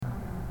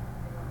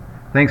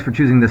Thanks for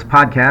choosing this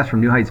podcast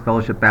from New Heights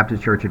Fellowship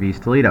Baptist Church of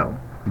East Toledo.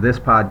 This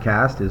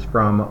podcast is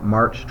from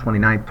March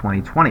 29th,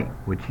 2020,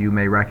 which you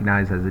may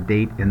recognize as a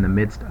date in the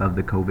midst of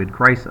the COVID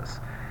crisis.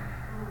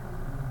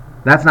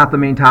 That's not the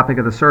main topic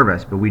of the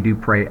service, but we do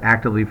pray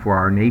actively for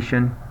our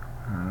nation,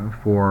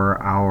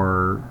 for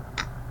our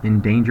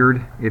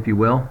endangered, if you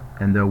will,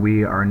 and though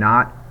we are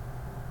not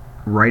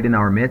right in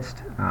our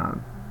midst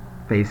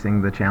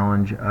facing the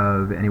challenge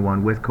of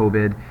anyone with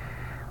COVID,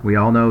 we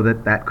all know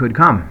that that could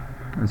come.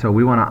 And so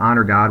we want to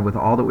honor God with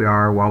all that we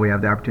are while we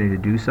have the opportunity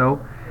to do so.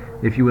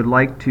 If you would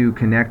like to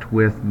connect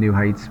with New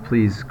Heights,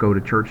 please go to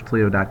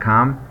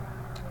churchtoledo.com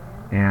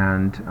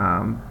and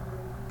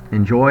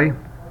enjoy,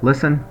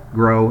 listen,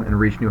 grow, and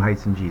reach New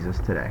Heights in Jesus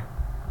today.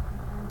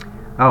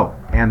 Oh,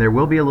 and there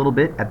will be a little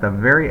bit at the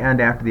very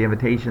end after the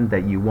invitation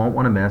that you won't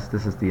want to miss.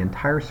 This is the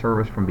entire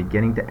service from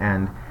beginning to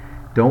end.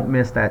 Don't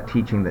miss that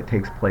teaching that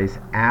takes place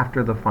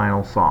after the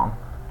final song.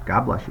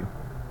 God bless you.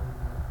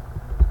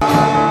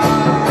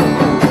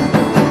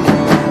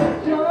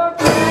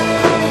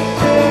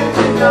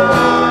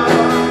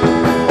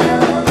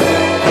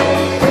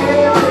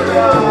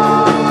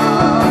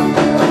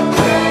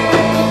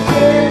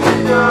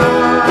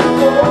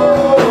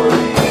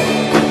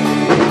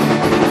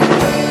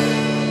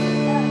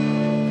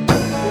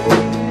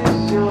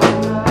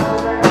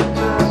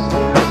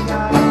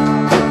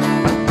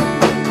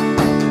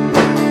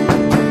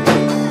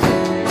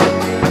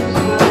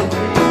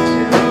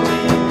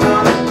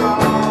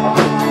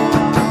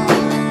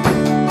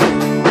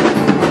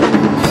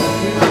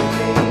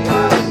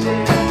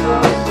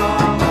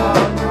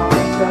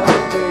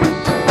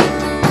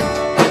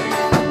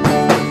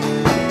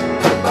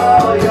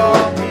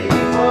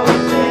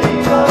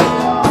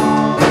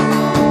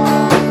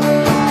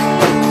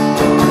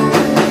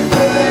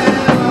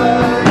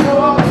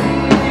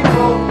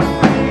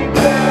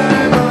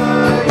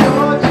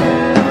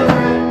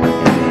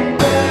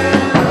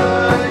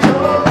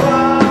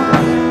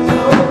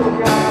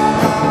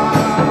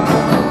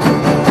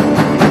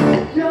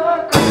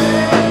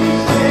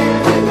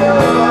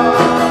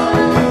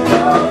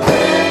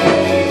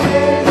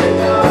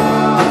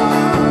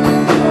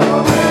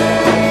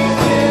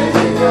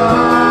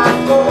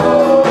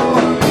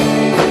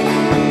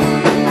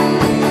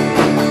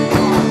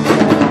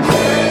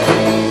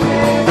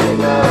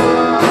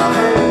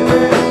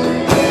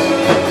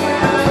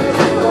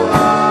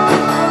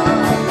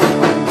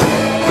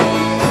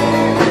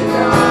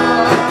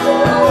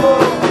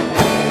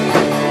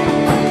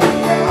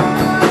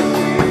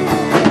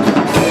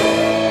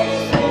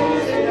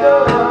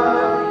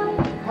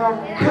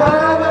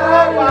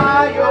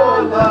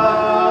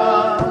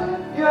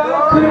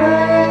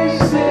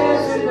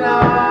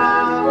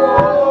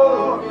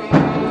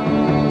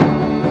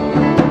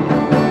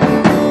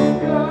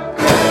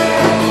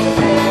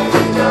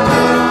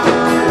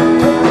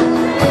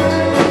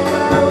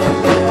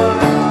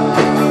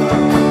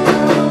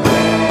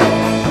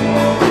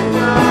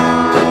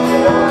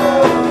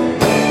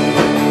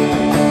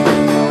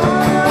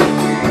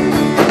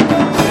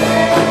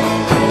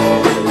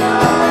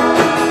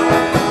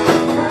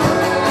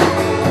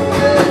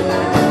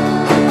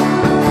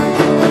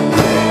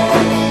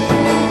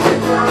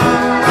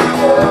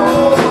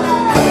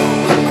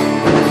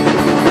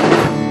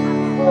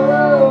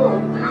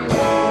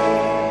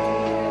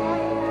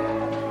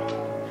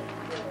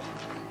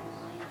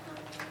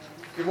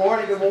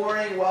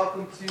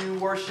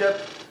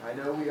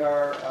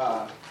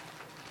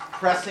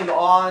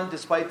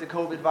 Despite the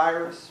COVID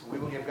virus, we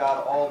will give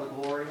God all the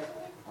glory.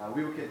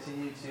 We will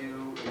continue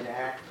to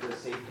enact the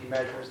safety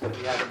measures that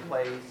we have in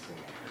place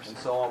and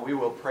so on. We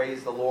will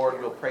praise the Lord.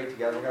 We'll pray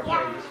together. We're going to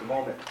pray in just a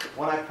moment.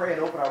 When I pray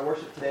and open our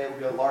worship today, it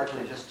will be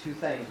largely just two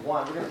things.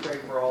 One, we're going to pray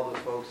for all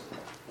those folks.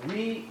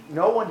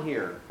 No one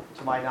here,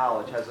 to my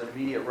knowledge, has an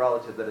immediate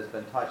relative that has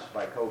been touched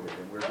by COVID,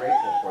 and we're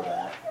grateful for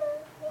that.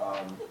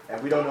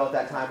 And we don't know if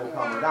that time will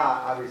come or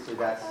not. Obviously,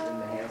 that's in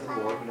the hands of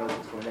the Lord. Who knows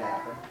what's going to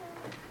happen.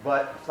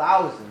 But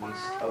thousands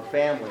of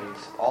families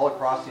all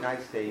across the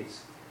United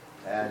States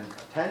and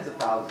tens of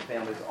thousands of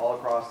families all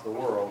across the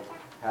world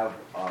have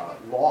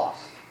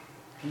lost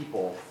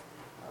people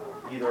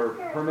either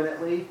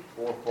permanently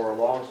or for a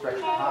long stretch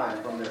of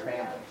time from their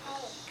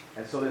families.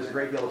 And so there's a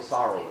great deal of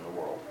sorrow in the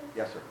world.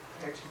 Yes, sir?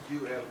 I actually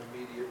do have an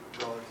immediate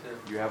relative.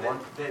 You have one?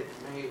 That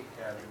may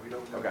have it. We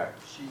don't know. Okay.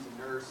 She's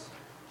a nurse.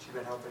 She's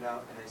been helping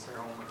out, and they sent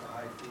her home with a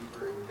high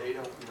fever, and they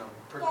don't,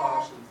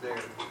 precautions there.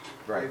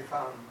 Right. They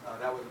found,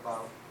 that was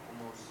about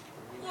almost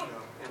a week ago,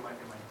 and my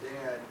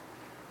dad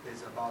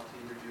is about to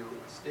either do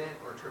a stent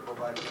or triple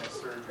bypass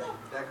surgery.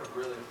 That could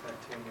really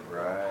affect him with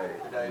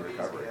the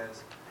diabetes he has.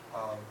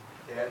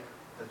 Dad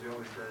does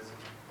what he does,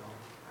 and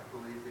I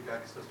believe the God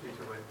can still speak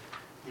to it.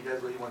 He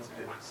does what he wants to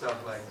do. So,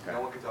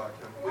 no one can talk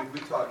to him. We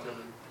talk to him,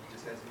 he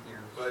just has an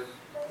ear. But,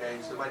 okay,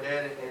 so my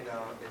dad and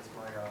it's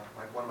one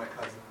of my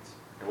cousins.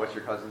 And what's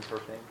your cousin's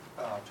first name?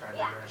 Trying to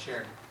remember.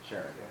 Sharon.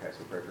 Sharon. Okay,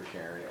 so pray for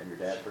Sharon. And your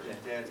dad's first name?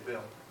 Dad's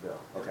Bill. Bill.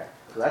 Okay.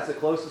 So that's the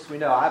closest we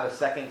know. I have a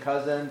second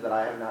cousin that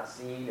I have not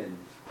seen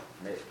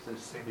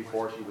since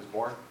before she was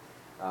born.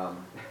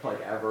 Like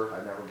ever.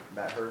 I've never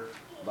met her,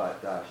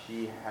 but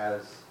she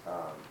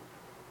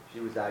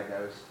was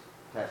diagnosed,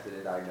 tested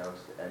and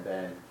diagnosed, and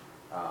then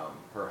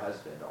her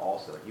husband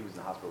also, he was in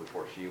the hospital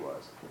before she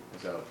was.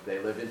 And so they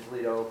lived in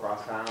Toledo,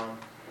 across town.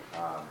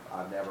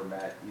 I've never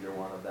met either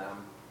one of them,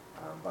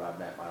 but I've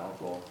met my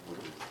uncle,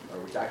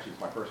 which actually is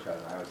my first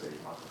cousin. I would say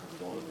he's my uncle because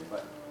he's older than me,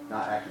 but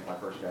not actually my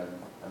first cousin.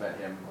 I met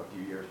him a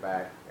few years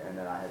back, and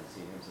then I hadn't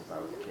seen him since I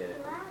was a kid.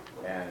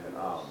 And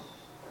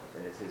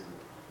it's his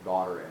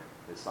daughter and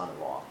his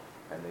son-in-law,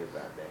 and they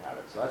have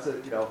it. So that's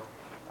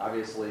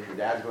obviously your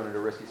dad's going into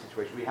a risky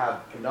situation. We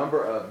have a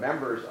number of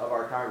members of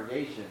our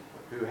congregation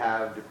who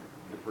have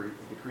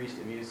decreased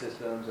immune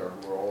systems or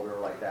who are older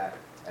like that,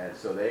 and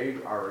so they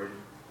are in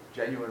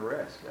genuine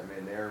risk. I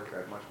mean, they're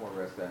at much more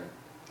risk than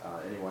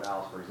anyone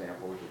else, for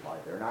example, which is why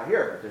they're not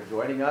here, but they're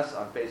joining us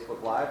on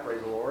Facebook Live,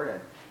 praise the Lord.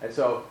 And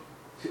so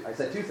I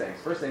said two things.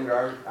 First thing, we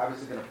are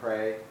obviously going to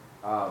pray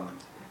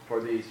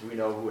for these we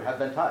know who have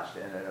been touched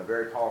in a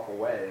very powerful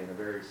way, in a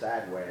very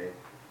sad way,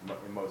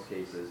 in most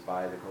cases,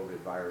 by the COVID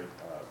virus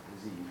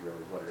disease, really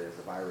is what it is.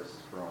 The virus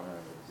is corona and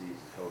the disease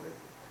is COVID.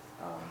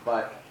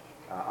 But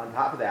on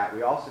top of that,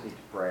 we also need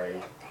to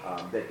pray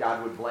that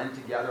God would blend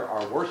together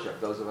our worship,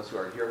 those of us who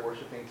are here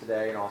worshiping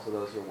today and also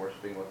those who are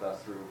worshiping with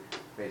us through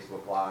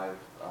Facebook Live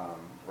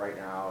right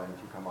now and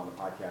who come on the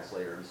podcast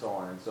later and so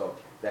on. And so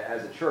that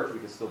as a church, we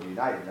can still be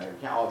united. Now, we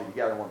can't all be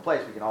together in one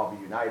place. We can all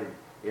be united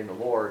in the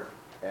Lord.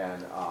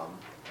 And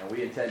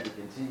we intend to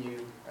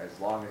continue as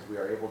long as we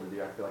are able to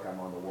do. I feel like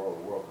I'm on the world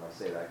of the world when I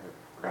say that.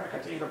 We're going to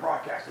continue the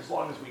broadcast as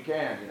long as we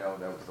can. That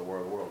was the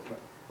world of the world. But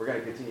we're going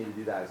to continue to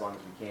do that as long as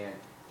we can.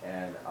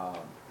 And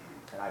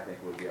I think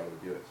we'll be able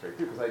to do it straight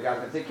through because God's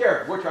going to take care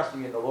of it. We're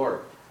trusting in the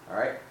Lord. All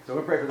right? So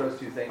we'll pray for those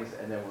two things,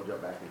 and then we'll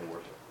jump back into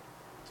worship.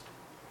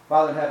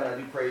 Father in heaven, I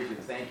do praise you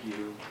and thank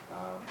you,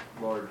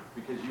 Lord,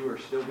 because you are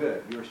still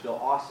good. You are still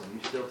awesome.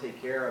 You still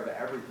take care of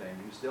everything.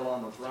 You're still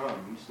on the throne.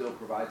 You still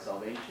provide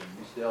salvation.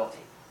 You still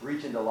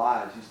reach into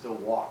lives. You still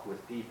walk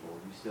with people.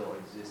 You still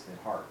exist in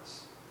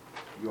hearts.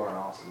 You are an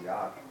awesome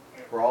God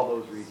for all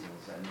those reasons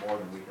and more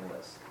than we can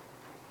list.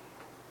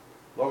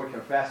 Lord, we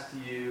confess to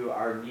you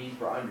our need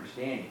for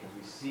understanding because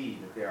we see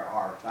that there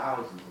are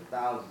thousands and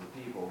thousands of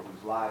people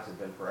whose lives have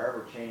been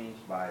forever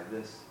changed by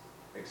this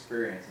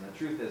experience. And the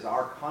truth is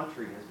our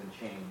country has been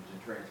changed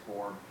and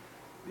transformed.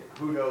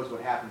 Who knows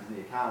what happens in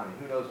the economy?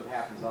 Who knows what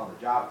happens on the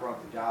job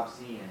front, the job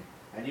scene?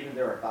 And even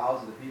there are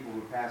thousands of people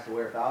who passed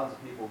away, or thousands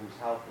of people whose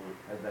health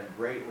has been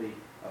greatly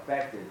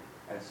affected.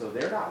 And so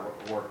they're not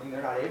working.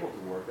 They're not able to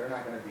work. They're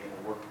not going to be in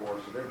the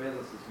workforce, or their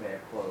businesses may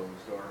have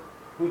closed, or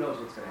who knows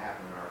what's going to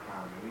happen in our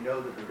economy. We know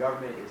that the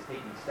government is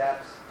taking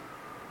steps,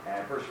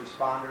 and first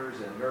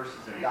responders and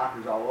nurses and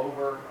doctors all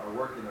over are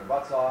working their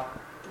butts off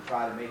to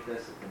try to make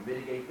this, to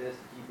mitigate this,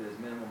 to keep it as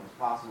minimum as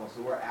possible.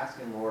 So we're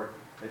asking, Lord,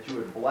 that you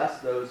would bless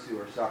those who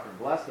are suffering,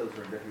 bless those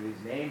who are in difficulty,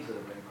 these names that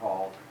have been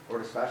called,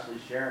 Lord, especially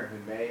Sharon,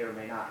 who may or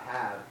may not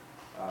have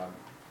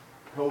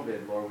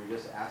COVID. Lord, we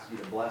just ask you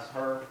to bless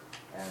her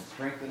and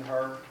strengthen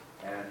her.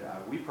 And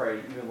we pray,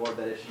 even, Lord,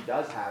 that if she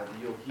does have it,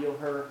 you'll heal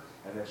her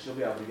and that she'll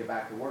be able to get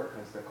back to work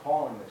because the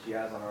calling that she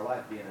has on her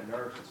life, being a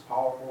nurse, is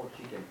powerful.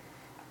 She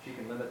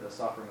can limit the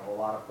suffering of a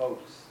lot of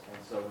folks.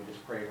 And so we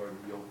just pray, Lord,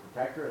 that you'll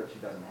protect her, that she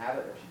doesn't have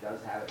it. If she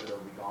does have it, that it'll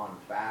be gone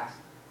fast,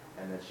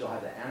 and that she'll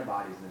have the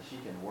antibodies and that she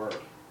can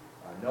work.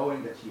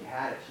 Knowing that she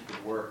had it, she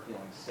could work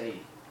feeling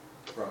safe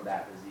from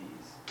that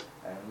disease.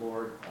 And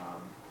Lord,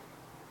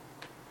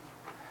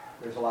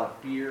 there's a lot of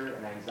fear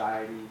and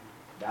anxiety,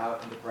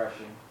 doubt and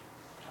depression,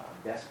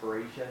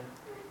 desperation,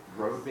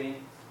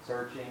 groping,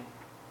 searching.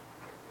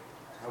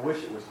 I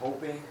wish it was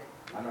hoping.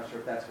 I'm not sure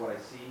if that's what I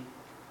see.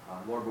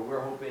 Lord, but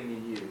we're hoping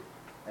in you.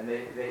 And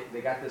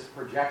they got this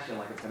projection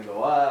like it's going to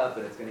go up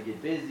and it's going to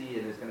get busy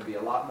and there's going to be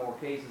a lot more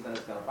cases and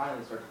it's going to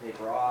finally start to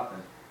taper off.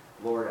 And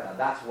Lord,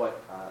 that's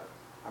what,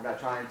 I'm not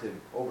trying to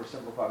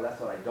oversimplify, but that's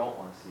what I don't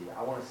want to see.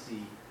 I want to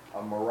see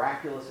a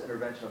miraculous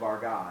intervention of our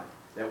God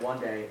that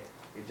one day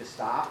it just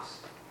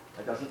stops.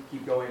 It doesn't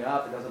keep going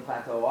up. It doesn't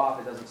plateau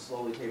off. It doesn't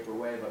slowly taper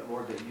away. But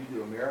Lord, that you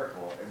do a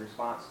miracle in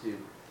response to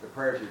the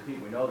prayers of your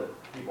people. We know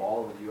that people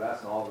all over the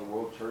U.S. and all over the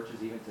world,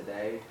 churches even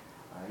today,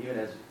 even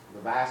as the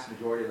vast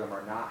majority of them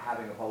are not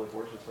having a public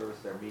worship service,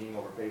 they're meeting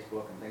over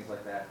Facebook and things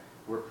like that.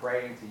 We're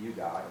praying to you,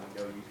 God, and we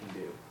know you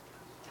can do.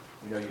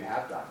 We know you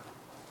have done.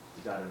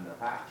 You've done it in the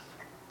past.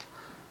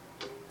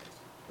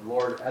 And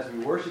Lord, as we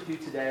worship you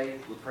today,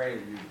 we're praying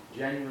that you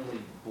genuinely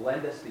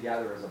blend us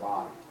together as a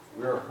body.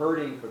 We're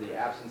hurting for the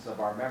absence of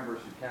our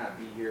members who cannot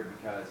be here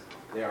because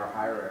they are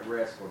higher at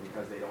risk or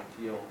because they don't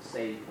feel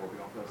safe or we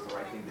don't feel it's the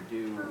right thing to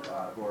do,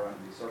 Lord, under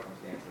these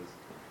circumstances.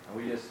 And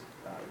we just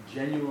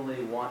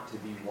genuinely want to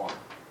be one.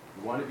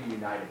 We want to be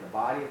united, the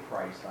body of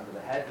Christ, under the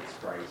head that's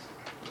Christ,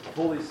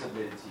 fully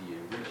submitted to you,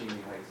 reaching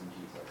new heights in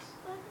Jesus.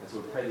 And so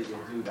we pray that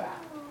you'll do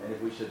that. And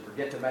if we should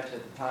forget to mention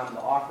at the time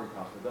the offering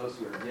comes, for those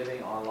who are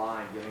giving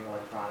online, giving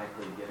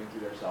electronically, giving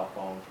through their cell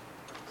phone,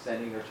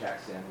 sending their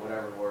checks in,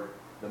 whatever, Lord,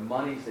 the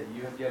monies that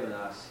you have given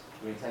us,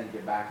 we intend to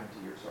give back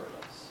into your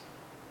service.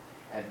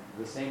 And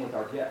the same with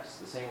our gifts,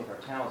 the same with our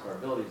talents, our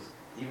abilities,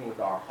 even with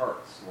our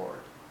hearts, Lord.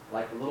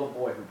 like the little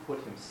boy who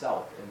put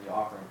himself in the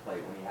offering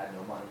plate when he had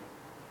no money.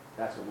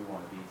 That's what we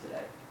want to be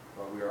today.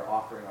 Lord, we are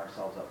offering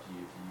ourselves up to you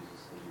to use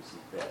us as you see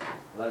fit.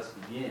 Let us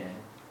begin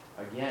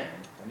again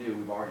anew.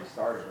 We've already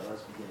started, but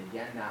let's begin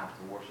again now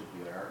to worship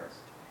you in earnest.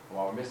 And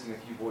while we're missing a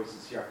few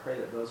voices here, I pray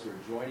that those who are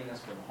joining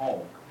us from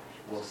home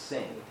will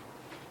sing,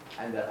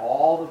 and that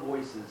all the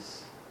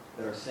voices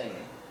that are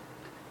singing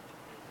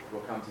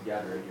will come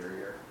together in your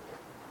ear,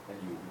 and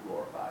you will be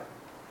glorified.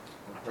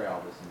 We pray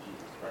all this in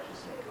Jesus'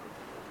 precious name.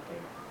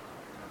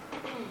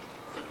 Amen.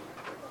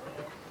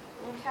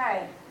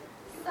 Okay,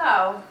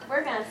 so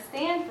we're going to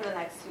stand for the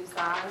next two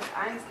songs.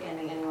 I'm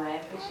standing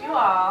anyway. But you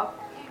all,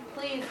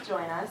 please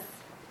join us,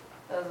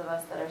 those of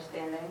us that are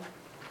standing.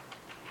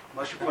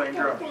 Unless you're playing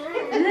drums.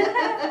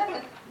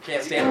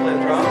 Can't stand to play the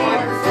drums?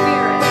 Stand the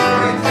spirit.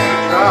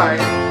 Try.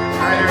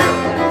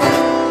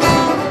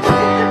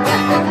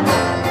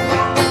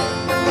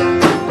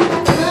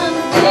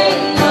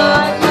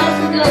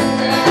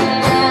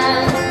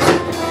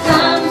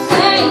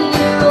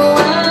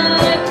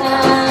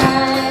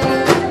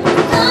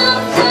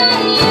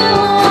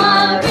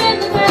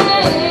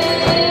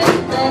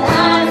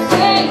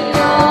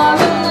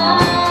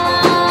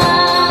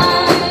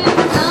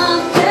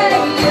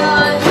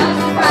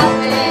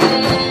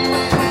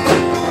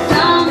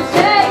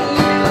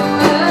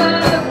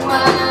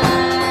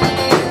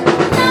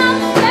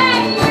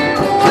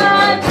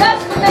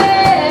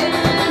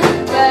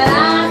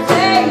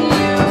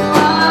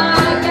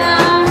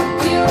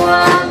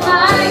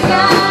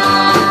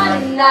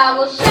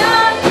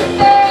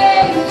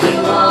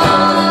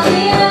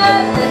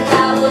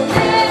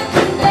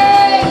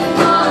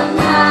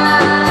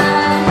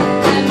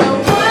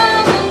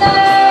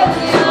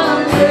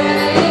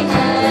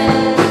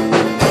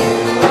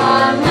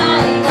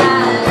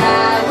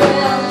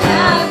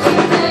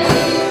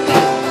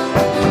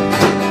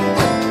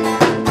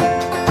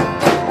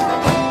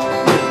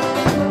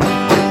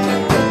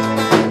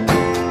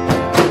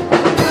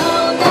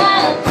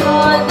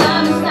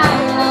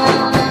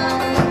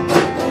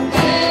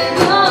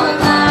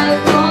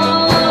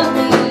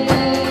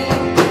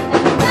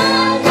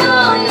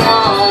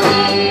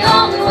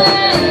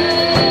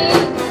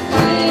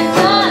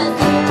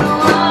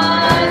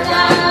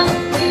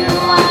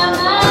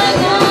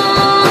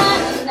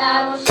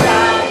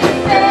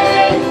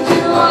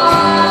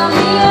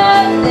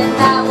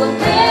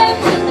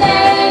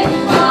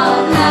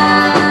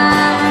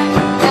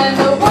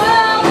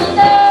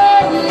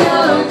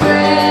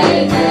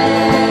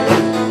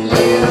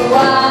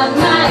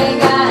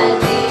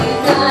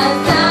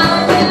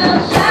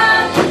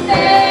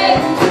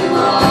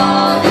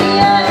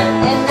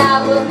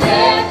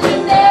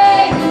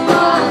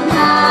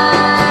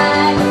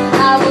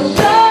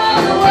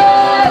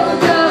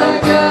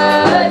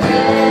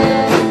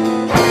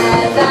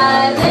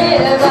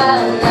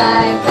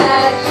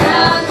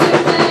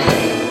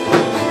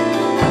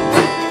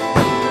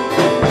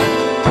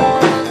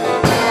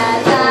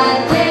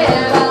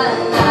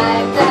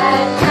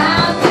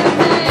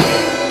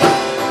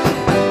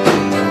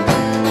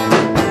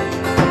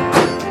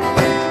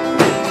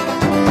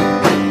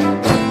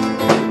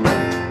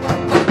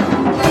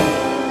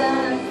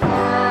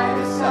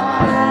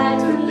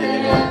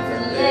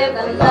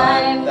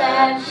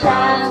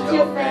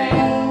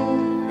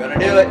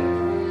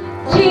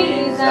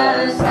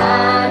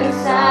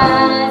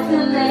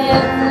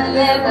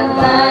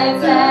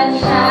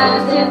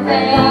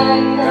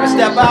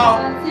 Step out.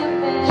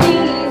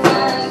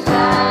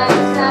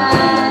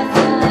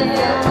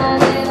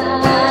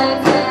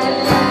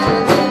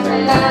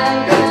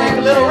 Take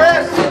a little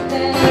rest.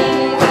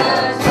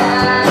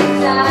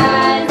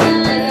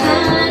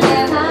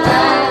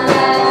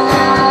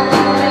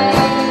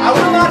 I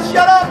will not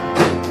shut up.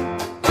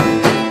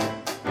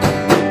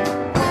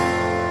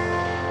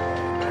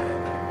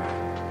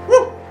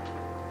 Woo.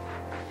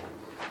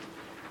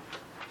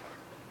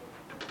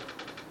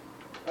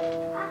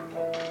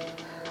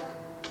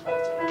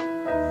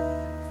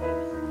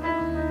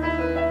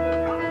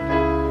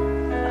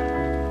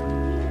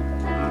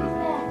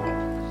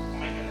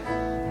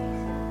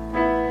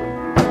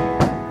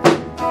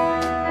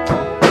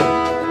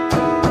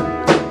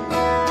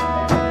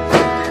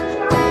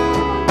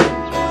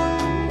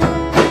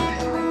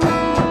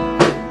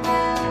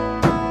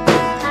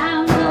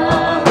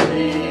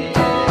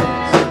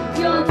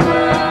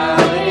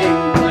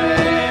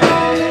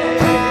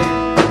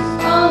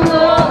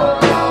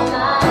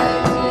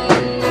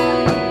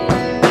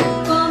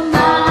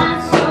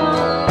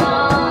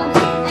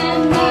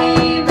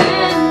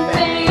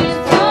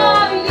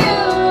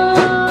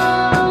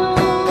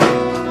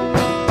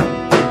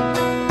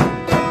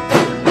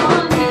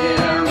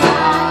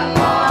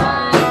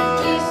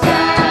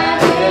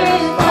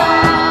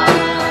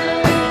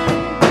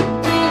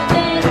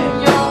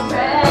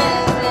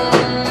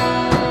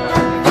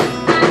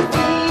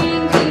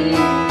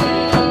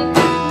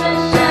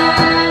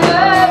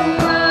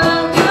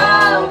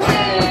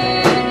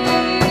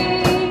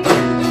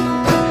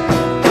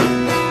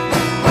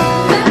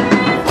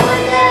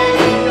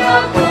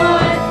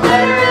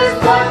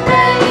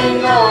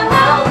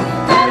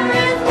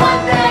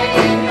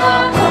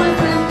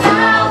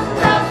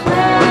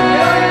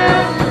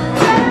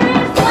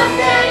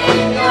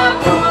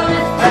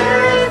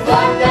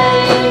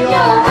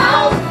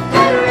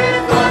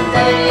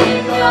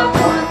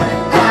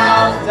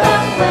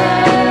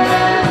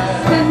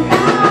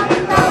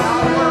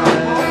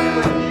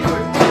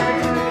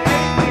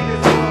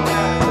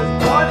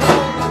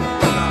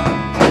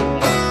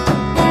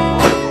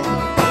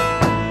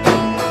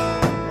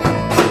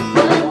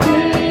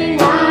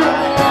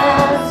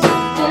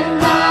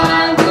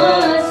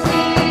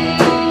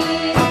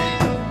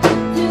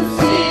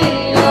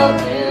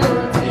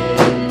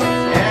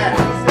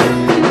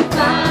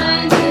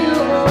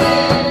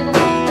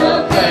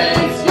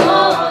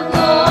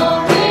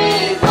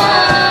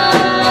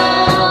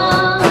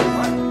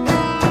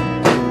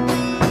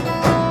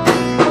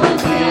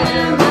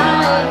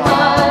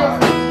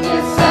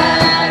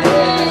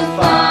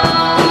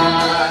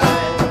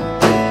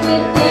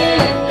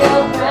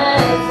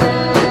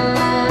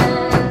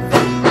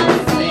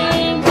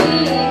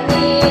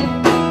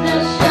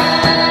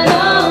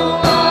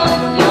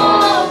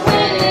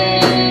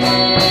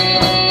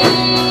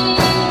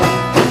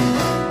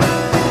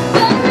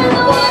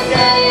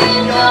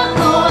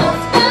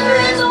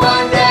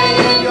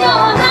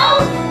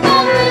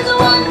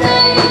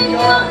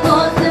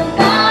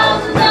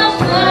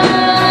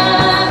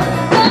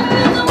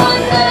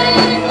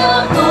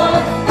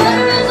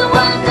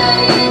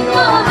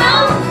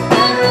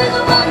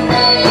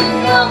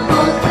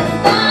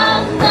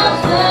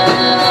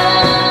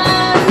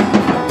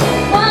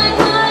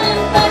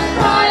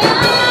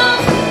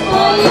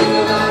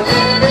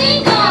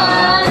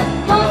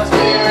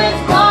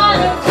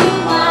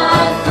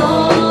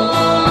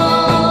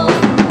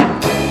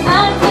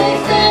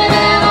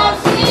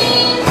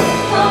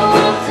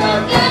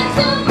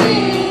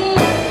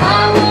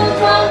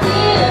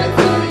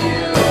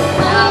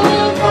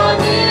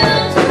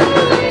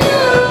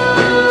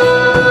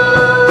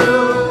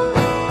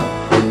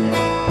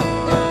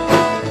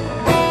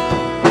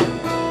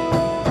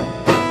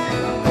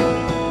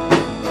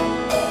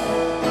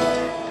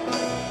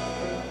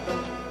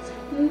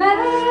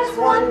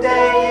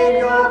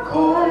 your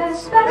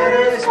courts.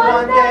 Better is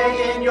one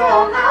day in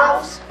your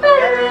house.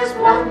 Better is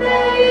one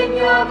day in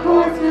your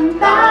courts than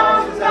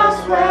thousands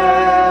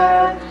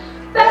elsewhere.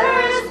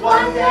 Better is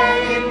one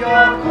day in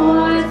your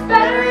courts.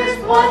 Better is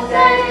one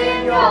day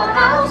in your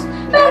house.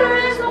 Better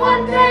is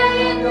one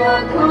day in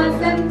your courts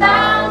than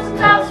thousands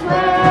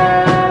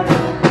elsewhere.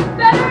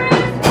 Better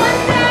is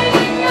one day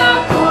in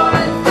your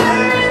courts.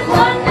 Better is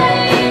one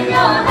day in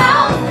your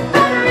house.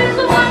 Better is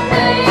one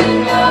day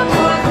in your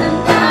courts than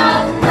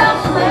thousands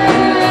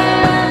elsewhere.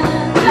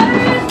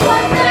 Better is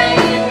one day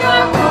in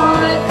your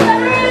courts.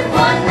 Better is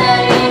one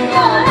day in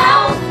your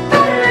house.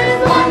 Better is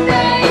one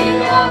day in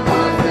your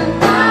courts than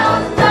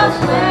thousands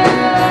elsewhere.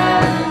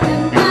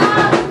 Than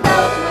thousands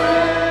elsewhere.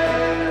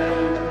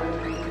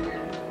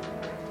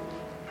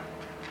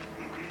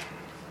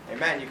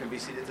 Amen. You can be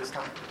seated this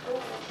time.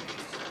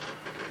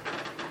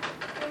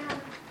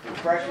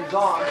 Pressure's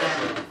on.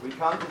 We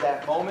come to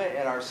that moment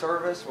in our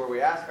service where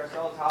we ask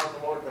ourselves, how's the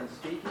Lord been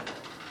speaking?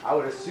 I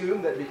would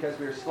assume that because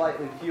we're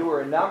slightly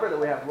fewer in number, that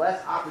we have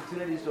less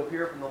opportunities to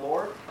hear from the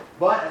Lord.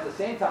 But at the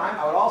same time,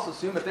 I would also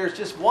assume if there's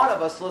just one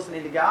of us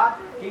listening to God,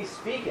 He's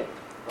speaking.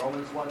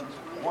 Romans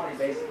 1:20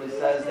 basically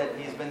says that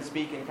He's been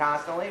speaking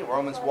constantly.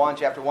 Romans 1,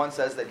 chapter 1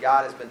 says that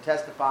God has been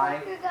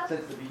testifying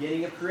since the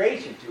beginning of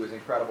creation to His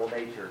incredible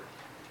nature.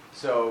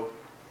 So,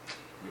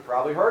 you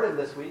probably heard Him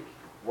this week.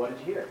 What did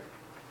you hear?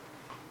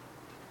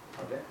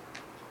 Okay.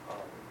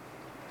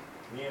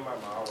 Me and my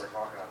mom were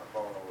talking on the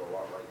phone over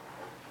like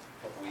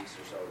a couple weeks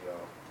or so ago,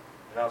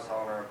 and I was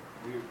telling her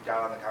we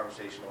got on the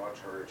conversation about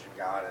church and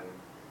God, and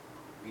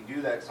we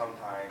do that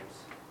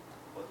sometimes.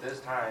 But this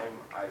time,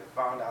 I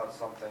found out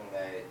something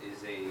that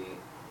is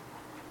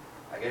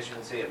I guess you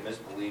can say a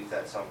misbelief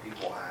that some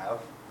people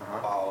have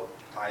about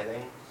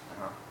tithing.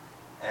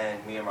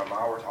 And me and my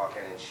mom were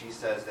talking, and she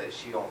says that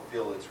she don't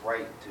feel it's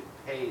right to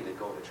pay to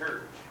go to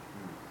church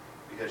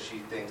because she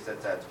thinks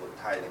that that's what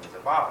tithing is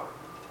about.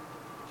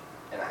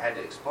 And I had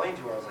to explain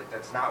to her, I was like,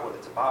 that's not what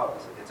it's about. I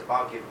was like, it's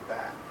about giving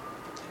back.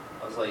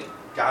 I was like,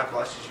 God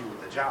blesses you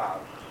with a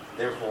job,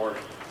 therefore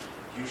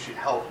you should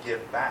help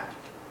give back.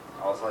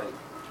 I was like,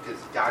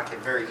 because God can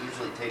very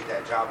easily take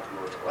that job and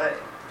throw it away.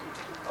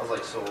 I was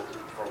like, so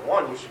for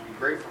one, you should be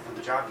grateful for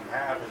the job you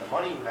have and the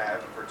money you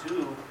have. And for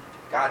two,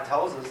 God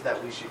tells us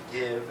that we should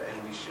give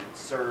and we should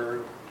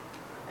serve.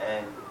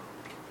 And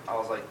I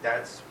was like,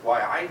 that's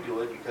why I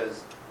do it,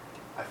 because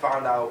I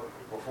found out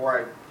before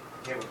I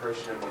became a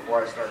Christian,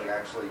 before I started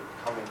actually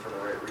coming for the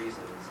right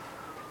reasons,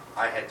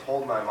 I had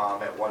told my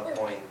mom at one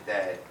point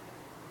that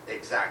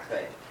exact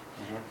thing.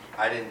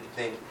 I didn't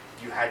think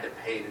you had to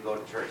pay to go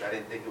to church. I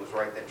didn't think it was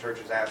right that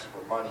churches asked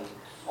for money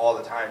all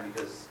the time,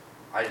 because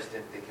I just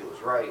didn't think it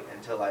was right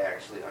until I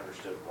actually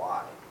understood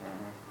why.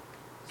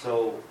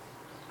 So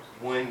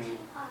when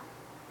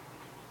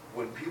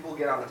people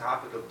get on the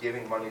topic of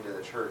giving money to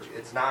the church,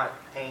 it's not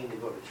paying to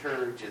go to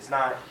church. It's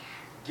not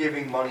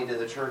giving money to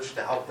the church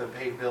to help them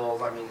pay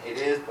bills. I mean, it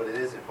is, but it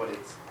isn't. But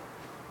it's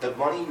the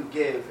money you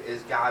give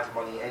is God's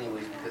money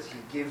anyways, because He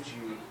gives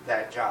you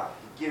that job.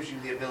 He gives you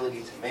the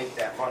ability to make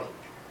that money.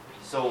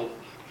 So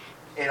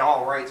in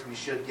all rights, we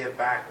should give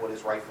back what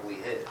is rightfully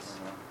His.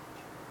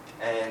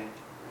 And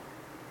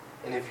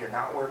if you're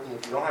not working,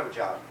 if you don't have a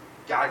job,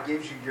 God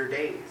gives you your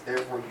days.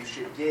 Therefore, you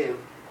should give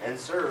and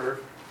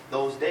serve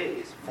those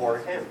days for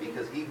Him,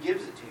 because He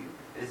gives it to you.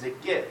 It is a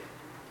gift.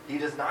 He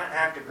does not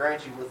have to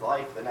grant you with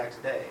life the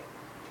next day.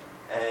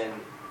 And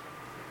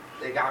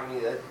that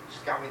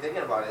just got me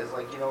thinking about it. It's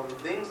like, the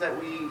things that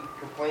we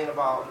complain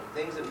about,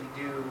 the things that we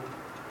do,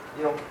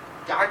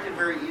 God can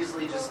very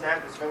easily just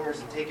snap His fingers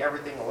and take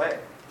everything away.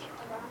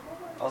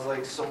 I was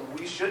like, so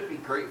we should be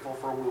grateful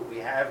for what we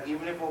have,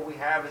 even if what we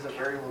have is a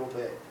very little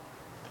bit.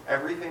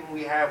 Everything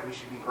we have, we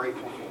should be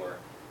grateful for.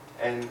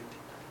 And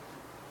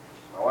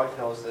my wife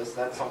knows this.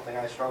 That's something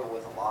I struggle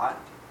with a lot,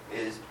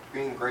 is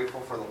being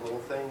grateful for the little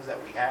things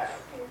that we have.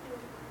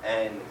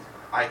 And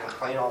I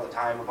complain all the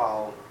time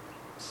about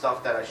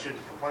stuff that I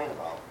shouldn't complain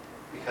about,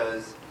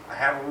 because I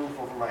have a roof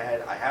over my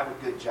head, I have a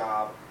good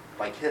job,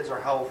 my kids are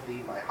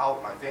healthy, my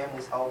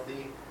family's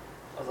healthy.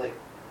 I was like,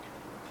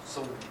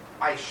 so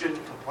I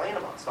shouldn't complain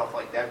about stuff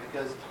like that,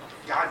 because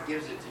God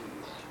gives it to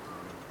you.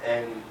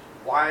 And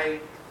why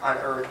on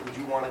earth would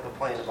you want to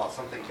complain about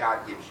something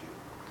God gives you?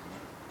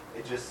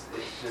 It just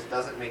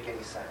doesn't make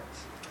any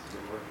sense.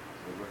 Good word.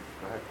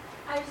 Go ahead.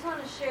 I just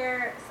want to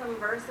share some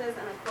verses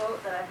and a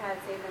quote that I've had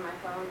saved in my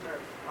phone for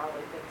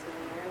probably 15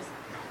 years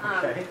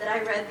that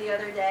I read the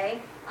other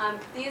day.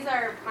 These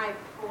are my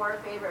 4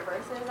 favorite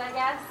verses, I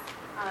guess,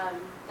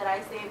 that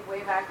I saved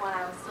way back when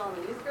I was still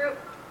in the youth group.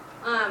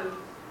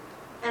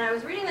 And I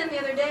was reading them the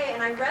other day,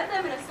 and I read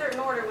them in a certain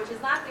order, which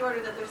is not the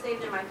order that they're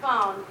saved in my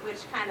phone,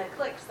 which kind of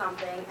clicked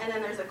something. And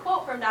then there's a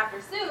quote from Dr.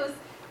 Seuss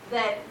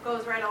that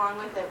goes right along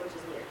with it, which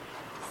is weird.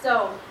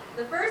 So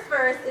the first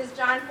verse is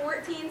John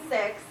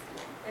 14:6,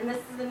 and this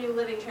is the New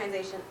Living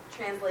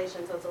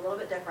Translation, so it's a little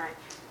bit different.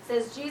 It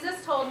says,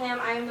 Jesus told him,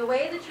 I am the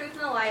way, the truth,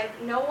 and the life.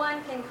 No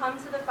one can come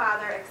to the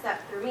Father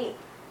except through me.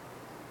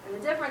 And the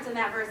difference in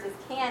that verse is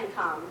can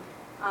come.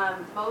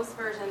 Most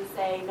versions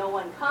say no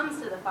one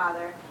comes to the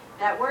Father.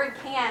 that word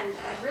can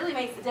really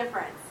makes a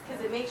difference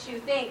because it makes you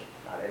think,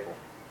 Not able.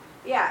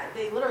 yeah,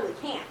 they literally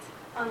can't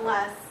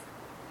unless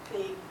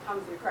they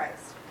come through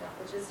Christ,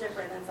 which is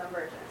different than some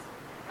versions.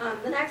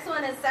 The next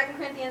one is 2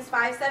 Corinthians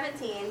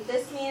 5:17.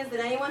 This means that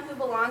anyone who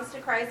belongs to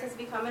Christ has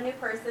become a new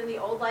person. The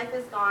old life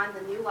is gone.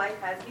 The new life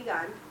has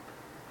begun,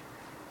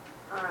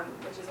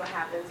 which is what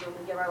happens when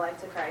we give our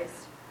life to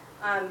Christ.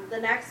 The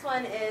next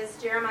one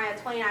is Jeremiah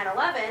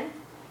 29:11.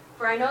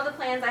 For I know the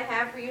plans I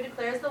have for you,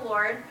 declares the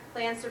Lord,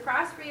 plans to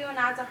prosper you and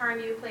not to harm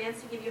you, plans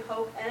to give you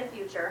hope and a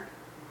future.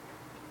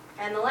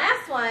 And the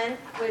last one,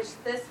 which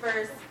this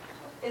verse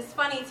is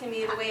funny to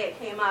me the way it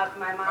came up,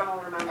 my mom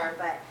will remember,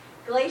 but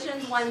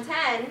Galatians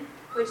 1:10,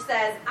 which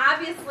says,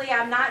 obviously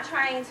I'm not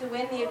trying to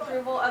win the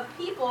approval of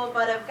people,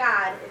 but of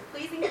God. If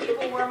pleasing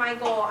people were my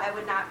goal, I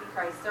would not be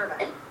Christ's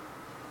servant.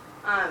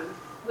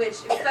 Which,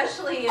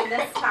 especially in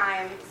this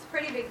time, is a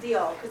pretty big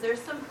deal, because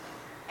there's some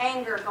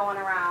anger going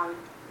around.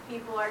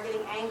 People are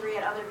getting angry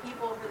at other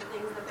people for the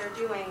things that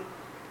they're doing.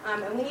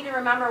 And we need to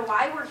remember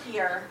why we're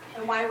here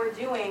and why we're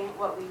doing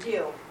what we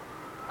do.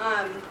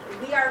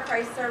 We are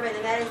Christ's servant,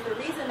 and that is the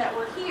reason that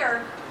we're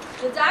here.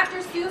 The Dr.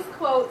 Seuss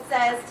quote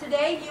says,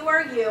 today you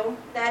are you.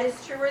 That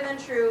is truer than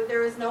true.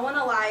 There is no one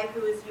alive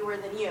who is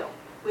youer than you.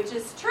 Which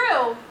is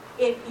true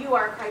if you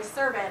are Christ's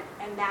servant,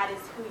 and that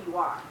is who you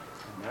are.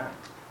 Amen.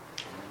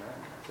 Amen.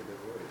 That's a good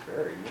word. It's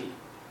very neat.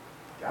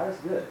 God is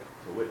good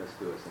to witness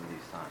to us in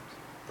these times.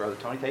 Brother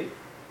Tony Tate?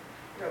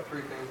 I got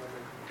three things I'm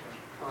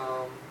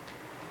making.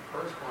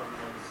 First one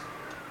was,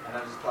 and I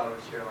just thought I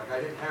would share, like I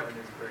didn't have an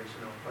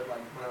inspirational, but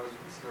like when I was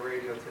listening to the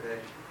radio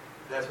today,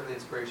 that's where the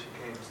inspiration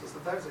came. So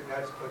sometimes the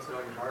God just puts it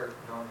on your heart,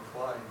 on the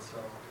fly, and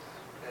so,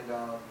 and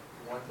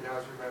one thing I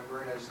was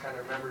remembering, I just kind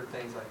of remembered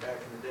things like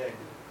back in the day.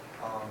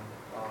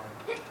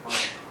 My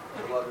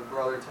beloved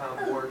brother,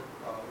 Tom Ford,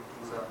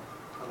 he's a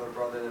little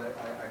brother that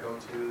I go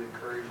to, that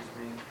encourages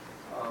me.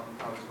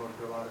 I was going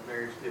through a lot of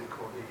marriage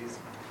difficulties,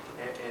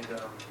 and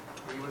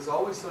he was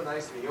always so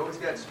nice to me. He always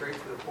got straight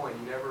to the point.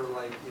 He never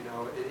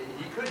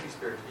he could be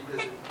spiritual. He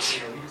doesn't,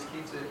 he just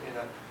keeps it in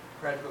a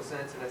practical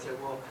sense. And I said,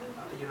 well,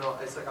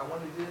 it's like I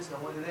want to do this and I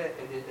want to do that.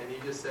 And he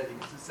just said,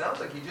 it sounds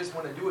like you just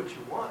want to do what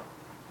you want.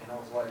 And I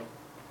was like,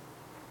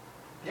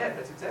 yeah,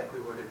 that's exactly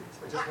what it is.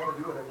 I just want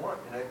to do what I want.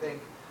 And I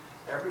think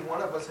every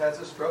one of us has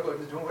a struggle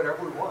with doing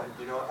whatever we want.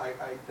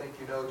 I think,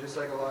 just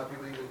like a lot of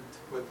people, even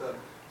with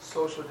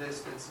social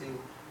distancing,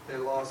 they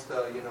lost,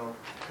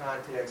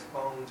 contacts,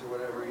 phones, or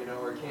whatever,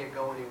 or can't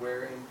go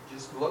anywhere, and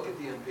just look at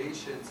the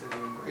impatience and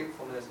the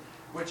ungratefulness,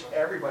 which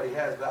everybody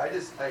has. But I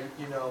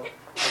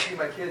see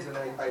my kids and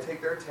I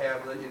take their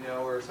tablet,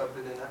 or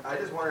something, and I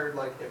just wondered,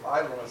 like, if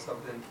I lost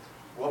something,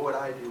 what would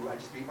I do? I'd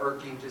just be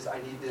irking, I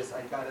need this,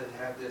 I gotta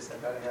have this, I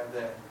gotta have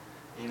that,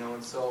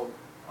 and so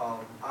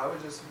I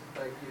was just,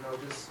 like,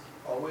 just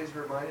always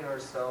reminding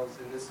ourselves,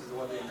 and this is the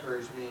one that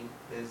encouraged me,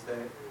 is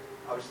that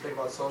I was just thinking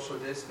about social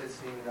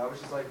distancing, and I was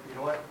just like, you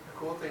know what? The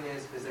cool thing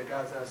is that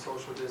God's not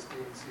social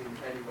distancing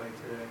anybody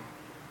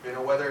today.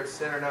 Whether it's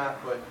sin or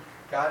not, but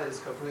God is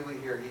completely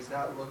here. He's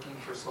not looking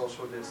for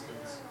social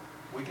distance.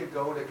 We could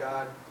go to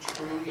God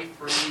truly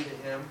free to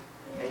Him,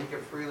 and He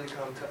can freely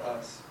come to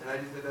us. And I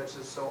just think that's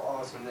just so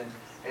awesome.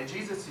 And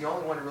Jesus is the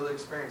only one to really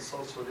experience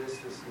social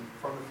distancing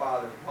from the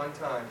Father one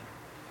time.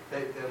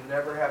 They'll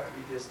never have to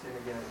be distant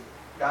again.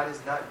 God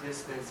is not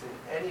distant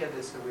in any of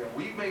this that we are.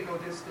 We may go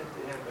distant to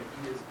Him, but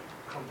He is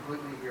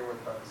completely here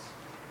with us.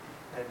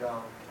 And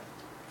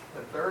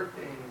the third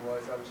thing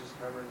was, I was just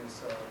remembering this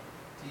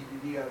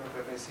DVD, I don't know if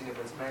anybody's seen it,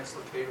 but it's Max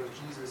Lucado's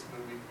Jesus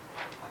movie.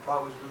 I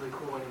thought it was really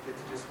cool when you get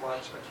to just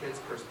watch a kid's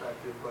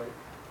perspective, but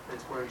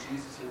it's where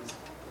Jesus is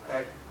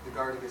at the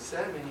Garden of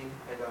Gethsemane,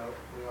 and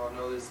we all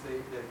know this,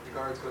 the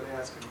guards go to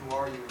ask him, who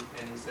are you?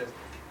 And he says,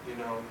 he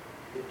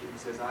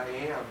says, I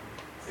am,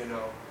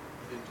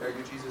 are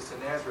you Jesus of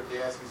Nazareth?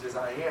 They ask, he says,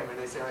 I am. And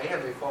they say, I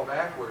am. They fall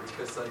backwards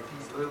because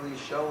he's literally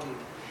showing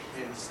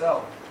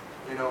himself,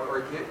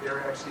 or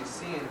they're actually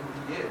seeing who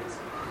he is.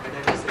 And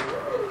then they say,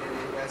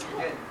 and they ask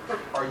again,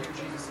 are you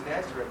Jesus of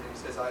Nazareth? And he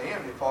says, I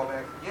am. They fall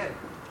back again.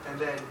 And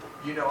then,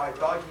 I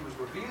thought he was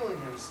revealing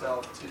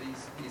himself to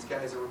these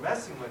guys that were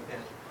messing with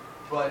him.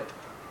 But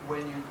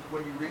when you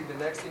read the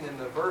next thing in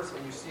the verse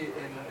and you see it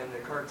in the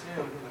cartoon,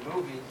 in the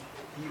movie,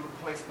 he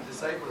points to the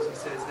disciples and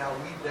says, now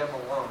leave them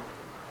alone.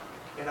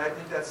 And I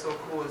think that's so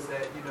cool is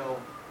that,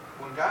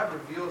 when God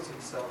reveals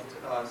himself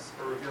to us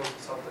or reveals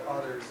himself to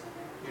others,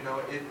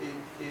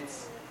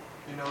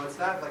 it's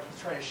not like he's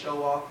trying to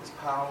show off his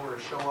power or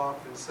show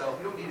off himself.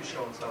 He don't need to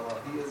show himself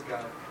off. He is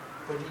God.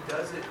 But he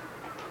does it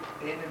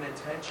in an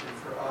intention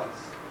for us.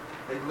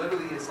 It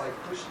literally is like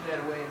pushing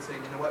that away and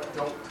saying, you know what,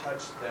 don't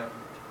touch them.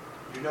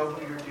 You know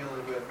who you're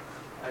dealing with.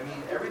 I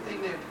mean,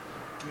 everything that,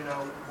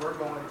 we're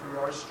going through,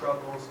 our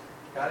struggles,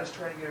 God is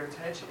trying to get our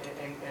attention.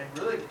 And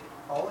really,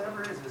 all it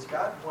ever is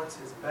God wants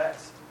his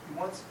best. He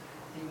wants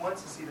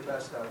to see the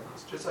best out of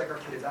us. Just like our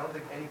kids. I don't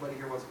think anybody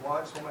here wants to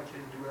watch. All my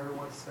kids do whatever he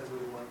wants, says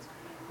what he wants.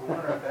 We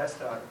want our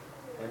best out of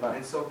it. Amen.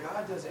 And so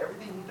God does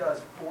everything he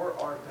does for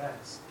our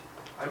best.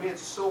 I mean,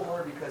 it's so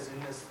hard because in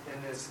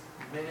this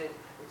minute,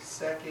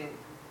 second,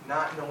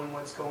 not knowing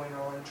what's going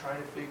on,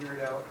 trying to figure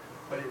it out.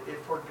 But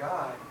for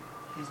God,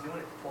 He's doing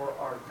it for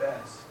our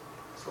best.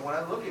 So when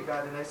I look at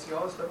God and I see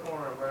all this stuff going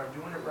on, where I'm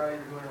doing it right,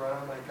 you're doing it right,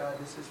 I'm like, God,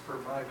 this is for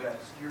my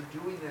best. You're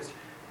doing this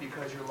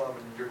because you're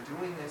loving me. You're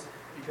doing this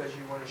because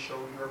you want to show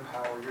your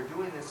power. You're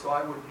doing this so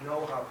I would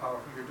know how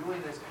powerful. You're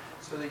doing this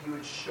so that you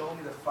would show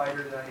me the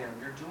fighter that I am.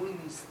 You're doing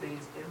these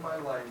things in my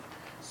life.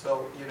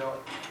 So, and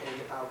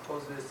I'll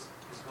close this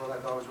is what I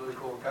thought was really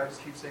cool. God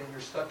just keeps saying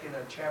you're stuck in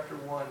a chapter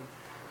 1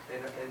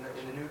 in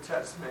the New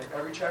Testament.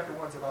 Every chapter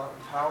 1 is about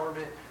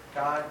empowerment,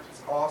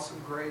 God's awesome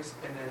grace,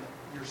 and then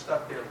you're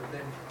stuck there. But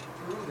then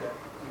through that,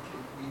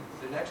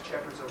 the next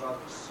chapter is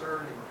about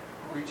discerning,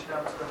 reaching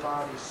out to the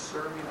body,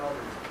 serving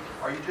others.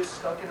 Are you just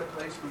stuck in a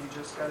place where you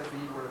just got to be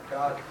where,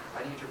 God,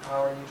 I need your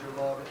power, I need your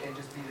love, and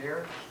just be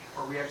there?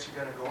 Or are we actually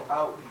going to go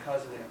out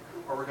because of that?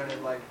 Or we're going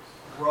to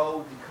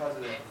grow because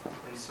of that?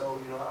 And so,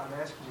 I'm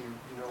asking you,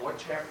 what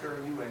chapter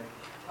are you in?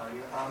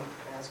 I'm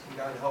asking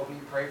God to help me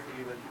pray for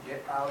you to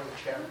get out of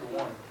chapter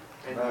 1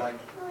 and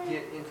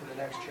get into the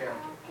next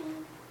chapter.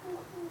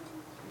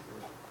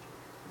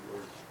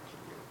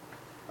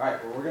 All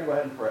right, well, we're going to go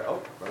ahead and pray.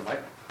 Oh, Brother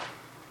Mike.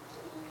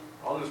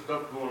 All this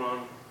stuff going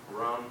on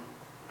around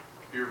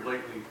here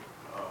lately,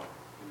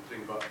 I'm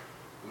thinking about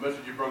the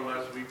message you brought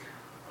last week.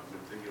 I've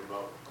been thinking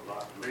about a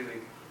lot.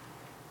 Mainly,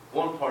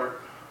 one part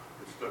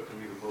that stuck to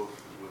me the most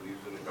is when he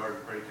was in the garden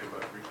praying, came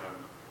back 3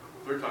 times.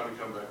 The 3rd time he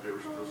come back, they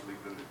were still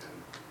sleeping.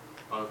 And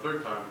on the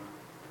 3rd time,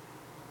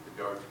 the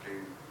guards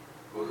came,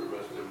 go to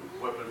arrest him.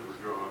 Weapons were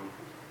drawn,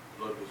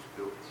 blood was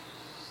spilled.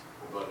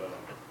 But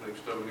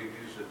next time we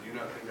Jesus said, do you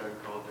not think I can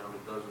call down a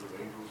dozen of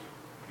angels?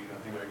 Do you not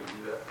think I can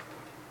do that?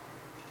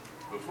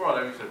 Before all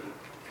that, he said,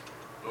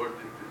 Lord,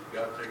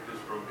 God take this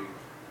from me,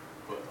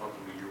 but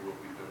ultimately your will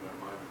be done, not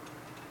mine.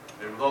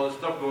 And with all this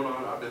stuff going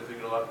on, I've been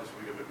thinking a lot this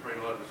week. I've been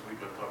praying a lot this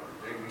week. I've talked to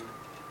Jamie,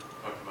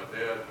 talked to my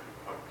dad,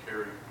 talked to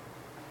Carrie.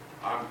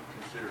 I'm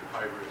considered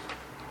high risk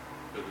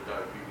because of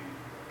diabetes.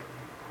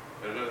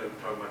 And another thing,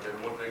 talking to my dad,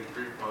 one thing,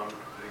 agreed upon,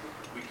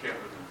 we can't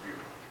live in fear.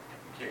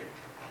 We can't.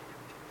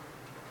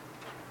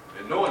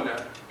 And knowing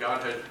that,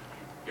 God has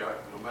got,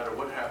 no matter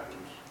what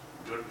happens,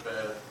 good,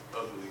 bad,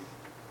 ugly,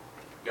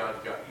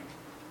 God's got you,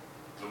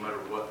 no matter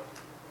what.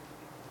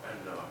 And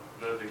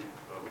another thing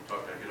I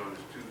hit on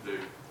this Tuesday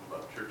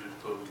about churches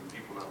closing,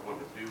 people not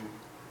wanting to do.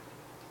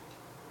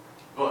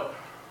 But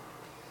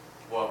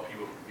while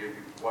people forgive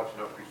you, watching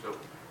out for yourself,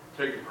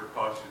 taking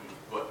precautions.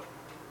 But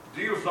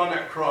Jesus on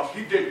that cross,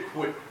 he didn't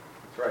quit.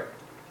 That's right.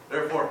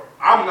 Therefore,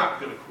 I'm not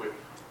going to quit.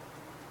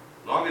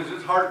 As long as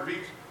his heart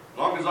beats, as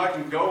long as I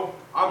can go,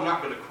 I'm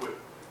not going to quit.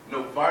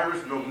 No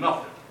virus, no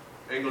nothing.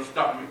 Ain't going to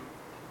stop me.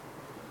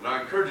 And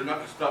I encourage you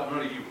not to stop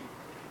none of you.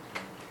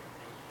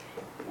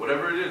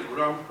 Whatever it is, what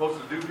I'm supposed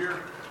to do here,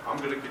 I'm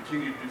going to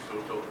continue to do so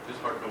until this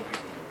heart don't beat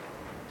no more.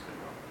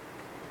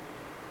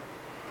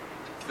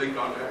 Think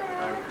on that, and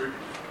I encourage you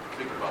to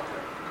think about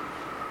that.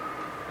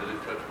 As it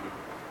touched me.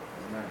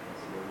 Amen.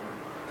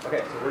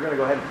 Okay, so we're going to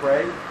go ahead and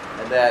pray,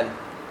 and then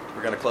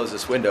we're going to close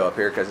this window up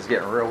here because it's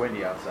getting real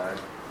windy outside.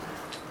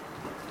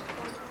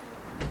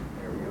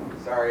 There we go.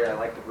 Sorry, I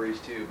like the breeze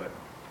too, but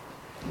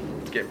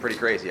it's getting pretty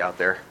crazy out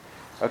there.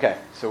 Okay,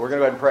 so we're going to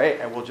go ahead and pray,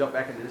 and we'll jump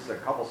back into just a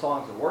couple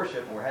songs of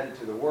worship, and we're headed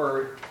to the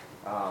Word.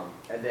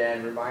 And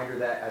then reminder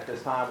that at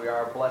this time we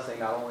are blessing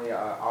not only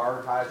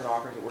our tithes and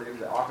offerings that we're giving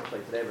to the offering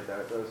plate today,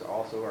 but those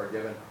also are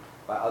given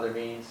by other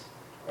means.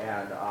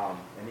 And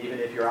even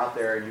if you're out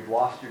there and you've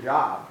lost your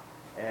job,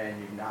 and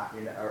you've not,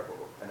 and I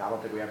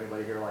don't think we have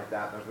anybody here like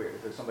that, but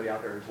if there's somebody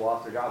out there who's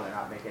lost their job, they're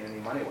not making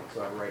any money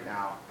whatsoever right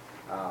now,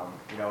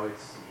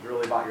 it's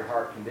really about your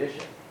heart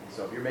condition. And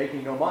so if you're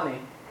making no money,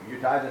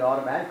 you tithe it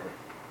automatically.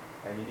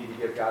 And you need to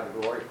give God the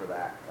glory for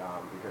that,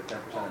 because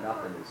 10% of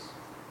nothing is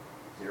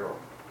 0.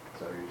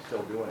 So you're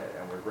still doing it,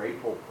 and we're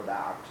grateful for that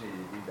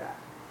opportunity to do that.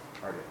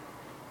 Are you?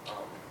 I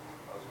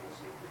was going to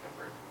see if we can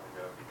pray for my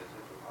job because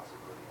it's a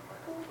possibility I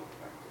might have to go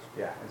back this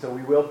week. Yeah, and so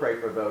we will pray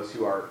for those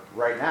who are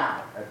right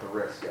now at the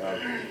risk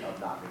of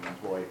not being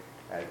employed,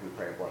 as we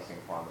pray a blessing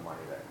upon the money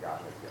that God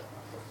has given us.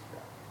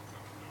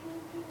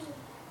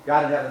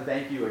 God in heaven,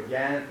 thank you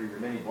again for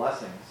your many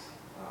blessings.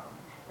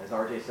 As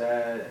RJ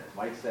said, and as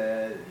Mike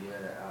said, and even,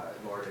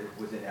 Lord, it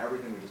was in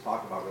everything we just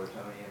talked about, Brother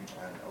Tony and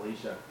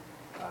Alicia.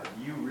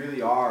 You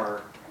really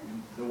are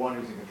the one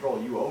who's in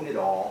control. You own it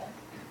all.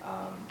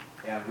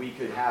 And we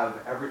could have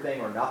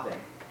everything or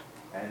nothing.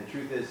 And the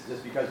truth is,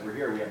 just because we're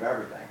here, we have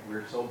everything.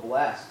 We're so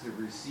blessed to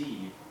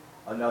receive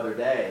another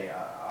day,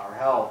 our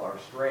health, our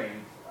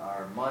strength,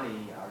 our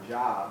money, our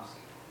jobs.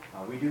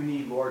 We do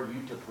need, Lord,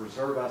 you to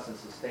preserve us and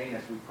sustain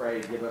us. We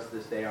pray, give us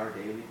this day our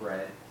daily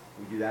bread.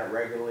 We do that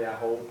regularly, I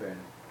hope. And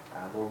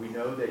Lord, we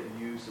know that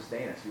you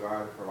sustain us. You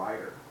are the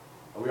provider.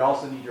 We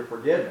also need your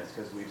forgiveness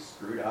because we've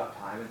screwed up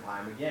time and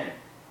time again.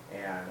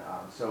 And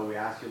so we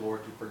ask you,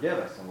 Lord, to forgive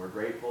us. And we're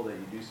grateful that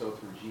you do so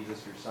through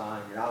Jesus, your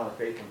Son. You're not only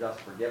faithful and just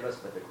to forgive us,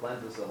 but to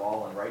cleanse us of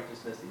all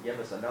unrighteousness, to give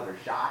us another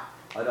shot,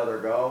 another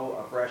go,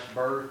 a fresh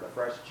birth, a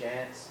fresh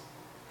chance.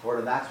 Lord,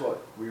 and that's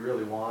what we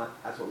really want.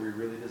 That's what we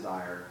really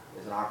desire,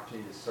 is an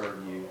opportunity to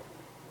serve you.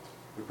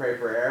 We pray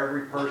for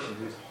every person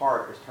whose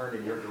heart is turned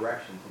in your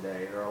direction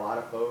today. There are a lot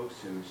of folks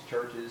whose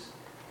churches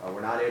were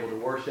not able to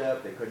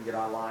worship. They couldn't get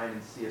online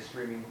and see a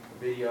streaming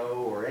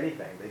video or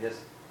anything.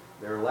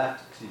 They're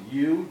left to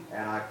you,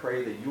 and I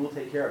pray that you will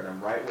take care of them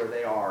right where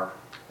they are,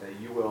 that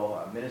you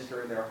will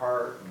minister in their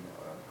heart and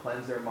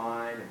cleanse their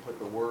mind and put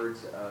the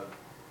words of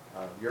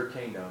your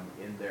kingdom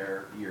in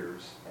their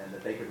ears, and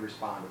that they could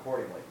respond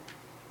accordingly.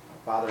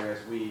 Father,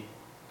 as we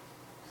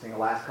sing the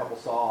last couple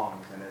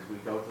songs, and as we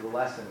go to the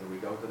lesson, as we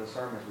go to the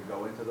sermon, as we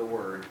go into the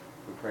Word,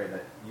 we pray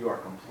that you are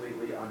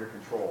completely under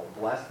control.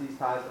 Bless these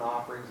tithes and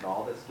offerings and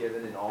all that's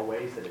given in all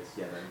ways that it's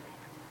given,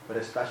 but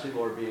especially,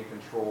 Lord, be in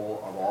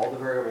control of all the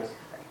variables,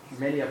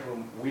 many of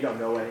whom we don't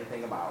know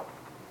anything about.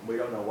 We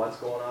don't know what's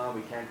going on.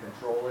 We can't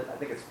control it. I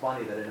think it's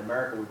funny that in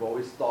America we've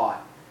always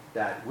thought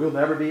that we'll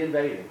never be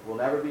invaded. We'll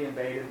never be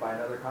invaded by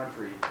another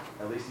country,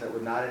 at least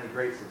with not any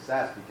great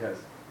success, because,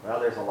 well,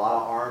 there's a lot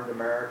of armed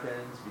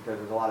Americans, because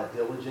there's a lot of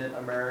diligent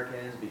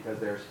Americans, because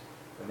there's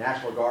the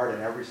National Guard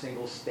in every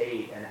single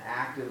state and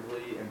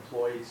actively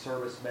employed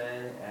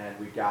servicemen, and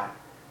we've got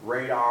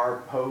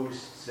radar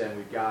posts, and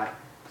we've got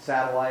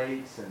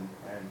satellites, and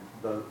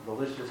the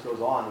list just goes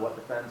on, what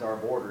defends our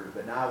borders.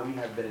 But now we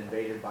have been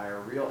invaded by a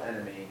real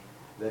enemy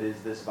that is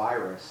this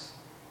virus,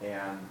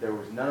 and there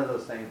was none of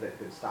those things that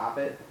could stop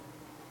it,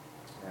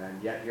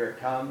 and yet here it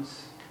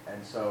comes.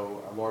 And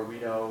so, Lord, we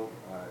know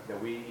that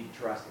we need to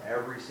trust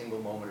every single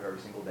moment of every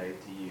single day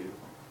to you,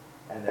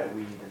 and that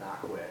we need to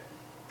not quit.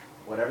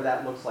 Whatever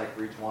that looks like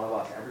for each one of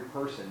us, every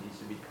person needs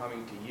to be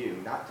coming to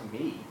you, not to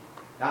me,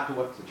 not to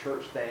what the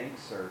church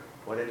thinks or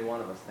what any one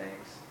of us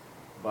thinks,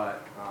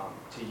 but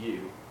to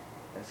you,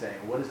 and saying,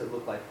 what does it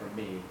look like for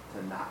me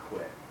to not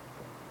quit,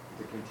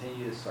 to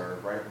continue to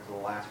serve right up until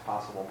the last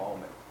possible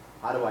moment?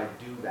 How do I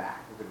do that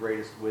with the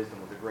greatest wisdom,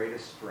 with the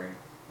greatest strength?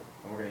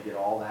 And we're going to get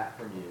all that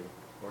from you.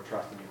 We're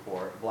trusting you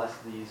for it. Bless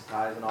these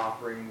tithes and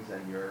offerings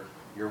and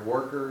your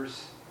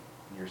workers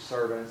and your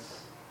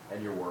servants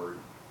and your word.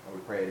 And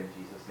we pray it in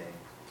Jesus' name.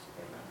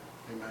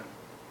 Amen. Amen.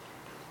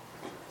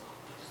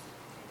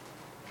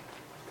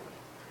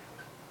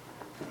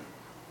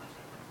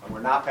 And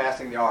we're not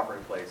passing the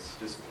offering plates.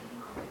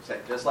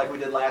 Just like we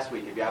did last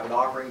week. If you have an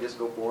offering, just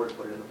go forward and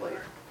put it in the plate.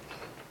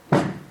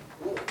 The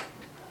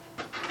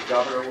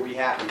governor will be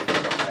happy if you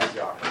don't pass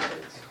the offering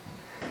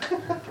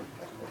plates.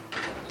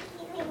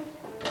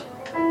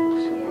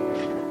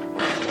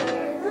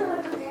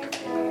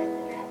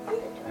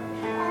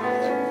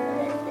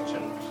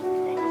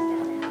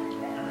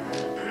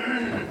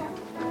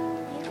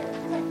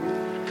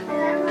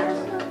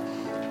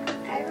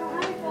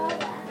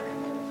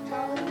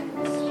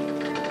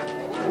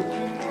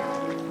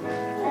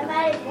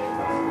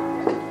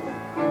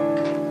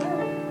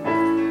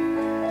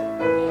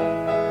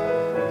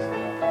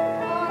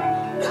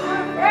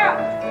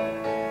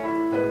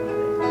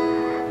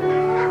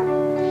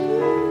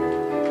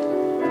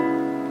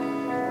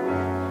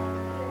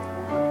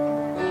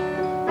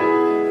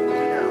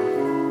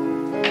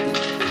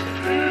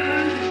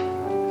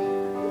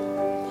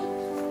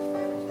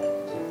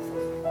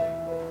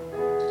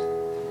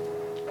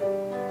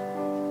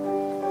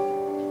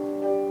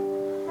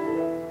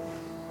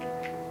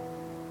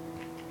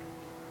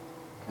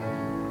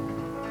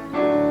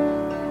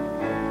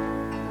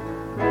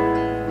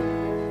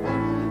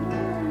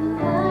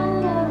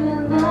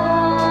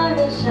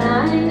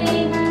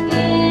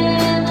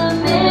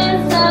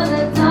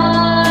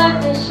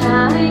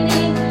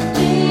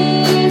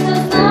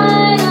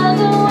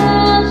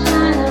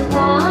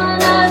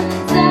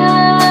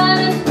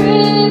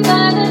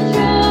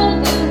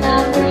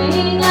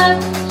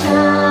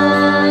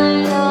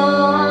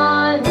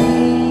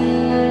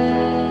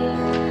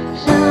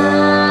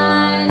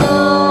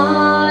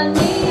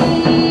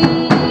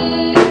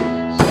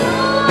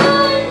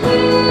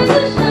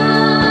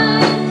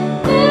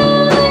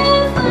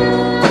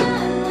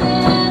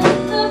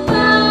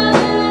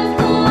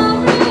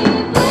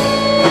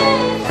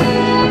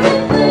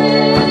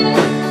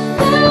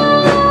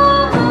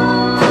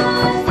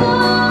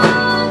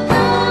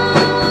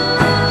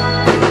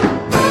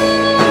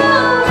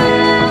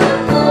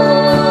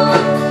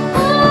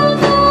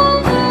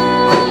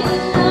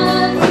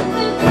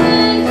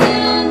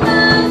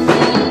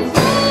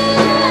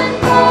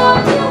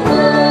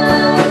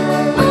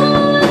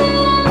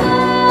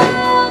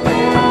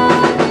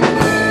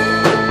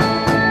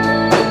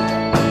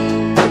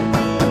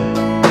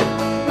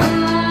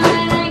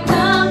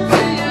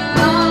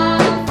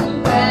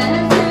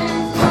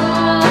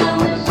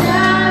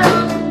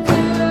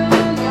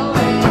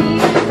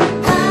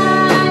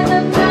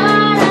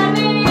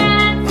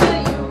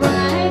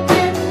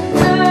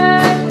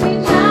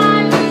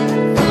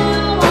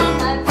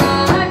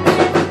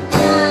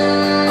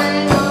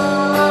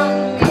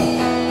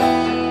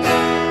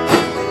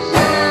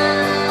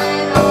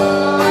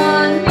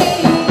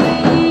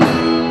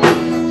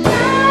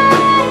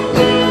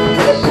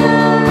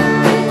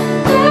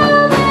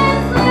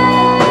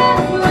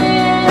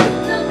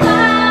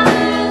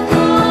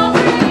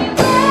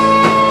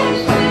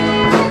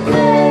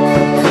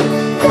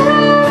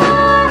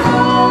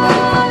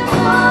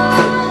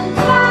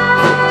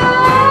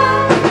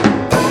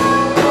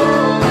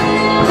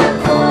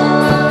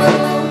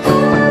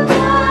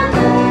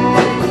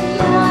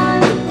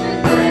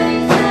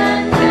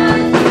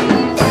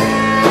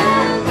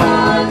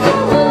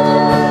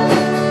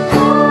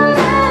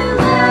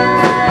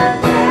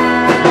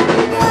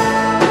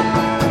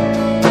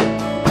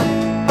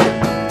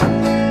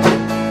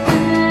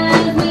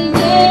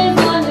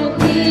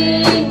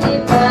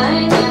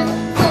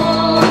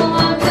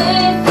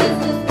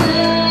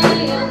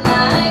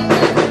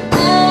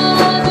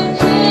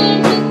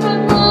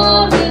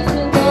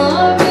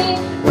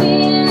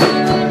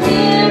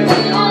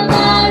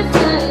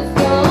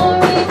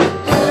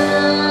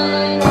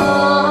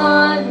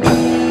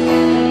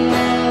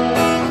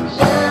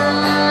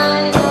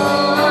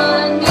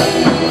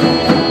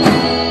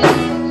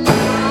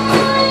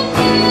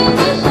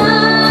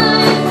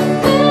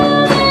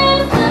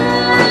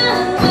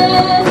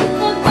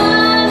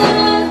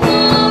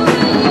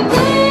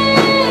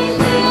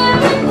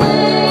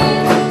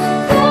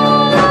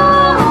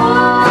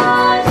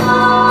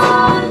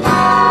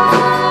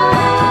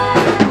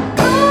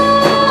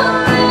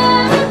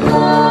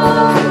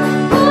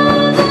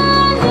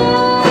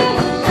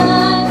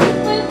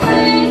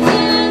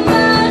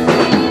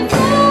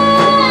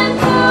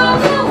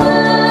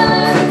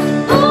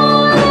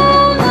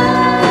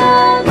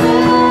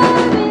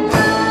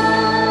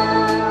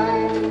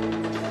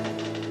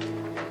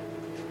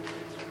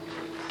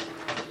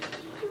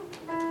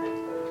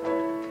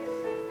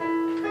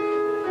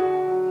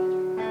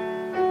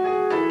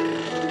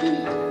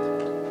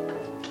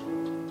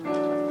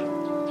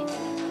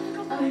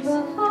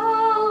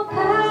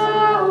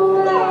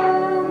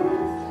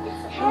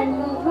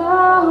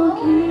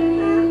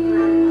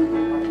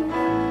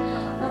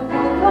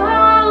 above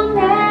all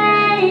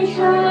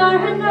nature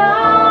and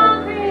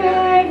all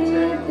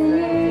created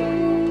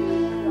things,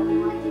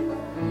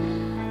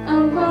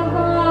 above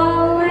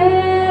all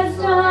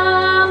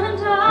wisdom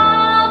and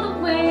all the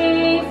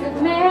ways of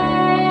man.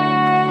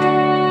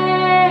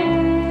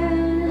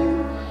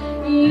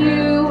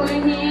 You were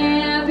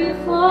here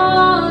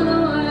before the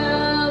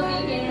world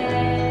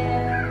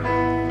began,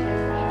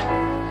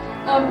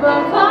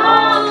 above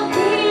all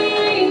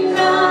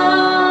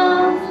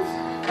kingdoms,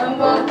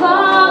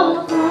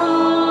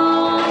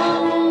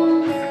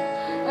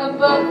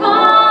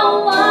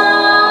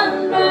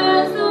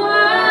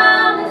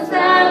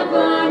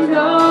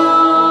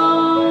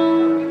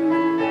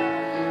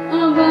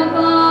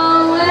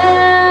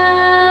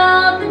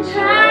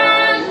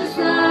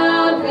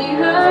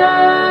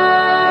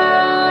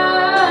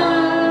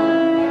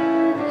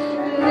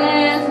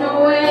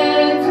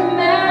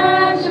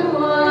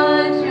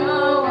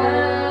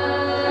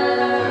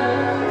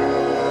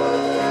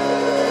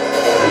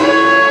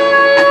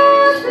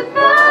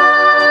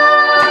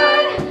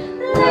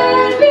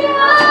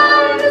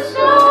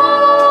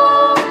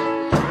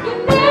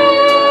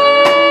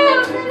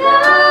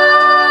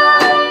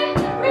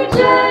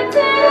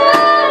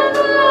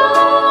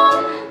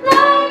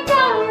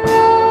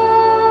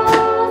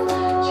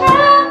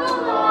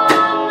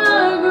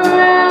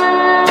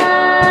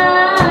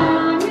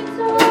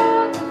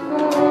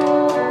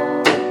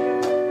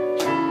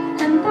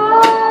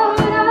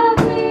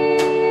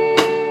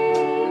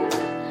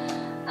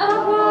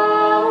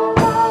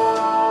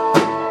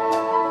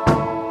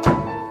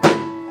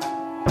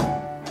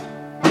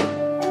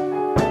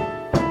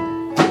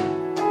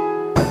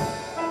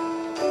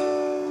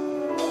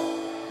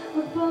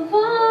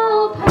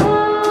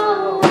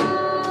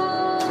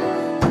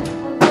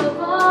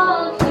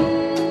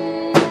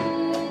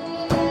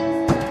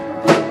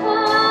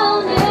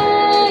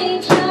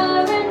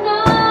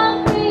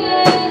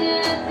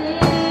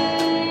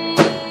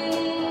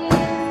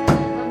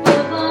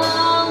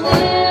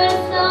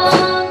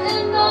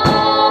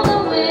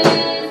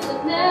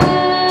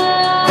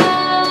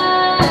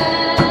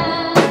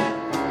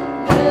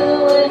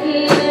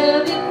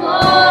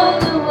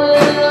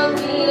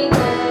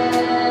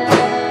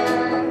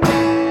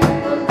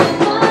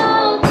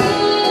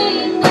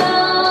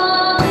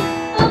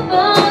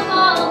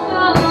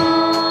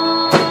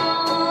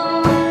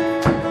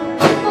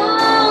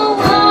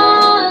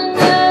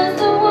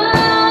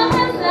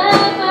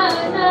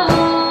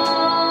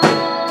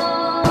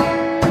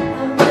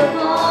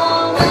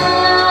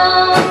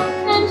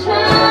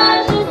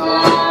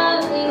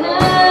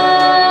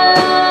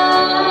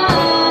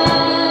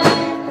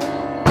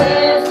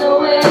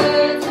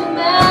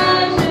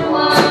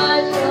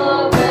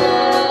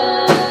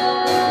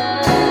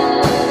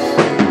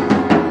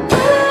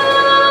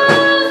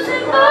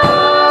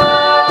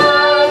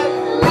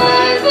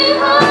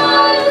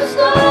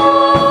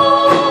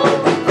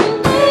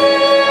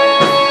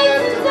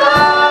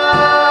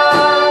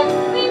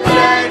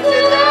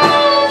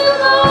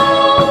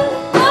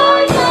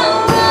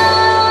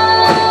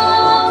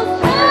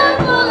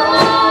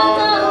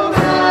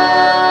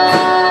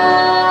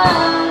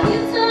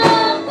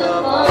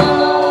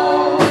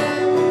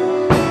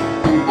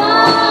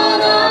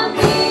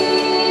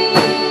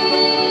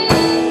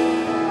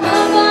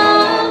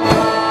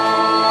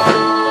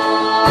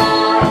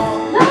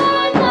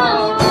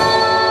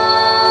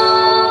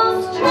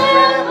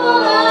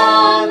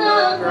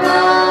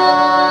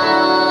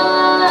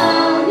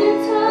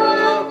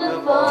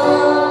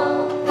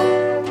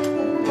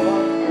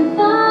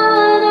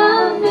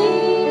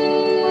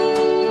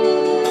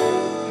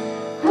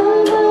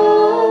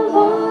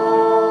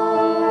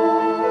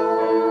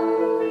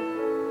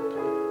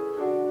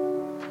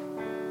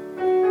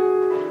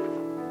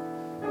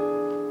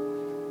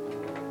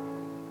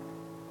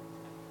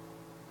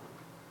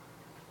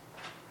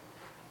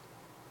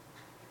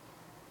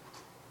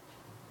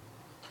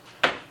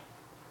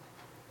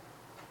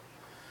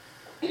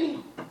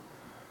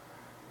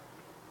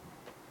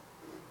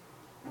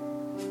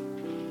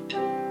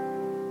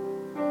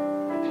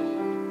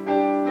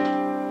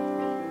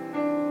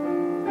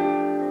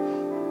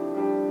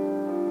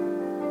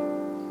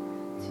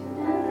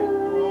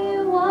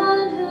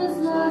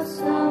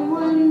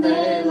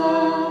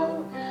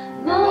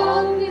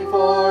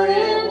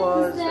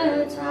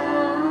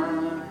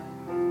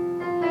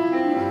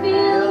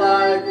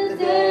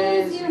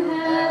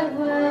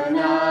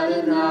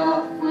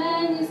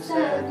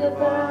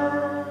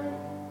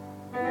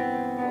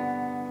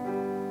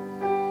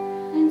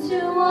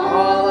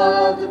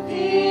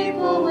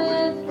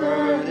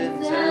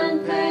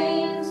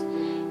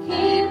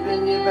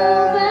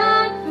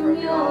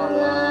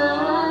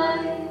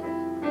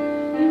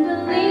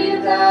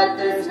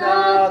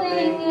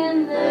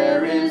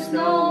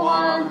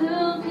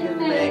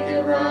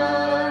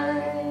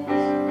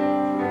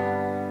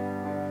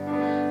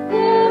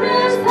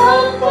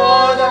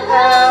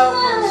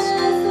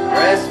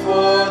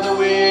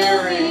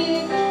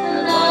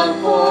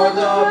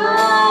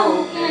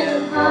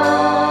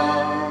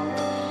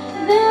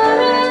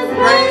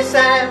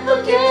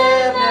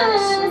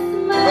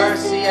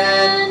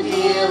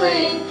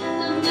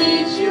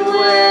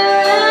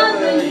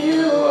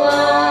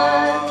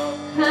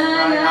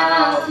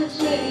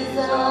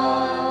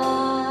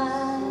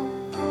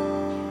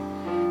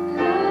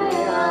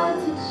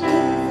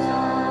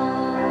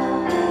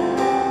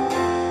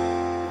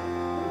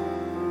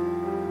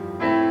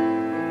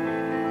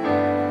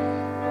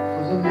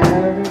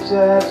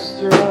 that's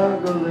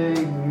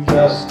struggling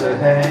just to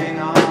hang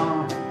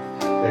on.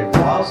 They've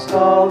lost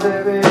all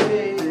their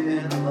faith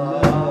in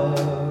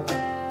love,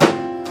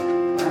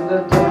 and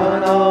they've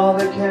done all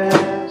they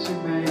can to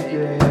make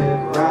it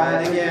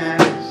right again.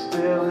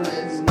 Still,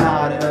 it's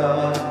not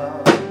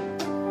enough.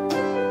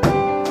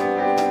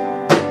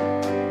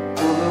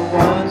 For the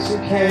ones who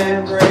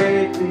can't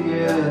break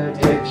the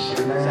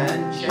addictions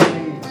and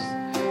chains,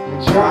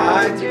 you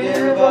try to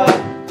give up,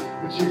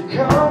 but you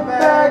come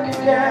back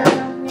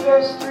again.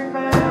 Just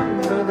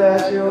remember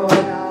that you're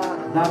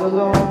not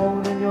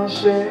alone in your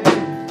shame,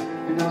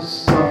 in your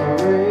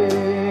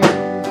suffering.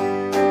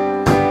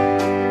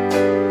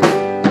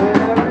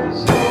 There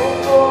is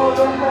hope for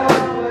the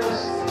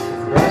helpless,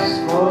 rest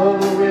for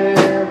the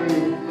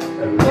weary,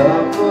 and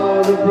love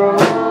for the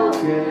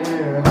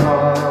broken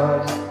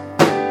heart.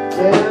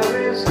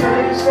 There is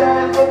grace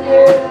and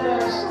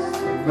forgiveness,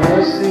 and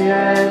mercy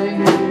and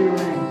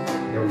healing.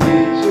 They'll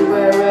meet you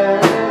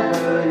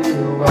wherever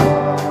you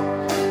are.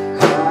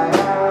 Cry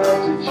out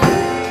to Jesus.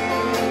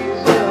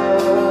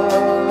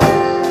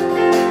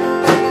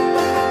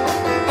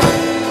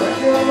 When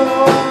you're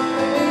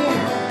lonely,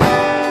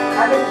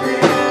 and it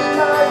feels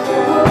like the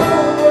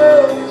whole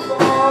world is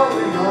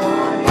falling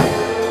on you,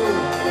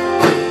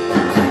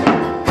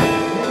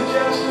 you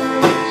just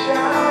reach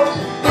out,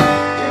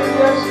 you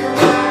just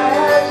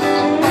cry to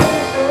Jesus.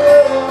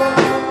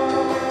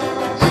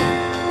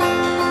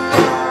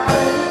 Cry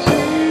to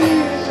Jesus.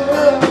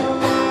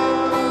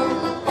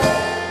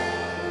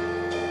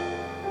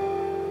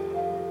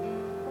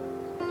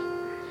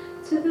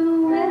 To the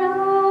widow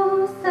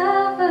who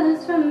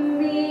suffers from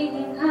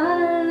being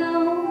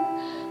alone,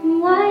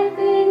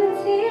 wiping the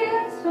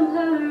tears from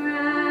her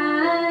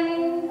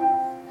eyes,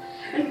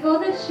 and for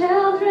the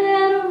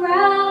children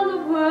around the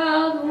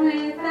world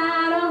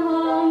without a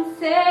home,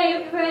 say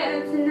a prayer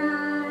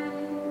tonight.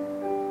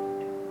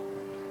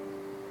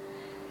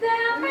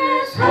 There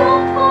is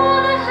hope for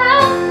the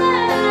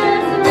helpless,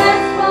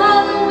 rest for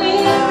the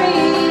weary,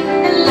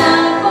 and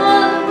love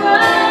for the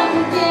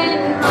broken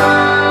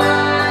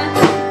heart.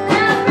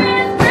 There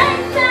is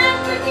grace and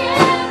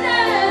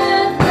forgiveness,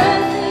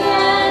 mercy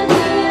and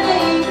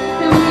healing.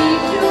 They'll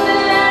meet you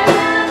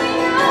wherever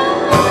you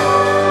are.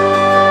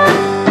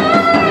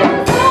 There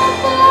is hope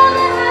for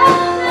the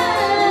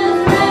helpless,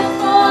 rest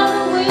for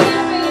the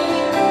weary,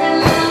 and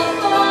love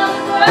for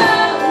the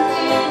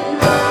broken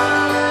heart.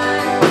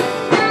 There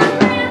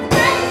is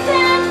grace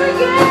and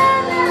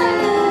forgiveness,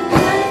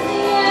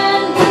 mercy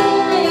and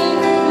healing.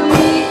 They'll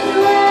meet you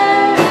wherever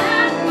you are.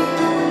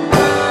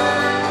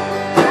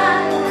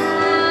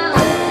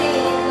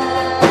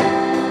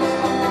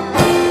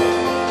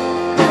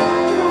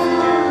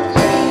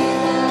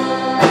 Cry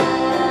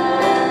out,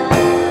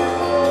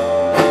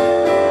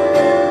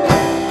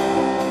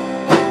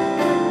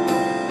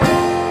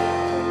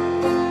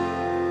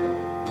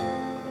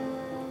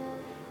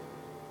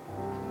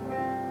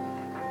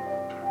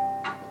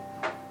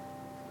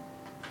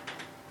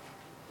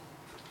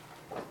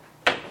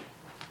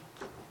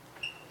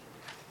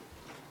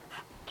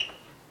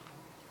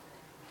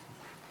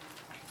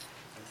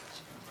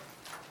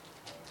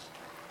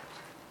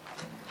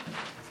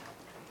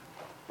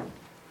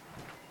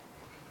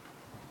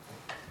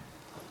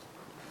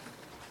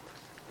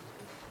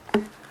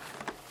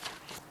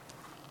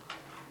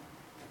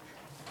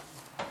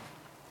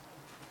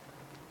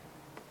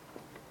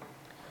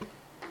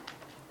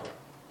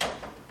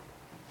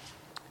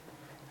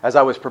 As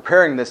I was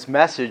preparing this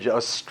message,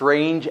 a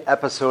strange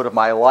episode of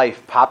my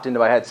life popped into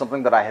my head,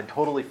 something that I had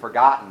totally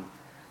forgotten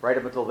right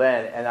up until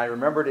then, and I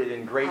remembered it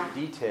in great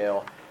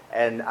detail.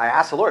 And I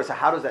asked the Lord, I said,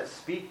 how does that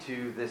speak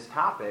to this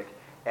topic?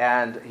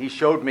 And He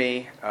showed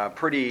me a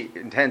pretty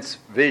intense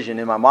vision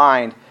in my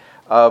mind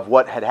of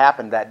what had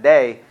happened that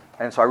day.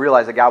 And so I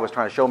realized that God was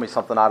trying to show me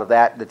something out of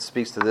that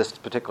speaks to this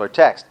particular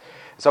text.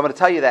 So I'm going to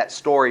tell you that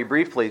story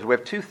briefly. We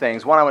have two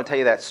things. One, I want to tell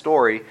you that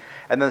story.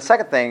 And then the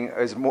second thing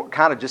is more,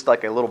 kind of just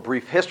like a little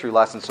brief history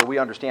lesson so we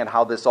understand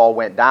how this all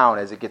went down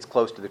as it gets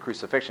close to the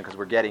crucifixion, because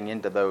we're getting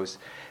into those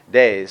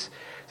days.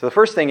 So the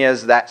first thing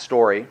is that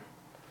story.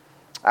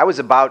 I was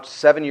about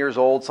 7 years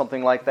old,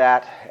 something like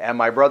that, and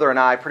my brother and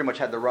I pretty much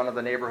had the run of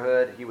the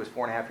neighborhood. He was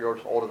 4.5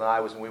 years older than I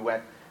was, and we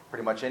went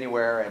pretty much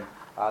anywhere. And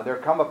there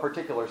come a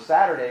particular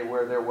Saturday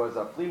where there was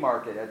a flea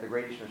market at the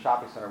Great Eastern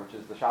Shopping Center, which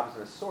is the shopping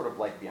center sort of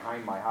like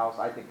behind my house.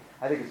 I think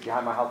it's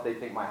behind my house. They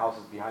think my house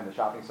is behind the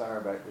shopping center,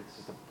 but it's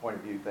just a point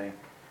of view thing.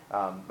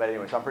 But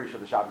anyway, so I'm pretty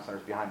sure the shopping center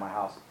is behind my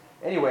house.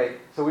 Anyway,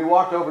 so we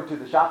walked over to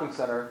the shopping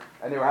center,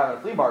 and they were having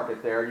a flea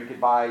market there. You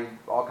could buy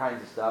all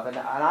kinds of stuff. And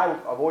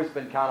I've always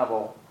been kind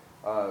of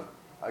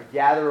a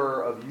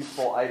gatherer of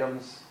useful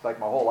items, like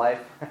my whole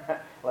life.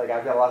 Like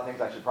I've got a lot of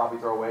things I should probably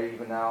throw away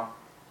even now.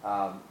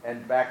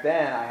 And back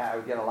then, I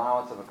would get an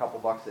allowance of a couple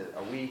bucks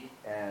a week,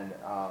 and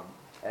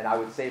I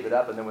would save it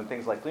up. And then when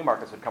things like flea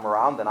markets would come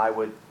around, then I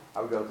would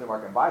go to the flea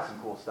market and buy some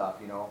cool stuff,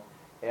 you know.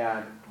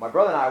 And my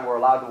brother and I were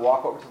allowed to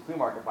walk over to the flea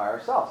market by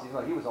ourselves, even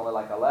though he was only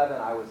like 11,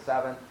 I was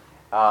 7.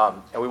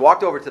 And we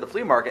walked over to the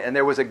flea market, and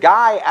there was a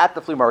guy at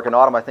the flea market. And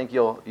Autumn, I think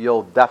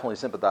you'll definitely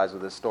sympathize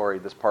with this story,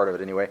 this part of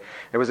it anyway.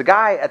 There was a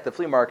guy at the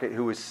flea market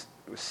who was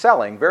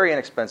selling very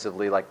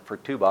inexpensively, like for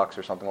 $2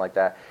 or something like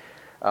that,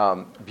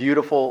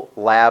 beautiful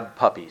lab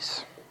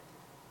puppies.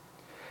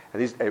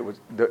 And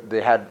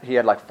he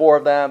had like 4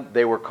 of them.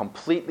 They were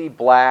completely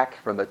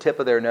black from the tip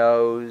of their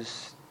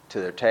nose to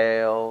their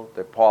tail,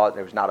 their paw.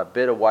 There was not a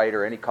bit of white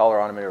or any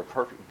color on them. They were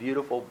perfect,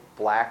 beautiful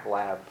black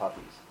lab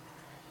puppies.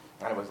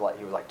 And he was like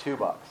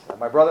 $2. And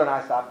my brother and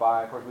I stopped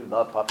by. Of course, we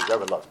love puppies.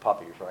 Everyone loves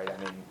puppies, right?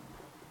 I mean,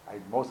 I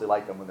mostly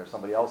like them when they're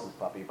somebody else's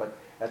puppy. But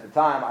at the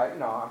time,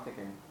 I'm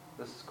thinking,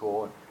 this is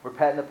cool. And we're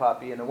petting the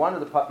puppy. And one of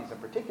the puppies in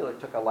particular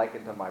took a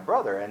liking to my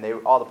brother. And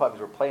all the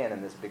puppies were playing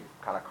in this big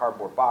kind of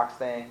cardboard box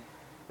thing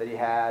that he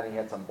had. And he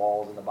had some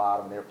balls in the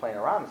bottom. And they were playing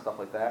around and stuff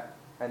like that.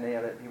 And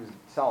he was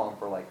selling them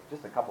for like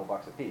just a couple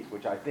bucks a piece,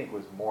 which I think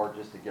was more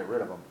just to get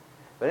rid of them.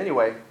 But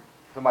anyway,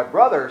 so my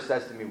brother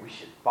says to me, we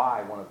should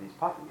buy one of these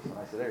puppies. And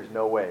I said, there's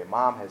no way.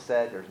 Mom has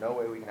said there's no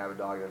way we can have a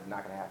dog. That's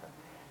not going to happen.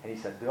 And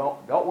he said,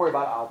 don't worry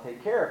about it. I'll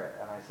take care of it.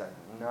 And I said,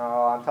 no,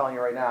 I'm telling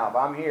you right now, if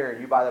I'm here and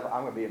you buy them,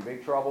 I'm going to be in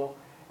big trouble.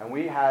 And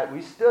we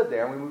stood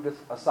there and we moved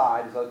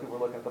aside as other people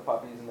were looking at the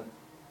puppies, and the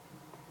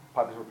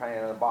puppies were playing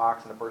in a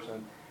box, and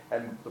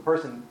the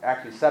person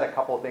actually said a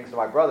couple of things to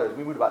my brother.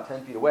 We moved about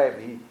 10 feet away,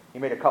 but he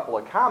made a couple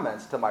of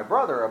comments to my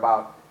brother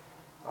about,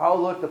 oh,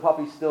 look, the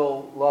puppy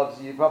still loves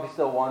you. The puppy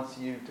still wants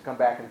you to come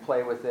back and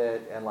play with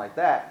it and like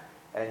that.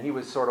 And he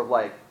was sort of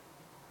like,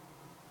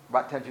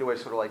 about 10 feet away,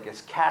 sort of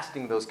like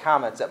casting those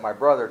comments at my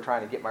brother,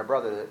 trying to get my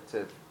brother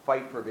to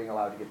fight for being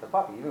allowed to get the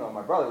puppy, even though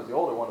my brother was the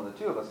older one of the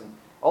two of us. And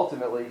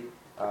ultimately,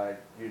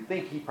 you'd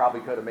think he probably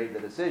could have made the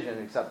decision,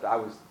 except I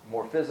was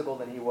more physical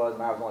than he was,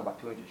 and I was only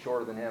about 2 inches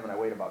shorter than him, and I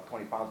weighed about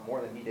 20 pounds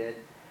more than he did.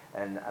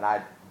 And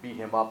I beat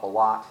him up a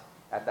lot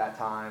at that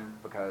time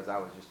because I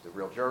was just a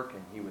real jerk,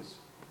 and he was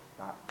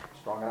not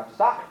strong enough to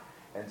stop him.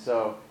 And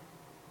so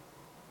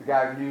the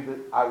guy knew that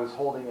I was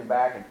holding him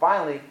back, and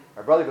finally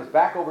my brother goes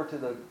back over to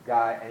the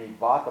guy and he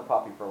bought the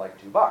puppy for like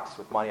 $2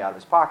 with money out of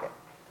his pocket.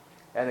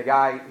 And the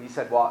guy, he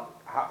said, well,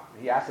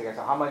 he asked the guy,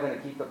 so how am I going to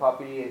keep the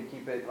puppy and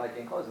keep it like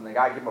enclosed? And the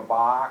guy gave him a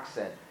box,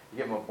 and he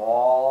gave him a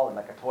ball and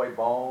like a toy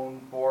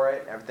bone for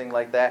it, everything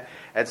like that.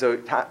 And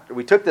so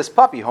we took this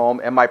puppy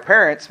home, and my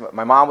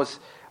mom was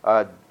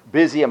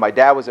busy and my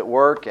dad was at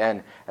work,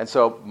 and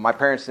so my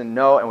parents didn't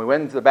know, and we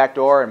went into the back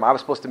door, and I was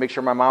supposed to make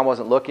sure my mom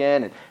wasn't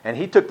looking, and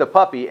he took the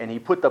puppy and he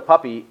put the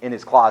puppy in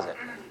his closet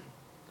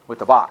with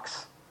the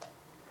box.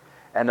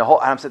 And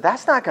I said,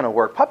 that's not going to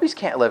work. Puppies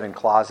can't live in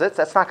closets.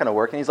 That's not going to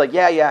work. And he's like,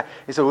 yeah.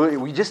 He said,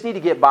 we just need to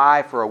get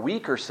by for a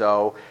week or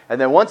so,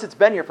 and then once it's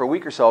been here for a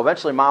week or so,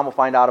 eventually Mom will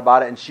find out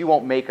about it, and she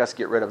won't make us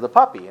get rid of the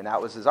puppy. And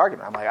that was his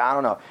argument. I'm like, I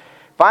don't know.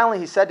 Finally,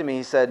 he said to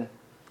me,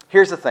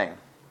 here's the thing.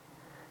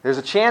 There's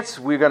a chance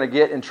we're going to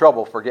get in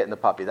trouble for getting the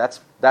puppy.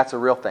 That's a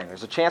real thing.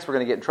 There's a chance we're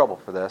going to get in trouble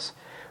for this.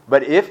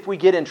 But if we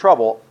get in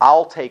trouble,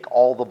 I'll take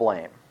all the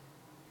blame.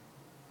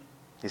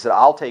 He said,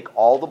 I'll take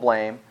all the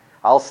blame.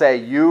 I'll say,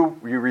 you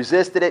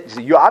resisted it. He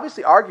said, you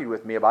obviously argued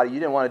with me about it. You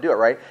didn't want to do it,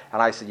 right?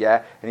 And I said,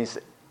 yeah.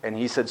 And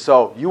he said,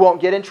 so you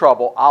won't get in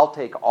trouble. I'll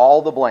take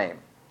all the blame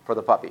for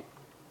the puppy.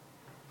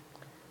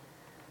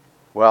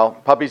 Well,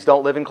 puppies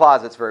don't live in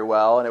closets very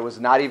well, and it was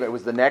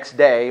the next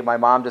day my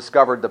mom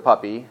discovered the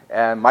puppy,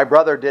 and my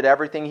brother did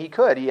everything he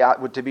could.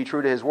 To be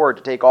true to his word,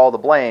 to take all the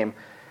blame.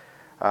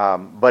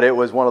 But it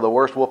was one of the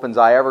worst whoopings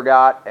I ever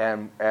got,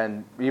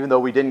 and even though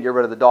we didn't get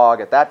rid of the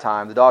dog at that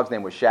time, the dog's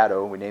name was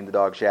Shadow. We named the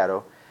dog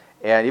Shadow.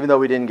 And even though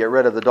we didn't get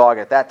rid of the dog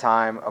at that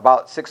time,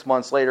 about 6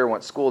 months later,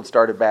 when school had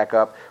started back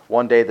up,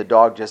 one day the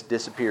dog just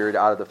disappeared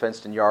out of the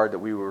fenced-in yard that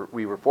we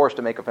were forced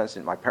to make a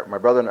fenced-in. My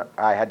brother and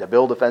I had to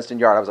build a fenced-in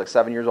yard. I was like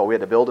 7 years old. We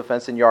had to build a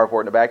fenced-in yard for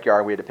it in the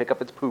backyard. We had to pick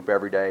up its poop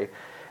every day.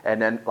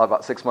 And then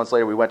about 6 months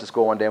later, we went to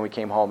school one day and we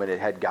came home and it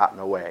had gotten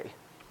away.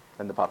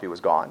 And the puppy was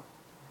gone.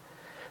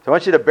 So I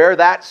want you to bear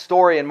that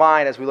story in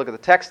mind as we look at the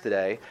text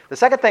today. The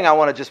second thing I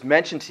want to just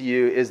mention to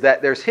you is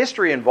that there's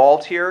history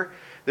involved here.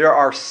 There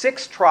are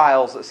 6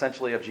 trials,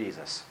 essentially, of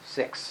Jesus.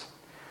 6.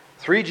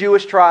 3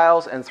 Jewish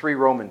trials and 3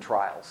 Roman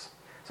trials.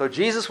 So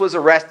Jesus was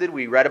arrested.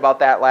 We read about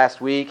that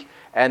last week.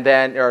 And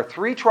then there are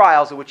 3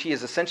 trials in which he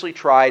is essentially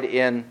tried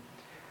in,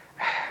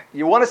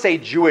 you want to say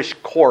Jewish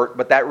court,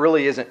 but that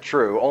really isn't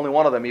true. Only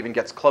one of them even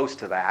gets close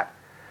to that,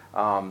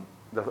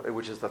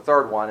 which is the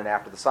third one, and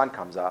after the sun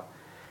comes up.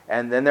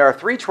 And then there are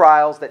 3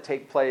 trials that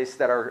take place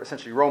that are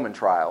essentially Roman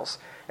trials.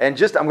 And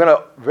I'm going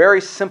to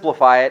very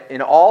simplify it.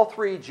 In all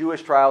 3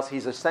 Jewish trials,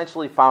 he's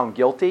essentially found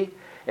guilty.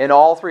 In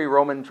all 3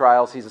 Roman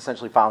trials, he's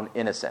essentially found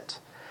innocent.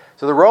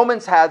 So the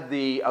Romans had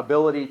the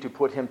ability to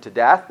put him to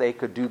death. They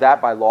could do that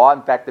by law.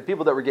 In fact, the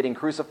people that were getting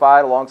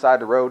crucified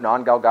alongside the road,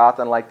 on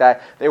Golgotha and like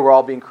that, they were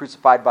all being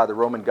crucified by the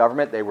Roman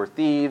government. They were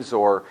thieves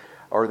or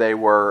they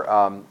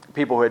were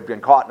people who had been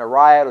caught in a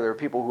riot, or they were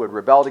people who had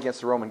rebelled against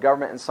the Roman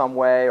government in some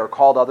way, or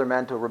called other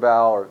men to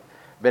rebel, or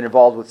been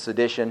involved with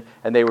sedition,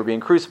 and they were being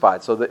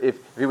crucified. So that if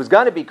he was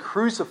going to be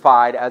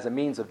crucified as a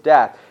means of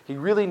death, he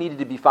really needed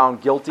to be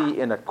found guilty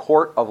in a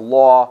court of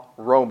law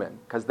Roman,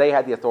 because they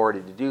had the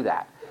authority to do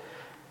that.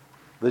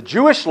 The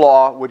Jewish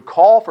law would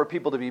call for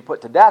people to be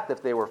put to death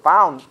if they were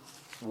found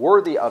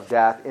worthy of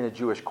death in a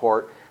Jewish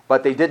court,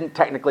 but they didn't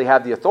technically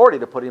have the authority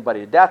to put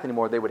anybody to death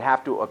anymore. They would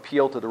have to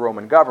appeal to the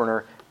Roman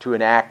governor to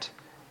enact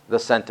the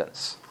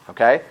sentence.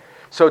 Okay?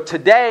 So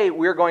today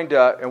we're going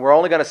to, and we're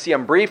only going to see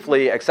them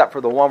briefly, except for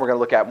the one we're going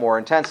to look at more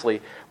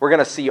intensely. We're going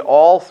to see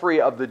all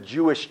three of the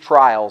Jewish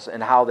trials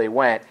and how they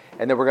went,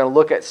 and then we're going to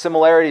look at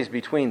similarities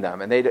between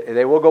them. And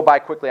they will go by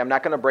quickly. I'm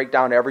not going to break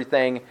down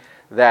everything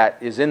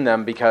that is in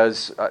them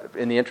because,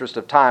 in the interest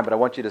of time, but I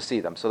want you to see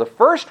them. So the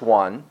first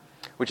one,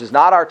 which is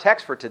not our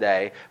text for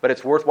today, but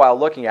it's worthwhile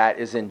looking at,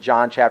 is in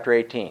John chapter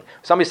 18.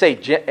 Somebody say,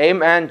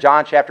 Amen,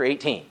 John chapter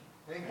 18.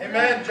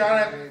 Amen,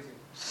 John.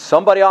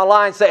 Somebody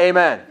online say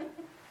amen.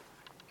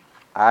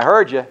 I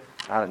heard you.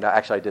 I don't know.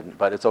 Actually, I didn't,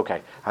 but it's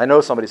okay. I know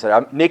somebody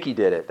said, Nikki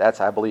did it.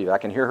 I believe it. I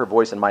can hear her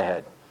voice in my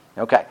head.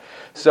 Okay.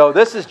 So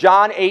this is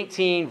John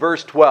 18,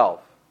 verse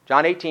 12.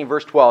 John 18,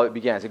 verse 12, it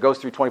begins. It goes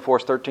through 24,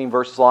 13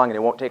 verses long, and it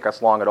won't take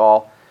us long at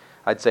all.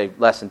 I'd say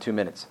less than 2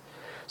 minutes.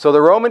 So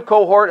the Roman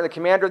cohort and the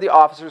commander of the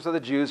officers of the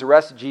Jews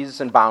arrested Jesus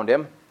and bound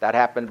him.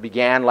 That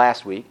began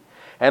last week.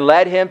 And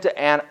led him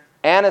to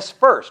Annas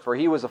first, for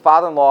he was the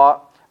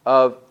father-in-law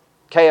of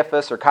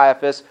Caiaphas,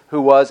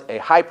 who was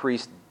high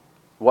priest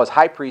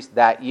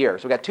that year.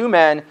 So we've got two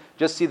men.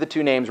 Just see the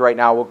two names right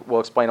now. We'll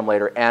explain them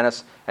later,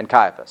 Annas and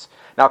Caiaphas.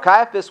 Now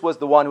Caiaphas was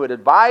the one who had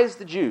advised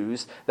the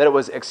Jews that it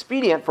was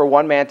expedient for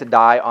one man to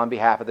die on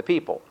behalf of the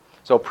people.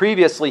 So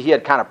previously he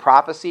had kind of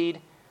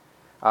prophesied.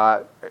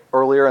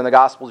 Earlier in the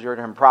Gospels you heard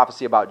him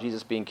prophesy about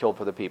Jesus being killed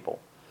for the people.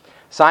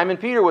 Simon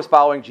Peter was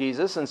following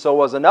Jesus, and so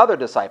was another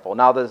disciple.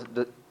 Now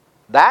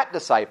that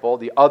disciple,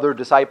 the other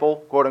disciple,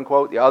 quote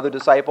unquote, the other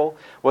disciple,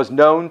 was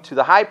known to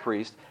the high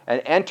priest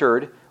and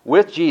entered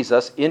with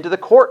Jesus into the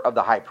court of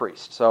the high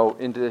priest. So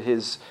into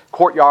his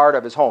courtyard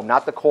of his home,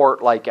 not the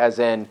court like as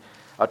in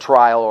a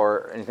trial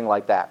or anything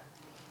like that.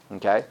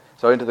 Okay?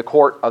 So into the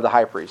court of the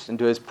high priest,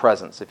 into his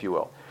presence, if you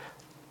will.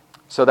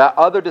 So that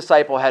other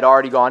disciple had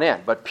already gone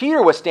in. But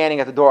Peter was standing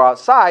at the door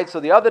outside,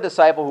 so the other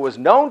disciple who was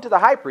known to the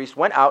high priest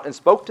went out and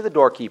spoke to the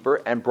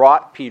doorkeeper and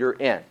brought Peter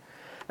in.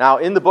 Now,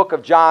 in the book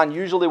of John,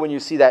 usually when you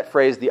see that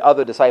phrase, the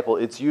other disciple,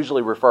 it's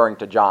usually referring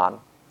to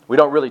John. We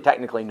don't really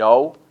technically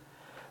know,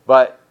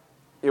 but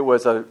it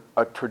was a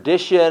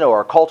tradition or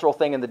a cultural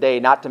thing in the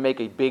day not to make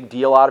a big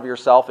deal out of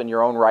yourself in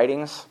your own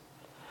writings.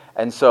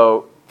 And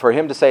so for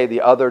him to say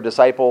the other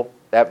disciple,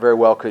 that very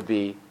well could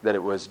be that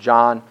it was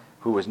John,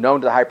 who was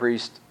known to the high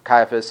priest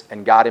Caiaphas,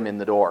 and got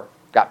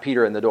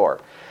Peter in the door.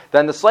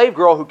 Then the slave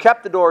girl who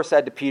kept the door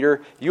said to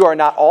Peter, "You are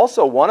not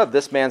also one of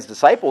this man's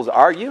disciples,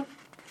 are you?"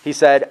 He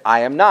said, "I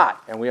am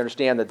not." And we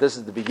understand that this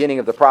is the beginning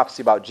of the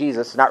prophecy about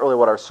Jesus. It's not really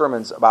what our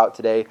sermon's about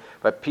today,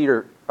 but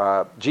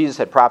Jesus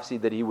had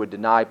prophesied that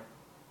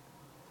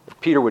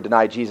Peter would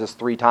deny Jesus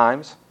 3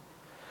 times.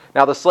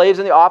 Now the slaves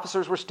and the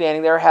officers were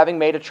standing there, having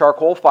made a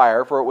charcoal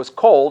fire, for it was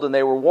cold, and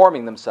they were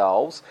warming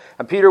themselves.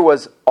 And Peter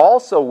was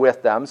also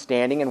with them,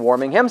 standing and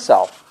warming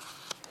himself.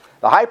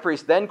 The high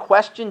priest then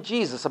questioned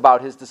Jesus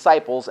about his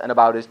disciples and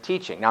about his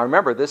teaching. Now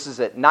remember, this is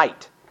at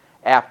night,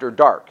 after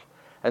dark.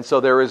 And so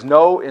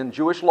in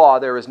Jewish law,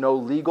 there is no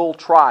legal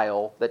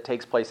trial that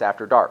takes place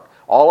after dark.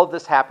 All of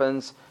this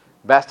happens,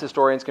 best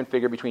historians can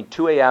figure, between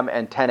 2 a.m.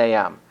 and 10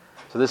 a.m.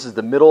 So this is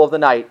the middle of the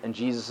night, and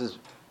Jesus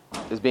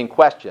is being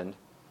questioned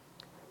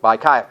by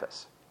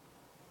Caiaphas.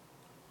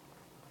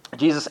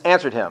 Jesus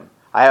answered him,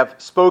 "I have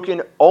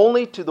spoken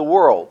openly to the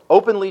world.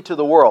 Let me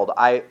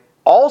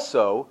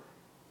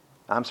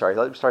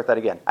start that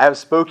again. I have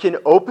spoken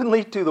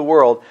openly to the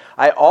world.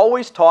 I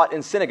always taught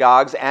in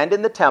synagogues and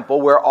in the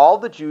temple where all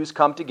the Jews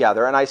come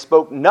together, and I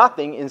spoke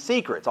nothing in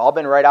secret." It's all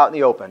been right out in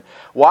the open.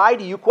 "Why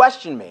do you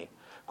question me?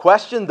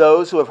 Question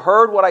those who have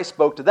heard what I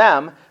spoke to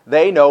them.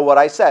 They know what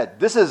I said."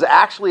 This is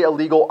actually a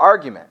legal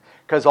argument,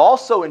 because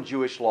also in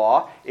Jewish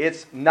law,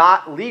 it's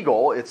not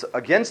legal, it's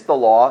against the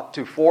law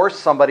to force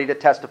somebody to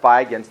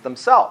testify against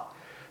themselves.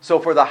 So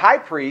for the high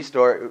priest,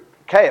 or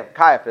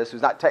Caiaphas,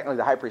 who's not technically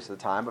the high priest at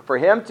the time, but for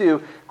him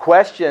to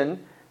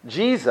question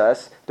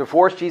Jesus, to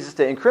force Jesus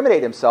to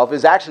incriminate himself,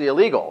 is actually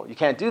illegal. You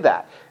can't do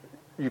that.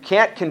 You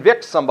can't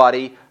convict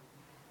somebody.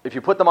 If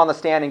you put them on the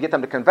stand and get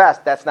them to confess,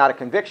 that's not a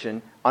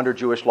conviction under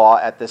Jewish law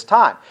at this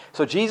time.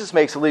 So Jesus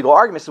makes a legal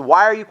argument. He says,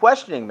 "Why are you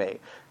questioning me?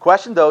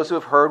 Question those who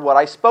have heard what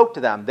I spoke to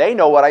them. They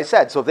know what I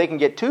said." So if they can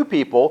get 2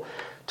 people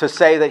to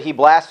say that he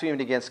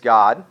blasphemed against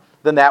God,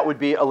 then that would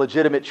be a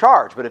legitimate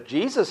charge. But if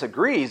Jesus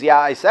agrees, "Yeah,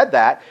 I said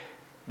that,"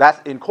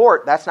 that's in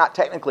court, that's not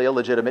technically a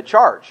legitimate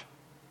charge.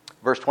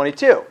 Verse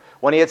 22.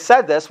 When he had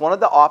said this, one of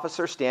the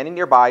officers standing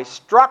nearby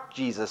struck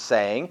Jesus,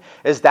 saying,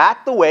 "Is that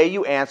the way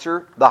you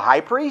answer the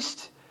high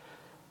priest?"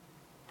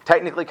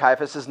 Technically,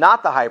 Caiaphas is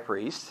not the high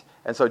priest,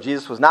 and so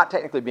Jesus was not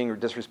technically being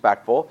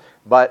disrespectful,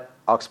 but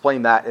I'll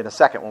explain that in a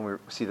second when we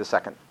see the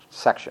second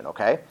section,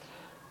 okay?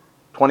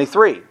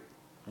 23.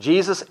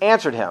 Jesus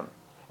answered him,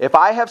 "If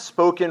I have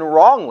spoken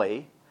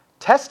wrongly,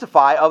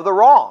 testify of the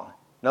wrong."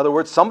 In other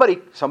words,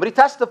 somebody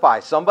testify.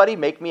 Somebody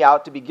make me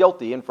out to be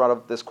guilty in front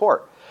of this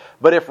court.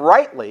 "But if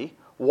rightly,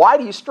 why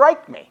do you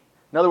strike me?"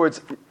 In other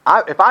words,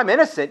 if I'm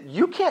innocent,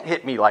 you can't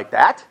hit me like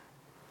that,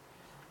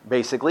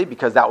 basically,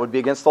 because that would be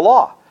against the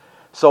law.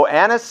 So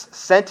Annas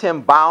sent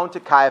him bound to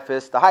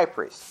Caiaphas, the high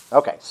priest.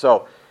 Okay,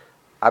 so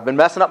I've been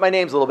messing up my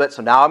names a little bit,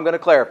 so now I'm going to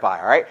clarify,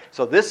 all right?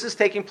 So this is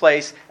taking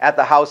place at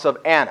the house of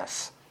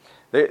Annas.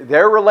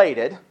 They're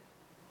related,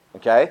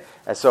 okay?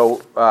 And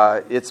so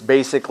it's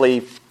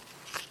basically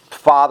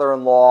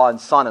father-in-law and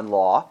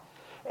son-in-law.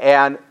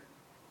 And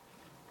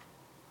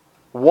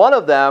one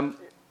of them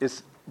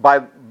is,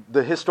 by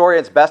the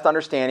historian's best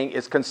understanding,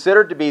 is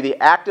considered to be the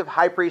active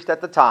high priest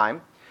at the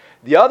time.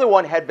 The other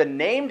one had been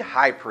named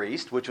high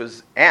priest, which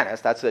was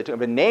Annas. That's had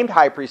been named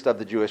high priest of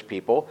the Jewish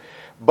people,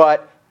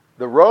 but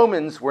the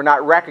Romans were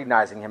not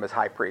recognizing him as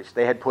high priest.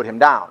 They had put him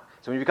down.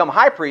 So when you become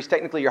high priest,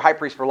 technically you're high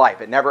priest for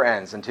life. It never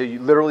ends until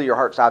literally your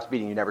heart stops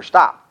beating. You never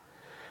stop.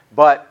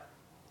 But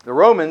the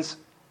Romans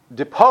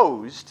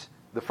deposed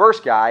the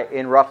first guy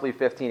in roughly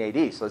 15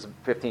 AD, so that's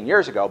 15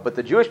 years ago, but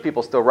the Jewish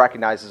people still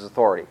recognize his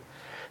authority.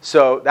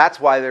 So that's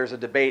why there's a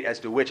debate as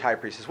to which high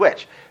priest is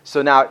which.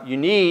 So now you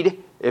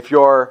need, if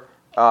you're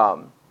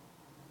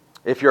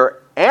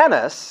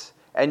Annas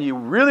and you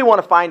really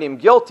want to find him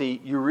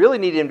guilty, you really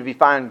need him to be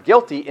found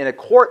guilty in a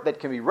court that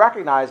can be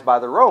recognized by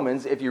the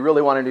Romans if you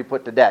really want him to be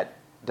put to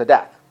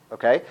death.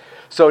 Okay?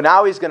 So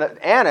now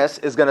Annas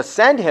is going to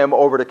send him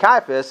over to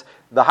Caiaphas,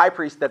 the high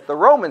priest that the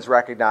Romans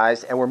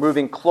recognized, and we're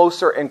moving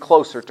closer and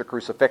closer to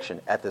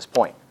crucifixion at this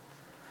point.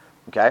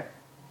 Okay?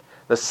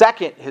 The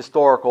second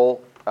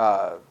historical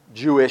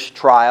Jewish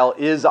trial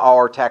is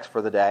our text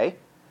for the day.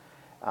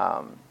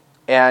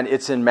 And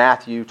it's in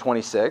Matthew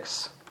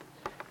 26,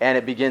 and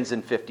it begins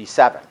in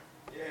 57.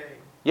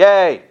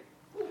 Yay!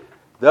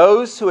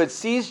 Those who had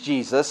seized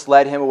Jesus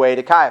led him away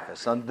to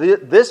Caiaphas. And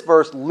this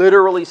verse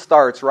literally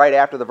starts right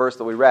after the verse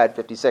that we read,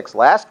 56,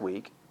 last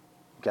week.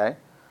 Okay?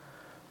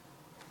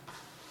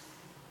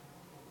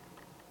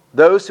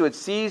 Those who had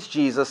seized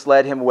Jesus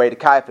led him away to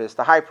Caiaphas,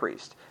 the high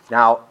priest.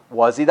 Now,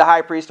 was he the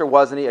high priest or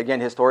wasn't he? Again,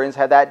 historians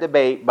had that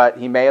debate, but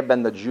he may have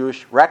been the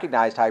Jewish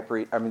recognized high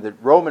priest, the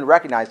Roman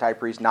recognized high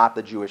priest, not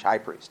the Jewish high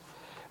priest.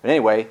 But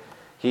anyway,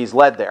 he's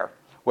led there,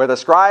 where the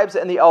scribes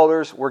and the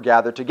elders were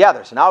gathered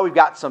together. So now we've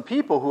got some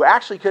people who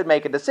actually could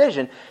make a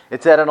decision.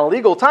 It's at an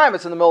illegal time,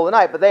 it's in the middle of the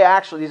night, but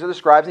these are the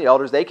scribes and the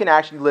elders. They can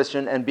actually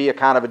listen and be a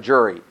kind of a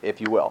jury,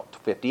 if you will,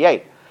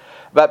 58.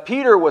 But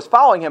Peter was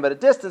following him at a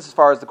distance as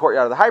far as the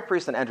courtyard of the high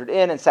priest and entered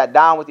in and sat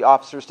down with the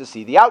officers to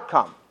see the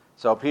outcome.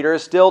 So Peter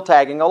is still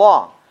tagging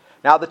along.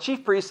 Now the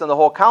chief priests and the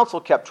whole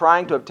council kept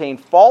trying to obtain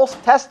false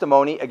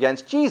testimony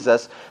against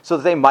Jesus so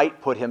that they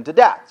might put him to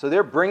death. So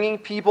they're bringing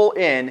people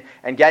in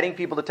and getting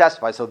people to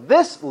testify. So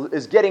this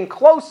is getting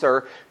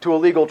closer to a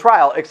legal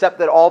trial, except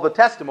that all the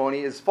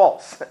testimony is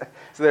false.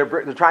 So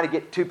they're trying to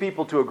get two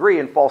people to agree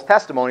in false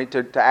testimony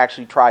to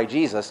actually try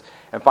Jesus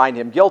and find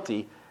him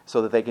guilty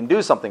so that they can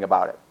do something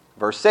about it.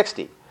 Verse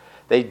 60.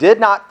 They did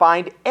not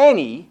find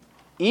any,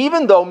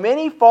 even though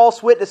many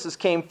false witnesses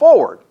came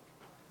forward.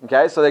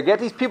 Okay, so they get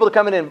these people to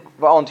come in and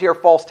volunteer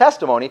false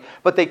testimony,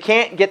 but they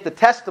can't get the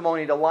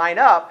testimony to line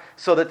up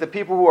so that the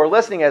people who are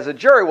listening as a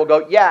jury will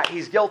go, yeah,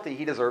 he's guilty,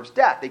 he deserves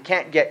death. They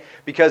can't get,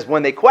 because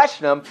when they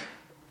question him,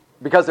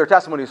 because their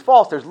testimony is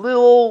false, there's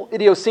little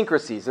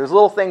idiosyncrasies, there's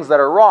little things that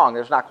are wrong,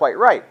 there's not quite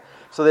right.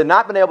 So they've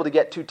not been able to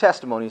get two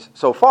testimonies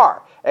so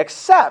far,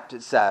 except,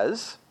 it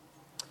says,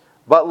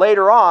 but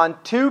later on,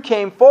 two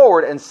came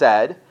forward and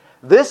said,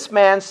 this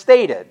man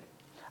stated,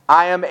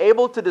 I am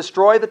able to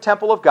destroy the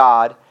temple of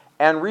God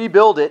and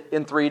rebuild it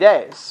in 3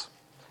 days.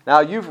 Now,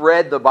 you've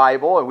read the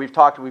Bible, and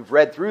we've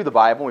read through the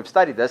Bible, and we've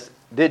studied this.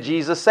 Did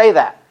Jesus say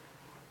that?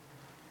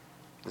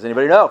 Does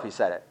anybody know if he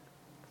said it?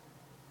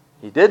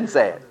 He didn't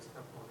say it.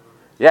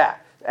 Yeah.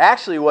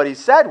 Actually, what he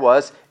said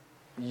was,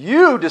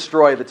 you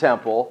destroy the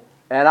temple,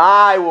 and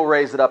I will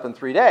raise it up in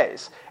 3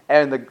 days.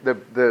 And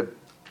the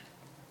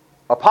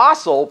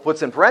apostle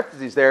puts in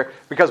parentheses there,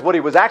 because what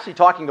he was actually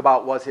talking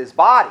about was his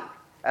body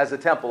as the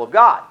temple of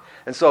God.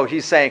 And so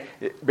he's saying,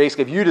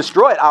 basically, if you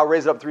destroy it, I'll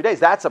raise it up in 3 days.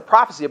 That's a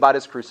prophecy about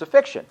his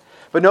crucifixion.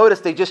 But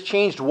notice they just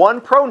changed one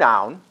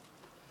pronoun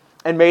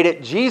and made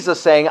it Jesus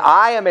saying,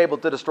 I am able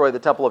to destroy the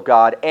temple of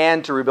God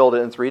and to rebuild it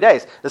in 3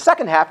 days. The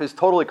second half is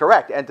totally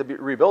correct, and to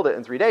rebuild it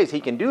in 3 days,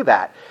 he can do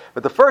that.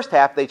 But the first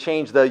half, they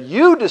changed the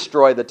you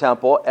destroy the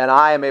temple and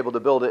I am able to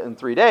build it in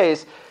 3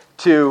 days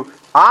to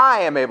I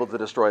am able to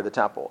destroy the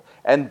temple.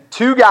 And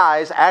two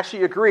guys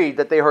actually agreed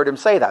that they heard him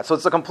say that. So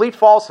it's a complete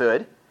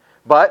falsehood.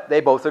 But they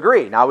both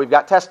agree. Now we've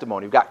got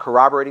testimony. We've got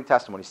corroborating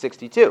testimony.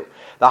 62.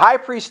 The high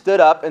priest stood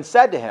up and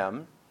said to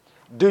him,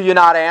 do you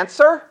not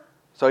answer?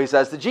 So he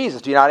says to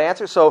Jesus, do you not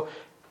answer? So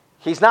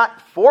he's not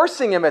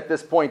forcing him at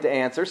this point to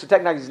answer. So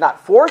technically he's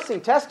not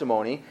forcing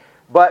testimony.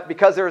 But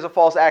because there is a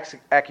false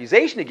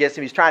accusation against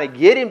him, he's trying to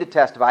get him to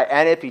testify.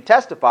 And if he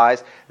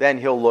testifies, then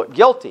he'll look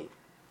guilty.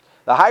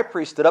 The high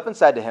priest stood up and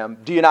said to him,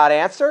 do you not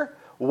answer?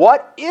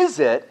 What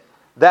is it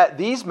that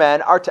these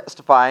men are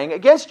testifying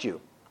against you?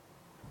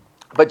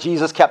 But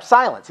Jesus kept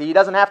silent. See, he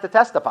doesn't have to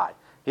testify.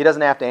 He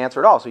doesn't have to answer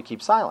at all, so he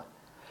keeps silent.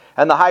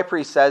 And the high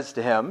priest says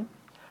to him,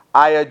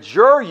 I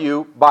adjure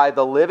you by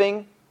the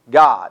living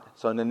God.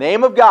 So in the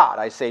name of God,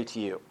 I say to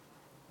you,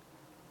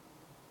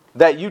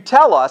 that you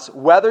tell us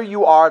whether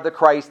you are the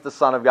Christ, the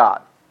Son of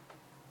God.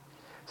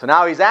 So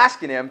now he's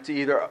asking him to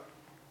either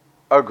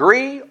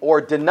agree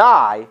or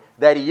deny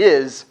that he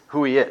is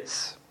who he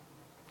is.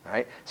 All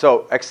right?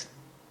 So it's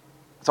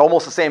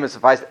almost the same as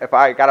if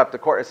I got up to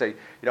court and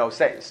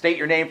say, state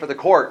your name for the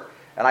court,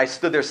 and I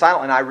stood there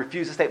silently and I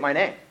refused to state my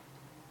name.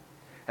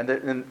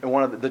 And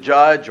one of the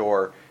judge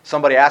or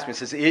somebody asked me,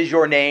 says, is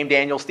your name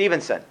Daniel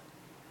Stevenson?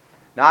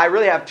 Now I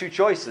really have two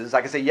choices.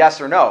 I can say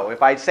yes or no.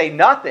 If I say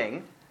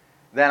nothing,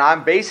 then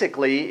I'm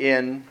basically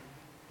in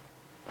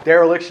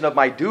dereliction of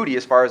my duty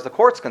as far as the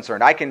court's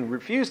concerned. I can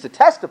refuse to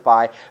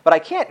testify, but I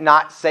can't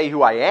not say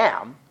who I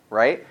am,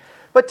 right?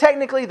 But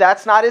technically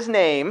that's not his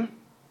name,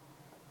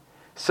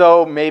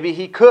 so maybe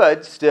he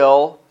could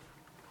still,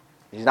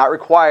 he's not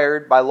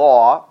required by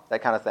law,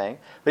 that kind of thing.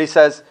 But he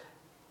says,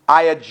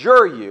 I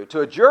adjure you.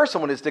 To adjure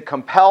someone is to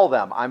compel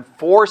them. I'm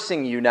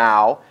forcing you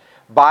now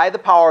by the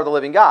power of the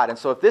living God. And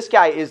so if this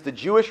guy is the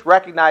Jewish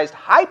recognized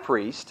high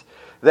priest,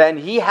 then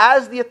he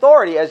has the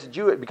authority as a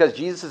Jew, because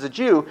Jesus is a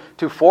Jew,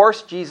 to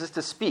force Jesus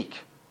to speak.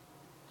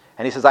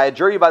 And he says, I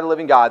adjure you by the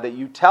living God that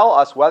you tell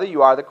us whether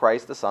you are the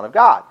Christ, the Son of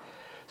God.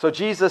 So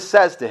Jesus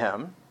says to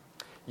him,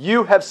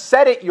 you have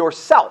said it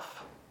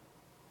yourself.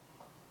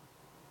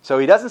 So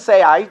he doesn't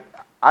say,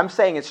 I'm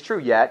saying it's true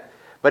yet,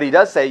 but he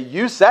does say,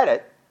 you said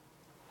it.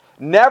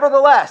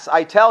 Nevertheless,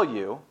 I tell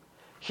you,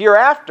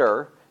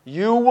 hereafter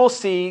you will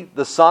see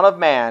the Son of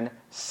Man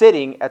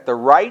sitting at the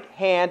right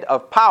hand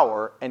of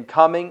power and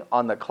coming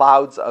on the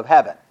clouds of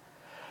heaven.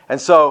 And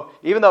so,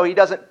 even though he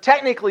doesn't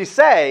technically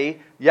say,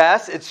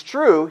 yes, it's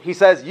true, he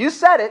says, you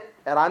said it,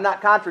 and I'm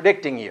not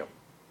contradicting you.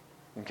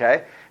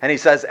 Okay? And he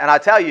says, and I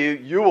tell you,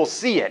 you will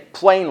see it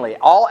plainly.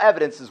 All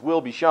evidences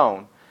will be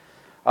shown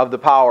of the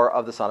power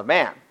of the Son of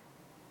Man.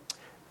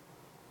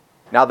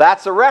 Now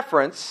that's a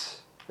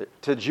reference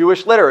to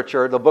Jewish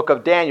literature, the book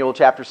of Daniel,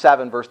 chapter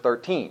 7, verse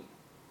 13.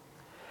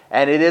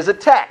 And it is a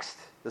text,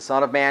 the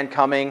Son of Man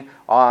coming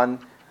on,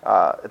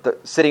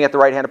 sitting at the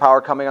right hand of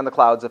power, coming on the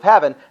clouds of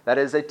heaven. That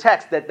is a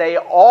text that they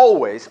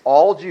always,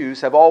 all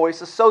Jews have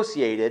always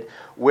associated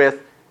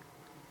with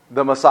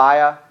the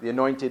Messiah, the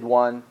Anointed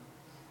One,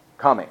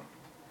 coming.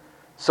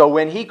 So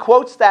when he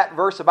quotes that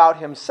verse about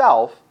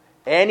himself,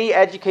 any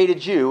educated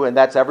Jew, and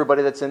that's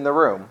everybody that's in the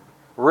room,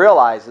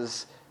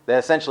 realizes that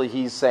essentially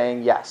he's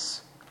saying,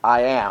 yes,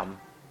 I am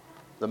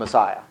the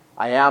Messiah.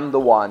 I am the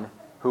one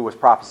who was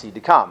prophesied to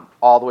come,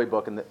 all the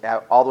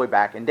way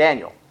back in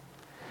Daniel.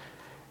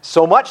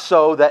 So much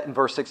so that in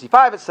verse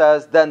 65 it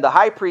says, then the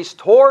high priest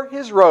tore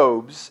his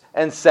robes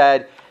and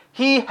said,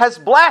 he has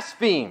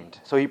blasphemed.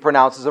 So he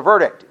pronounces a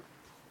verdict,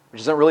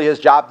 which isn't really his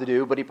job to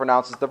do, but he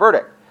pronounces the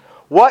verdict.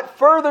 What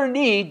further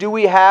need do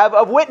we have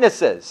of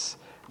witnesses?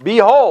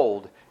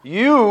 Behold,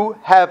 you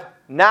have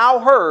now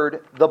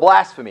heard the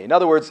blasphemy. In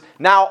other words,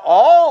 now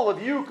all of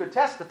you could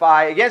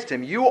testify against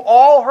him. You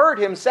all heard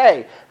him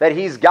say that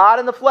he's God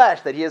in the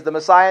flesh, that he is the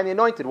Messiah and the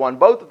Anointed One,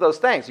 both of those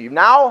things. You've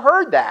now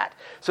heard that.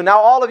 So now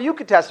all of you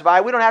could testify.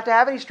 We don't have to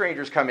have any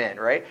strangers come in,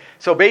 right?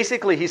 So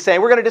basically he's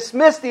saying we're going to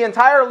dismiss the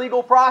entire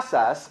legal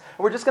process,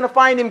 and we're just going to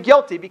find him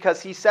guilty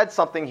because he said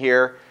something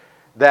here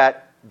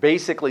that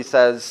basically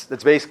says,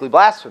 that's basically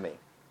blasphemy.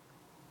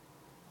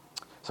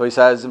 So he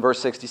says in verse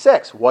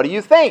 66, what do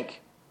you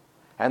think?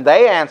 And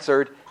they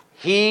answered,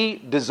 he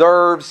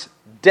deserves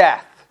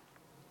death.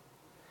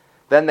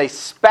 Then they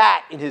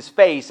spat in his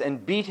face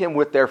and beat him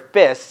with their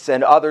fists,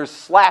 and others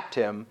slapped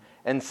him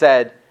and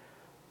said,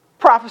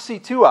 prophesy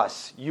to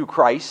us, you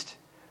Christ.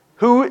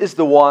 Who is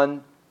the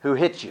one who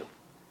hit you?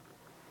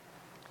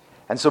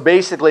 And so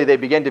basically they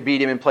begin to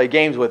beat him and play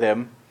games with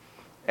him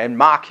and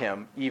mock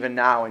him even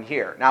now and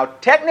here. Now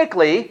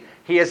technically,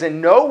 he has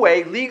in no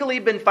way legally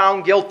been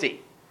found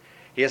guilty.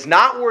 He is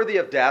not worthy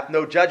of death.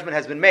 No judgment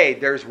has been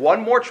made. There's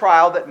one more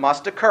trial that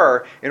must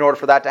occur in order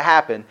for that to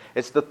happen.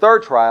 It's the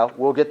third trial.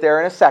 We'll get there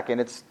in a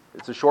second. It's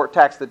a short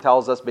text that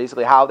tells us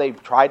basically how they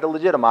tried to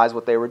legitimize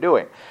what they were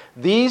doing.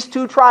 These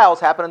two trials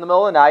happened in the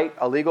middle of the night.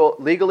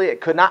 Legally, it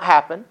could not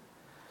happen.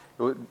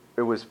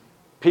 It was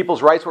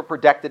people's rights were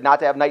protected not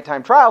to have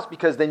nighttime trials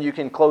because then you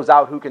can close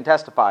out who can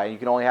testify. You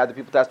can only have the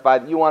people testify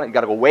that you want. You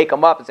got to go wake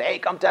them up and say, hey,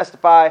 come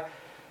testify.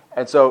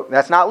 And so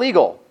that's not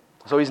legal.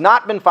 So he's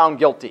not been found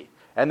guilty.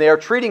 And they are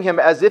treating him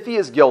as if he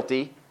is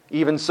guilty,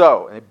 even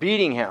so, and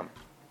beating him.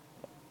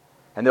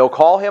 And they'll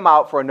call him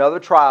out for another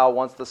trial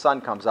once the sun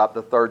comes up,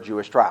 the third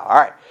Jewish trial. All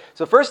right,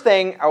 so first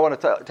thing I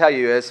want to tell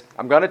you is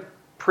I'm going to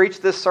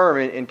preach this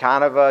sermon in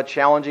kind of a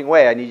challenging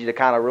way. I need you to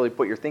kind of really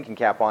put your thinking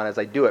cap on as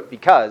I do it,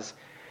 because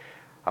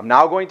I'm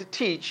now going to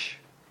teach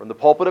from the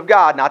pulpit of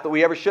God, not that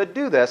we ever should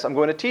do this, I'm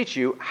going to teach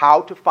you how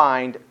to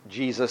find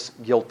Jesus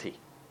guilty.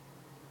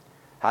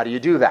 How do you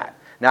do that?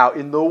 Now,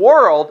 in the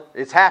world,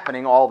 it's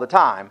happening all the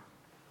time.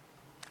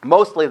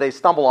 Mostly they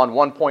stumble on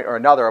one point or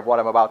another of what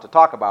I'm about to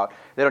talk about.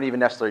 They don't even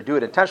necessarily do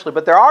it intentionally.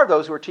 But there are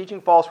those who are teaching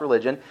false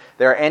religion.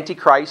 They're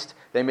antichrist.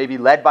 They may be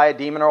led by a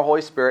demon or a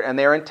Holy Spirit, and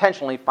they're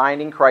intentionally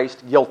finding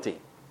Christ guilty.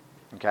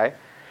 Okay?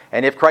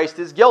 And if Christ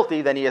is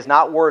guilty, then he is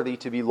not worthy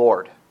to be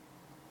Lord.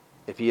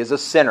 if he is a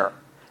sinner,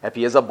 if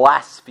he is a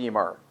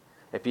blasphemer,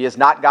 if he is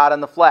not God in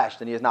the flesh,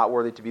 then he is not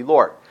worthy to be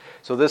Lord.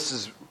 So this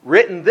is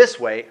written this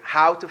way,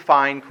 how to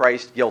find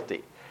Christ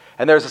guilty.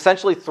 And there's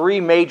essentially 3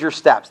 major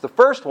steps. The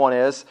first one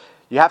is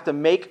you have to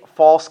make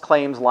false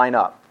claims line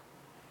up.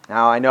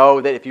 Now, I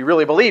know that if you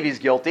really believe he's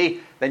guilty,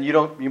 then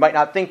you might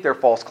not think they're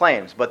false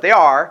claims, but they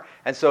are,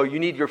 and so you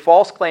need your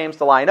false claims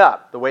to line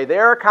up. The way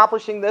they're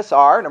accomplishing this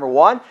are, number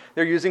 1,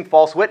 they're using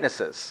false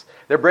witnesses.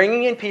 They're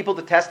bringing in people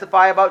to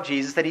testify about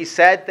Jesus that he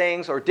said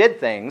things or did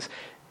things,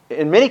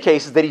 in many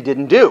cases, that he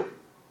didn't do.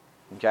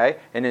 Okay?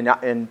 And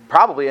in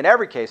probably in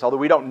every case, although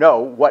we don't know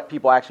what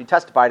people actually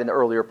testified in the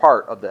earlier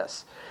part of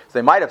this.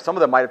 So some of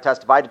them might have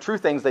testified to true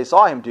things they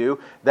saw him do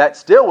that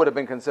still would have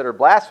been considered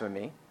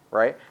blasphemy,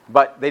 right?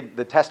 But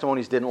the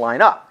testimonies didn't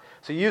line up.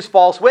 So you use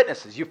false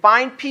witnesses. You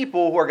find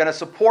people who are going to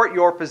support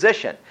your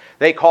position.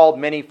 They called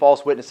many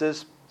false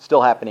witnesses,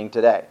 still happening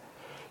today.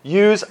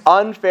 Use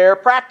unfair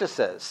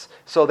practices.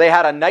 So they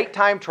had a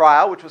nighttime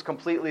trial, which was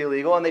completely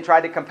illegal, and they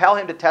tried to compel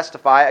him to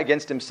testify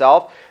against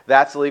himself.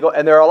 That's illegal.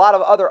 And there are a lot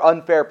of other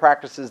unfair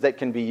practices that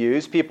can be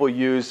used. People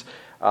use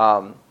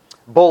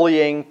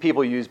bullying.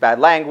 People use bad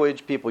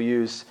language. People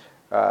use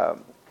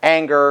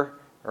anger,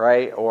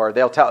 right? Or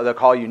they'll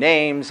call you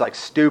names like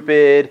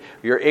stupid,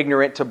 you're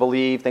ignorant to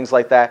believe, things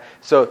like that.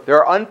 So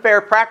there are unfair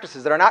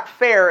practices that are not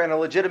fair in a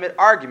legitimate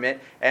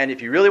argument, and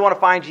if you really want to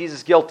find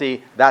Jesus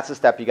guilty, that's the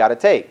step you got to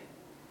take.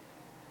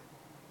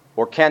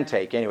 Or can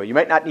take, anyway. You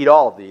might not need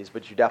all of these,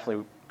 but you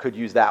definitely could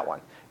use that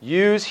one.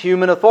 Use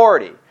human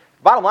authority.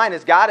 Bottom line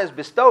is God has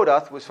bestowed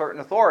us with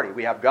certain authority.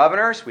 We have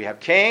governors, we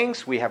have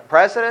kings, we have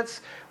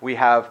presidents, we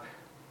have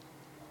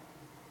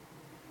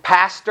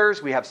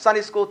pastors, we have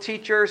Sunday school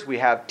teachers, we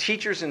have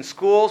teachers in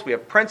schools, we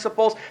have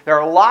principals. There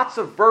are lots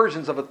of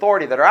versions of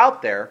authority that are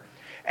out there.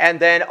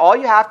 And then all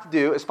you have to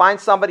do is find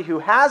somebody who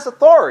has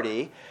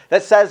authority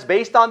that says,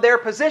 based on their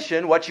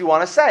position, what you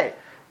want to say.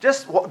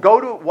 Just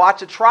go to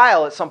watch a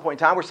trial at some point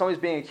in time where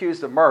somebody's being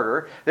accused of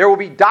murder. There will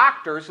be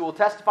doctors who will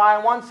testify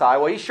on one side.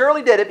 Well, he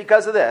surely did it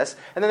because of this.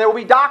 And then there will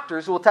be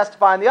doctors who will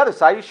testify on the other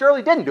side. He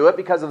surely didn't do it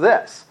because of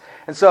this.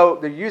 And so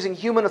they're using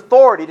human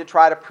authority to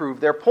try to prove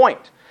their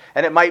point.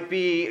 And it might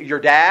be your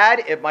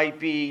dad, it might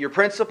be your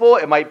principal,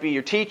 it might be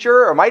your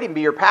teacher, or it might even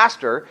be your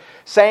pastor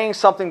saying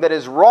something that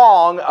is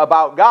wrong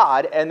about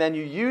God, and then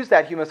you use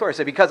that human authority.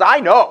 Say, because I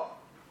know,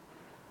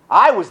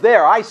 I was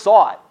there, I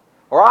saw it,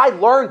 or I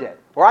learned it,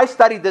 or I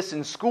studied this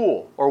in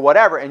school, or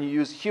whatever, and you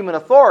use human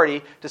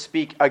authority to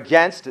speak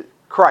against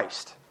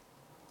Christ.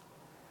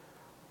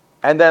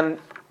 And then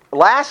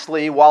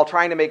lastly, while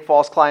trying to make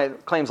false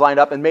claims lined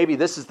up, and maybe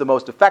this is the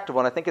most effective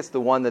one, I think it's the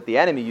one that the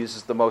enemy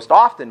uses the most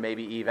often,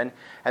 maybe even,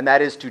 and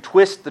that is to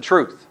twist the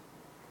truth.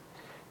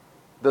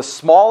 The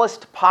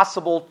smallest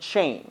possible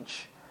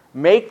change.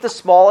 Make the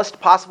smallest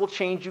possible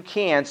change you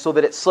can so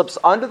that it slips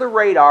under the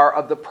radar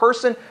of the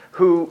person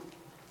who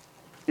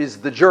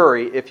is the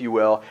jury, if you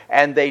will,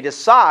 and they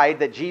decide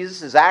that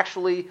Jesus is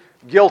actually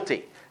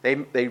guilty. They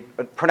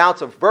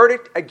pronounce a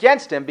verdict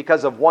against him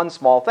because of one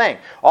small thing.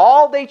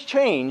 All they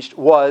changed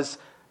was,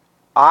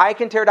 I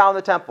can tear down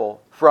the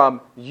temple, from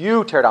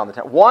you tear down the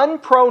temple. One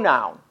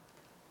pronoun.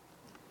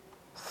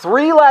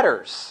 3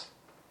 letters.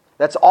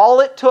 That's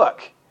all it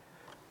took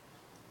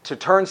to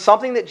turn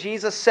something that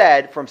Jesus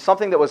said from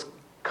something that was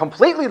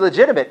completely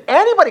legitimate.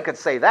 Anybody could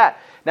say that.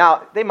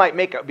 Now, they might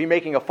be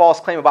making a false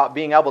claim about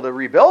being able to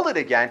rebuild it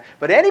again,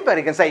 but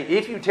anybody can say,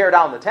 if you tear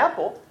down the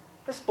temple,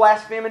 it's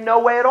blasphemy in no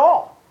way at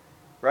all.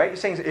 Right? You're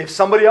saying if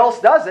somebody else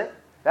does it,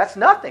 that's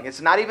nothing.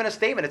 It's not even a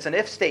statement. It's an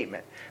if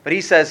statement. But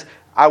he says,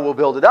 I will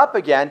build it up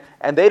again.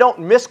 And they don't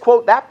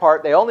misquote that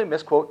part. They only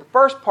misquote the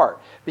first part.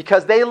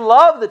 Because they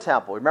love the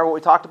temple. Remember what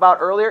we talked about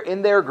earlier?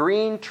 In their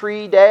green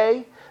tree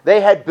day,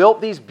 they had built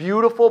these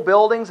beautiful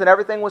buildings and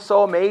everything was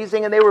so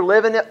amazing. And they were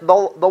living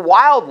the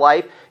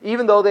wildlife.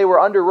 Even though they were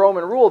under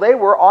Roman rule, they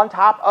were on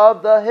top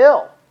of the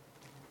hill.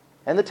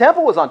 And the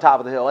temple was on top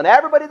of the hill. And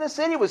everybody in the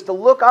city was to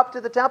look up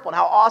to the temple and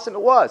how awesome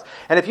it was.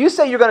 And if you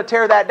say you're going to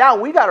tear that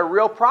down, we got a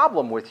real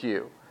problem with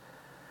you.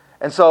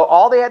 And so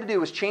all they had to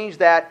do was change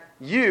that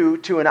you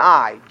to an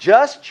I.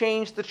 Just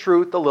change the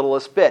truth the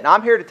littlest bit. Now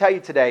I'm here to tell you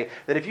today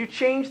that if you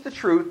change the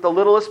truth the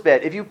littlest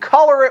bit, if you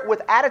color it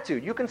with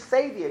attitude, you can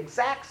say the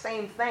exact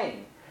same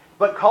thing,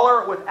 but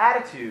color it with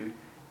attitude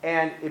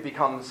and it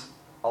becomes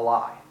a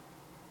lie.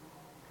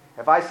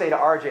 If I say to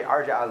RJ,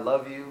 I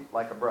love you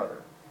like a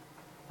brother,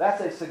 that's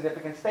a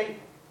significant statement.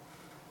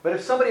 But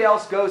if somebody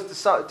else goes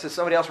to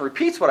somebody else and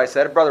repeats what I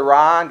said, if Brother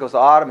Ron goes to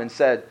Autumn and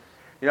said,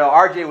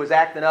 RJ was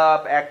acting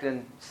up,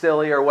 acting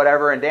silly or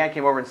whatever, and Dan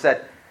came over and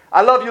said,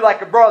 I love you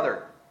like a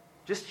brother.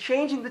 Just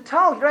changing the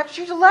tone. You don't have to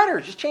change the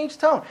letters. Just change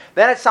the tone.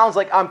 Then it sounds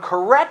like I'm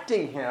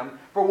correcting him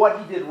for what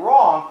he did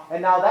wrong,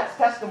 and now that's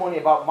testimony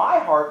about my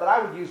heart that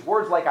I would use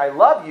words like I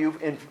love you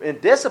in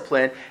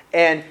discipline,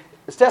 and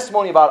it's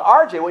testimony about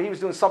RJ, well, he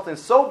was doing something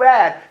so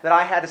bad that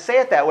I had to say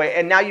it that way.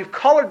 And now you've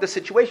colored the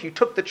situation. You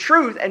took the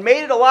truth and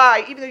made it a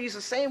lie, even though you use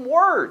the same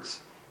words.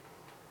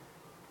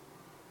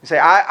 You say,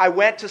 I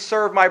went to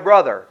serve my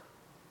brother.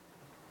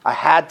 I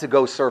had to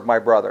go serve my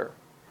brother.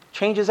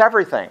 Changes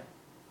everything.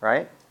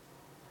 right?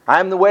 I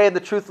am the way and the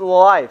truth and the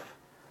life.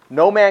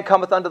 No man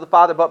cometh unto the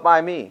Father but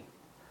by me.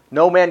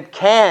 No man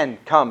can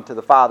come to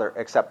the Father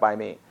except by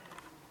me.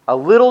 A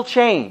little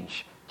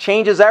change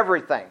changes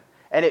everything,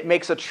 and it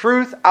makes a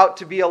truth out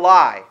to be a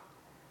lie.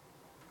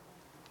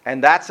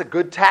 And that's a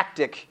good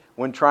tactic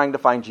when trying to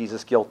find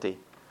Jesus guilty.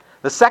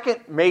 The second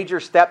major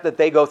step that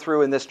they go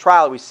through in this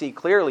trial, we see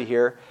clearly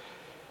here,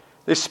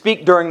 they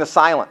speak during the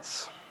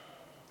silence.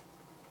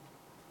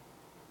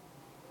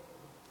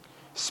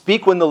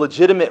 Speak when the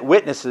legitimate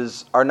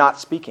witnesses are not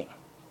speaking.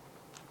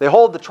 They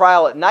hold the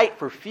trial at night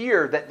for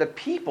fear that the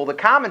people, the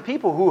common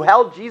people who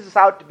held Jesus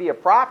out to be a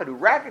prophet, who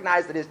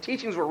recognized that his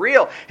teachings were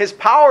real, his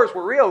powers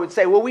were real, would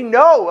say, well, we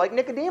know, like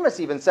Nicodemus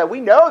even said, we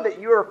know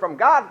that you are from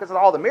God because of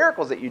all the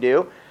miracles that you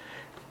do.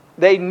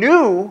 They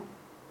knew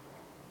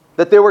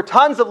that there were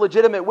tons of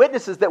legitimate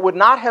witnesses that would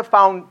not have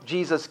found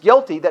Jesus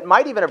guilty, that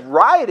might even have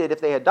rioted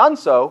if they had done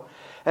so.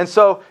 And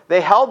so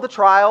they held the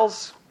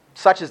trials,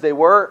 such as they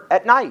were,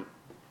 at night.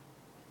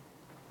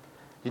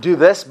 You do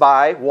this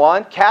by,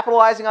 one,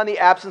 capitalizing on the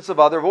absence of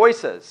other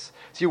voices.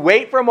 So you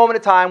wait for a moment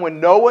of time when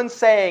no one's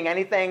saying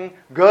anything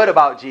good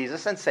about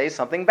Jesus and say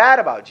something bad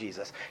about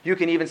Jesus. You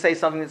can even say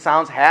something that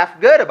sounds half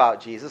good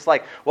about Jesus,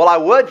 like, well, I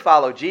would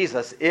follow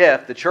Jesus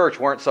if the church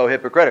weren't so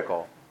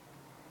hypocritical.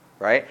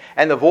 Right?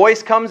 And the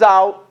voice comes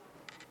out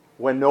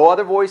when no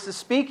other voice is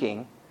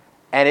speaking,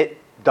 and it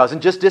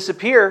doesn't just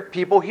disappear.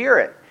 People hear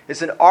it.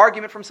 It's an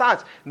argument from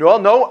silence.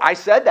 No, I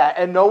said that,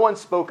 and no one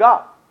spoke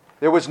up.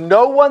 There was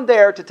no one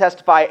there to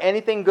testify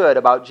anything good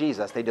about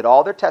Jesus. They did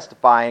all their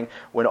testifying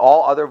when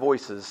all other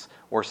voices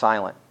were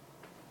silent.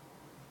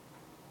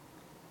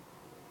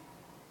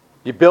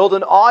 You build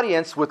an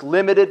audience with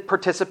limited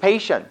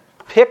participation.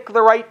 Pick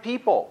the right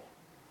people,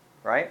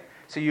 right?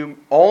 So you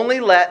only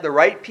let the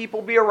right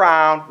people be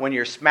around when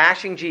you're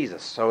smashing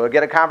Jesus. So we'll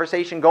get a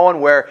conversation going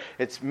where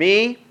it's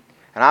me,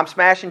 and I'm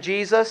smashing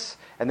Jesus,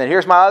 and then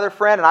here's my other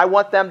friend, and I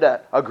want them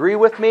to agree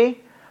with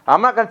me.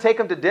 I'm not going to take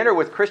them to dinner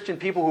with Christian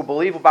people who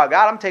believe about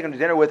God. I'm taking them to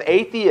dinner with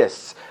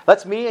atheists.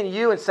 Let's me and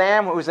you and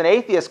Sam, who's an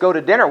atheist, go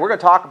to dinner. We're going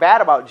to talk bad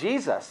about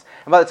Jesus.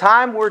 And by the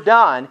time we're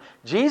done,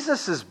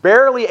 Jesus is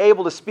barely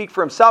able to speak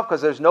for himself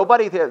because there's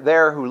nobody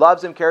there who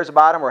loves him, cares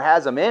about him, or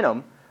has him in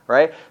him.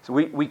 Right? So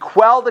we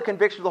quell the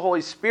conviction of the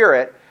Holy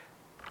Spirit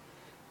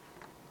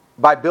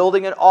by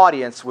building an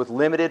audience with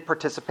limited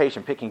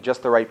participation, picking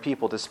just the right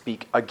people to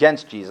speak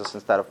against Jesus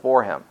instead of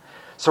for him.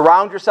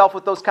 Surround yourself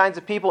with those kinds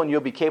of people and you'll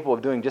be capable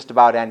of doing just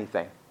about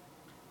anything.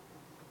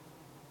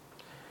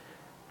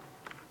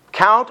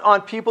 Count on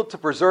people to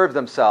preserve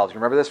themselves. You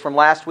remember this from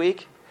last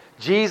week?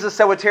 Jesus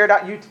said,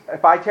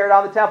 if I tear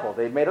down the temple.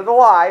 They made it a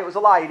lie. It was a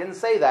lie. He didn't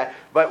say that.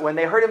 But when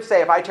they heard him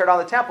say, if I tear down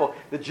the temple,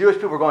 the Jewish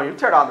people were going, you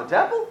tear down the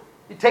temple?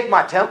 You take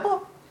my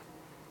temple?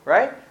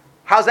 Right?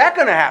 How's that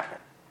going to happen?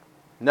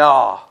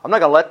 No, I'm not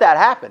going to let that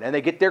happen. And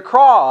they get their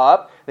craw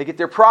up, they get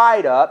their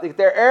pride up, they get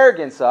their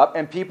arrogance up,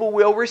 and people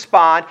will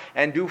respond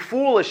and do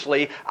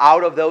foolishly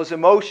out of those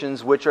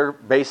emotions which are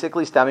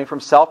basically stemming from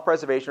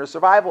self-preservation or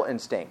survival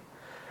instinct.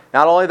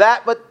 Not only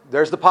that, but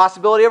there's the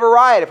possibility of a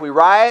riot. If we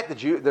riot,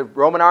 the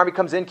Roman army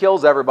comes in,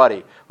 kills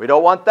everybody. We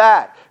don't want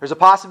that. There's a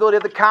possibility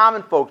of the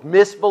common folk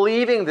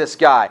misbelieving this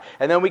guy,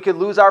 and then we could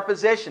lose our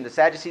position. The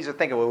Sadducees are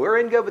thinking, well, we're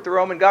in good with the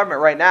Roman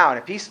government right now, and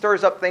if he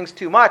stirs up things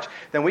too much,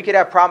 then we could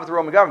have a problem with the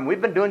Roman government. We've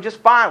been doing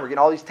just fine. We're getting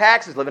all these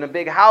taxes, living in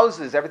big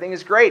houses. Everything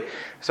is great.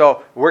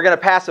 So we're going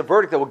to pass a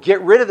verdict that will get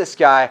rid of this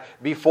guy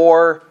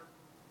before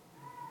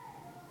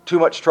too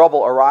much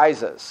trouble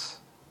arises.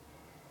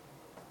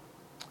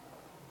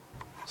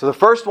 So the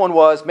first one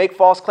was make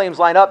false claims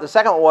line up. The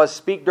second one was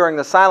speak during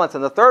the silence.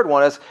 And the third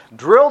one is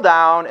drill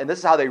down, and this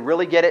is how they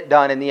really get it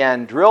done in the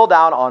end, drill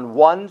down on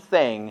one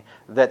thing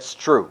that's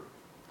true.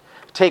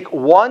 Take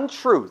one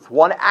truth,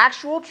 one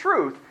actual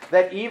truth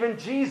that even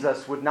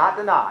Jesus would not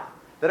deny,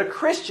 that a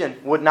Christian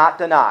would not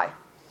deny.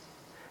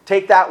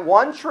 Take that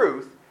one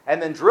truth and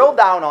then drill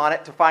down on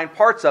it to find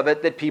parts of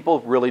it that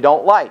people really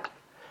don't like.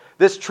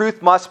 This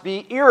truth must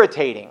be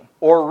irritating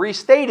or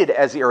restated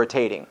as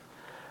irritating.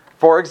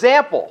 For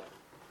example,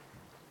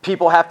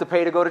 people have to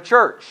pay to go to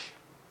church.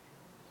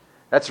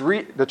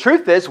 The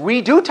truth is,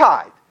 we do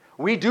tithe.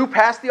 We do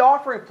pass the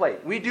offering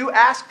plate. We do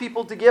ask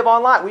people to give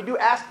online. We do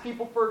ask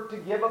people to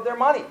give of their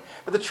money.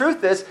 But the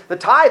truth is, the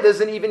tithe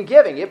isn't even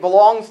giving. It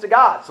belongs to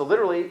God. So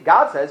literally,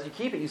 God says, you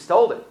keep it, you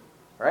stole it.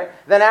 Right?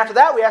 Then after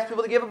that, we ask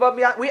people to give above and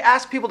beyond. We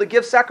ask people to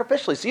give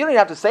sacrificially. So you don't even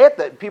have to say it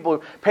that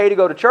people pay to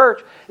go to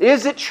church.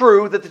 Is it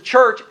true that the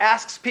church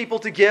asks people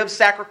to give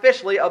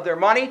sacrificially of their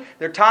money,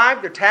 their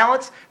time, their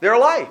talents, their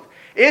life?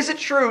 Is it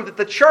true that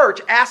the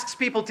church asks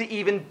people to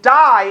even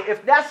die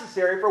if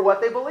necessary for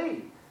what they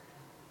believe?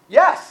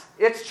 Yes,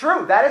 it's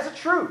true. That is a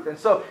truth. And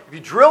so if you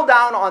drill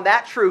down on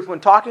that truth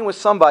when talking with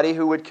somebody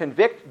who would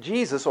convict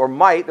Jesus or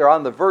they're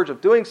on the verge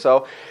of doing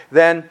so,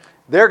 then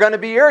they're going to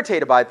be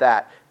irritated by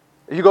that.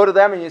 You go to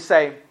them and you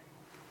say,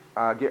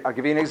 I'll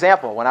give you an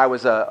example. When I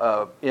was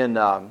in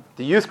the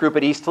youth group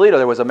at East Toledo,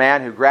 there was a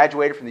man who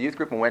graduated from the youth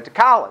group and went to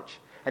college.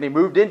 And he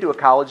moved into a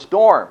college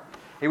dorm.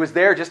 He was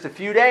there just a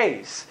few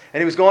days, and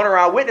he was going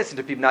around witnessing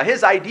to people. Now,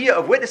 his idea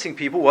of witnessing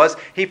people was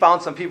he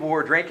found some people who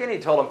were drinking. He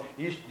told them,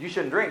 you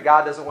shouldn't drink.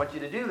 God doesn't want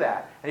you to do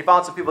that. And he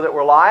found some people that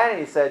were lying, and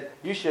he said,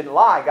 you shouldn't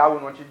lie. God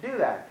wouldn't want you to do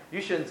that.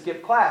 You shouldn't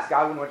skip class.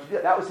 God wouldn't want you to do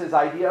that. That was his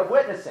idea of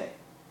witnessing.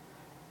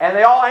 And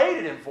they all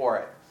hated him for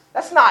it.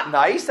 That's not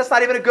nice. That's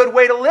not even a good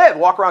way to live.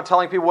 Walk around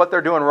telling people what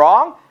they're doing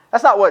wrong.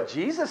 That's not what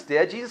Jesus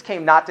did. Jesus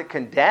came not to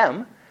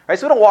condemn. Right?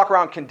 So we don't walk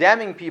around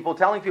condemning people,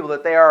 telling people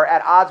that they are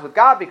at odds with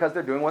God because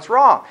they're doing what's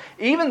wrong.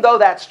 Even though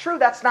that's true,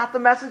 that's not the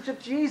message of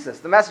Jesus.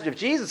 The message of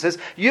Jesus is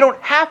you don't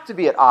have to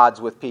be at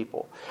odds with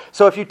people.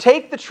 So if you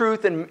take the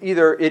truth and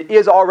either it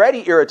is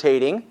already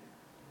irritating,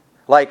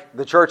 like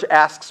the church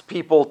asks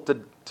people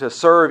to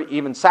serve,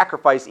 even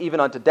sacrifice, even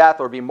unto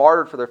death, or be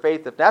martyred for their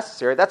faith if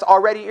necessary, that's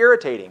already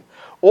irritating.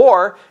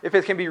 Or if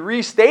it can be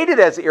restated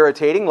as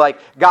irritating, like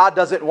God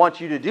doesn't want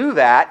you to do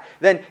that,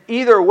 then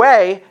either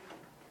way,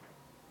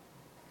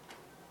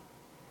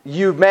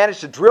 you've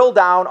managed to drill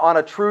down on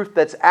a truth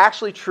that's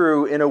actually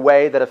true in a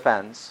way that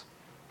offends.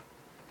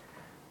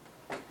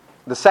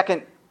 The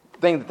second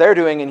thing that they're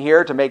doing in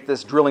here to make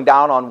this drilling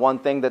down on one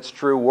thing that's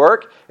true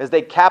work is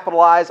they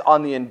capitalize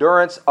on the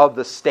endurance of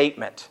the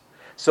statement.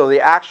 So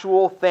the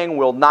actual thing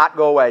will not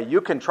go away.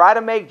 You can try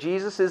to make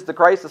Jesus is the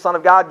Christ, the Son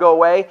of God, go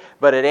away,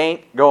 but it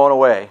ain't going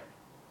away.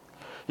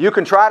 You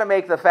can try to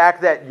make the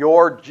fact that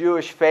your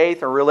Jewish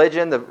faith or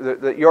religion,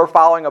 that you're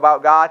following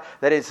about God,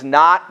 that it's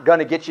not going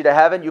to get you to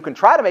heaven. You can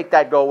try to make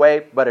that go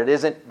away, but it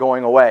isn't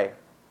going away.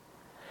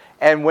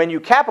 And when you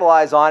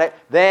capitalize on it,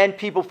 then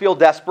people feel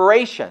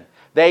desperation.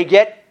 They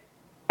get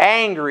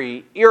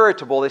angry,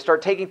 irritable. They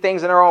start taking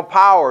things in their own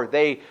power.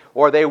 They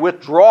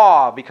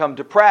withdraw, become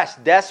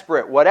depressed,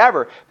 desperate,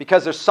 whatever,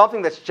 because there's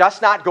something that's just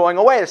not going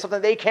away. There's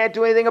something they can't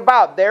do anything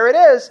about. There it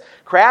is.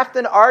 Craft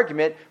an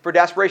argument for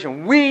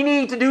desperation. We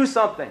need to do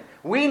something.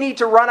 We need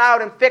to run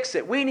out and fix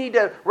it. We need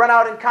to run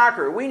out and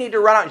conquer it. We need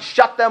to run out and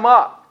shut them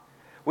up.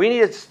 We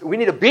need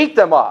to beat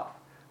them up,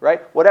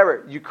 right?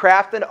 Whatever. You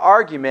craft an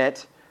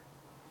argument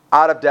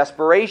out of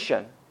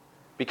desperation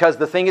because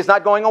the thing is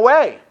not going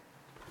away.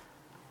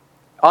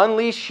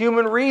 Unleash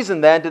human reason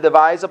then to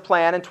devise a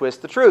plan and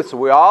twist the truth. So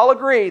we all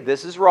agree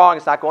this is wrong,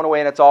 it's not going away,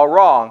 and it's all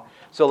wrong.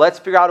 So let's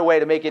figure out a way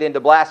to make it into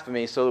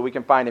blasphemy so that we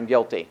can find him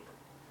guilty.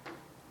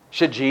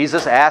 Should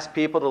Jesus ask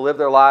people to live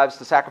their lives,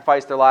 to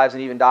sacrifice their lives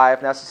and even die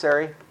if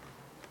necessary?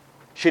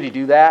 Should he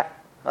do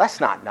that? Well, that's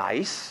not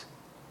nice.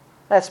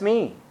 That's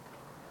mean.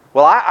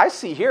 Well, I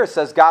see here it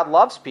says God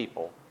loves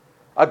people.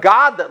 A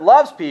God that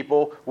loves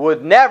people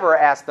would never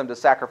ask them to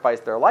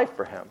sacrifice their life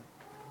for him.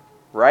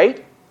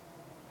 Right?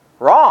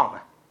 Wrong.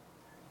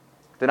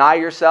 Deny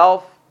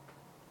yourself.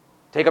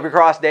 Take up your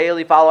cross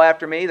daily. Follow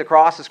after me. The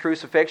cross is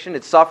crucifixion.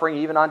 It's suffering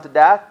even unto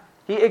death.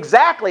 He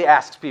exactly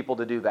asks people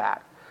to do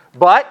that.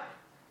 But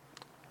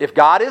if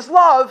God is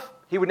love,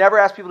 he would never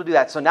ask people to do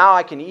that. So now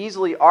I can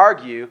easily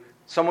argue,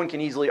 someone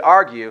can easily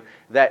argue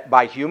that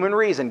by human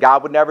reason,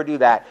 God would never do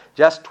that.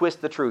 Just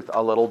twist the truth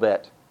a little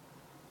bit.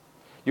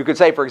 You could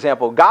say, for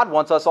example, God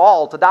wants us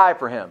all to die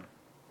for him.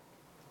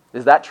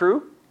 Is that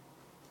true?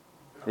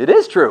 It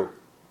is true.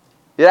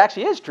 It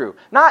actually is true.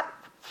 Not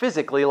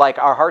physically, like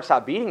our hearts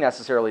stop beating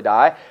necessarily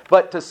die,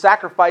 but to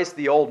sacrifice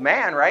the old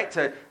man, right?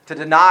 To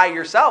deny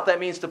yourself, that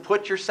means to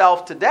put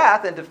yourself to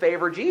death and to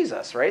favor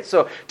Jesus, right?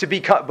 So to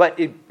become, but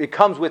it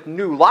comes with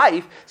new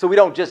life. So we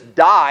don't just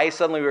die,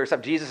 suddenly we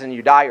accept Jesus and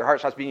you die, your heart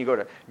stops beating,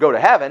 you go to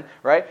heaven,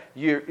 right?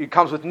 It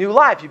comes with new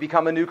life. You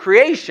become a new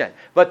creation.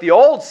 But the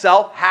old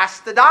self has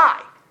to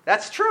die.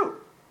 That's true.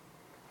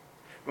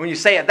 When you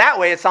say it that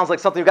way, it sounds like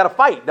something you've got to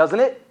fight, doesn't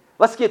it?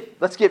 Let's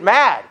get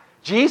mad.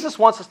 Jesus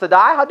wants us to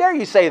die? How dare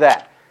you say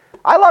that?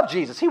 I love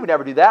Jesus. He would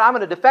never do that. I'm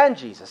going to defend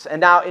Jesus. And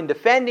now in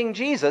defending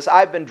Jesus,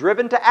 I've been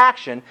driven to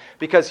action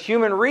because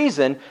human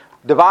reason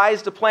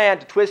devised a plan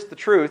to twist the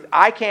truth.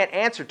 I can't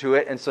answer to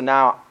it, and so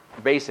now,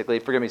 basically,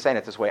 forgive me saying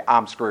it this way,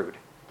 I'm screwed.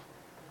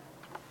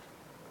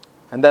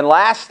 And then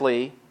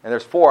lastly, and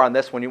there's 4 on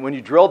this, when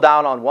you drill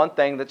down on one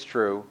thing that's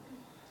true,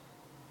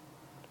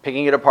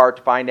 picking it apart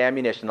to find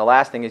ammunition, the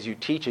last thing is you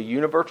teach a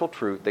universal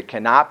truth that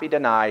cannot be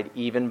denied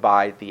even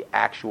by the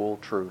actual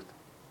truth.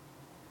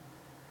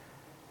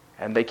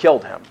 And they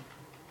killed him.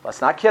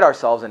 Let's not kid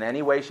ourselves in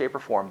any way, shape, or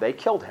form. They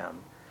killed him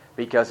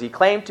because he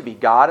claimed to be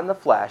God in the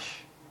flesh,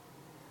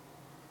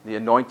 the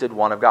anointed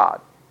one of God.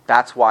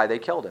 That's why they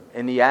killed him.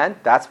 In the end,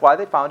 that's why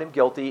they found him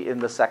guilty in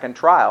the second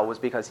trial, was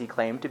because he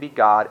claimed to be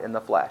God in the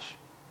flesh.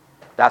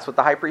 That's what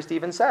the high priest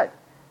even said.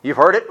 You've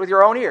heard it with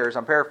your own ears.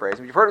 I'm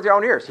paraphrasing. You've heard it with your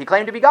own ears. He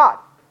claimed to be God.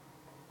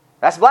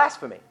 That's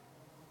blasphemy.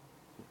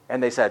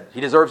 And they said, he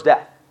deserves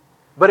death.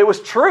 But it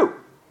was true.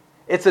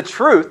 It's a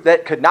truth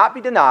that could not be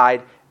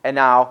denied, and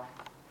now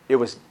it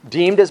was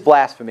deemed as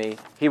blasphemy.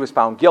 He was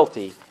found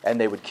guilty, and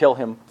they would kill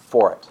him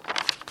for it.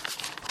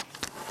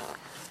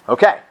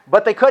 Okay,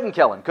 but they couldn't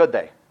kill him, could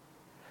they?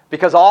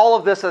 Because all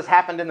of this has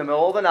happened in the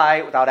middle of the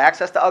night without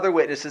access to other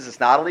witnesses. It's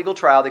not a legal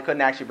trial. They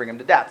couldn't actually bring him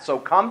to death. So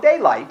come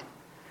daylight,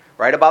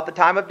 right about the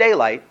time of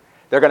daylight,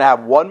 they're going to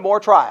have one more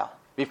trial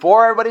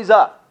before everybody's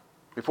up,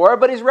 before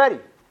everybody's ready.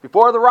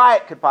 before the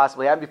riot could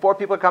possibly happen, before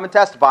people come and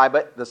testify,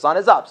 but the sun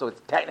is up, so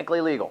it's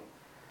technically legal.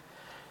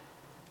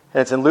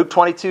 And it's in Luke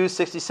 22,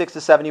 66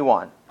 to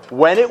 71.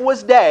 When it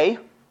was day,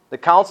 the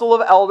council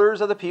of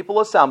elders of the people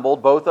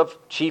assembled, both of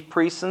chief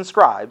priests and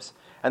scribes,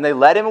 and they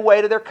led him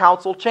away to their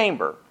council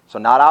chamber. So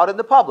not out in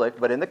the public,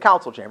 but in the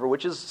council chamber,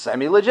 which is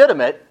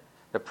semi-legitimate.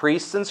 The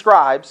priests and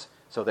scribes,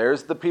 so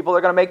there's the people that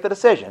are going to make the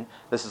decision.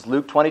 This is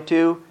Luke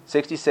 22,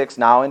 66,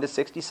 now into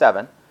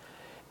 67.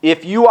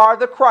 If you are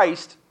the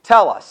Christ,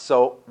 tell us.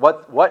 So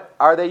what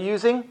are they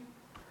using?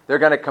 They're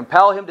going to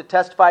compel him to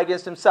testify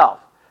against himself,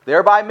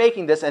 thereby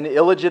making this an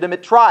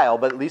illegitimate trial,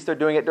 but at least they're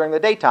doing it during the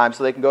daytime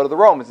so they can go to the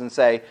Romans and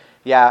say,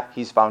 yeah,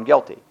 he's found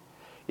guilty.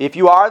 If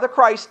you are the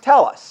Christ,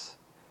 tell us.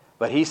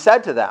 But he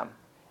said to them,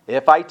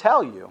 if I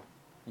tell you,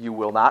 you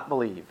will not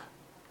believe.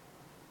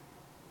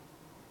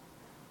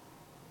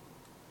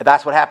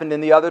 That's what happened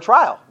in the other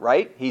trial,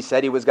 right? He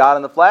said he was God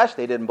in the flesh.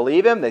 They didn't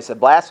believe him. They said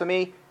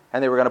blasphemy,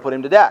 and they were going to put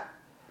him to death.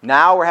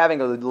 Now we're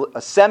having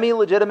a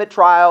semi-legitimate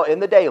trial in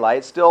the daylight.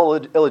 It's still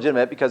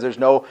illegitimate because there's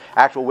no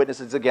actual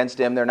witnesses against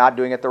him. They're not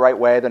doing it the right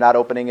way. They're not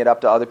opening it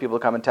up to other people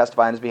to come and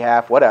testify on his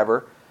behalf,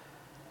 whatever.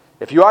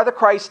 If you are the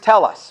Christ,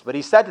 tell us. But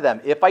he said to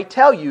them, if I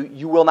tell you,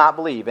 you will not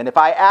believe. And if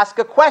I ask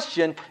a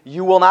question,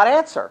 you will not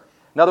answer.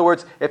 In other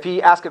words, if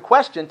he asked a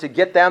question to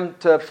get them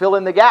to fill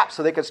in the gaps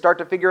so they could start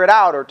to figure it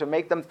out or to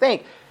make them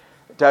think,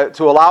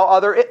 to allow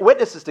other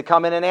witnesses to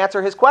come in and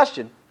answer his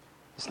question,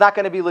 it's not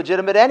going to be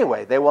legitimate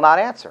anyway. They will not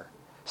answer.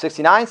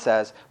 69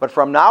 says, but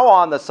from now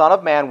on the Son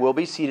of Man will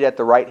be seated at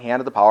the right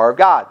hand of the power of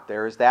God.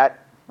 There is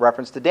that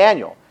reference to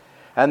Daniel.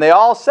 And they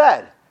all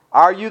said,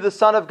 are you the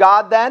Son of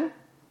God then?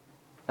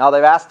 Now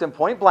they've asked him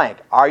point blank,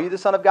 are you the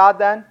Son of God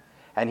then?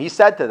 And he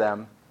said to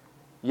them,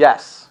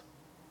 yes,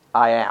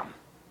 I am.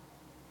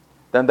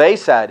 Then they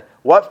said,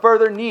 what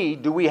further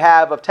need do we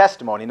have of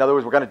testimony? In other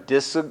words, we're going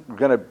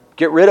to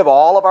get rid of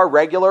all of our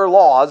regular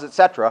laws,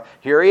 etc.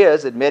 Here he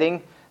is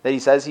admitting that he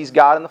says he's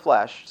God in the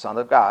flesh, Son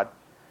of God.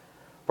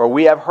 For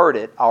we have heard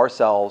it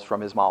ourselves from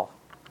his mouth.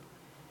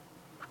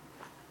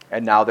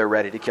 And now they're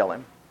ready to kill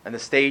him. And the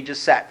stage is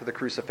set for the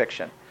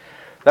crucifixion.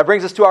 That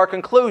brings us to our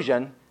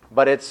conclusion,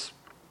 but it's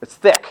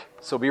thick,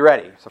 so be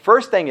ready. So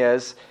first thing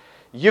is,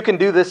 you can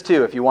do this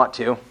too if you want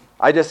to.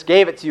 I just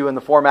gave it to you in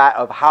the format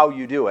of how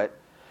you do it.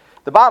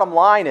 The bottom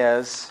line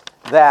is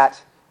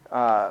that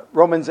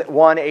Romans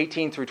 1,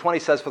 18 through 20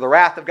 says, for the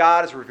wrath of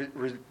God is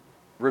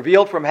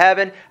revealed from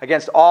heaven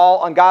against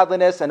all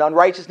ungodliness and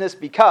unrighteousness,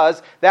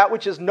 because that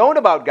which is known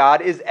about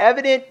God is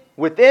evident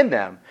within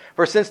them.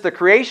 For since the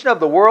creation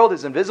of the world,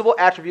 his invisible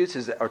attributes,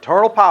 his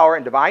eternal power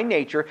and divine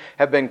nature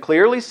have been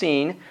clearly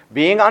seen,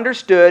 being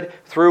understood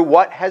through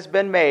what has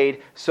been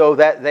made, so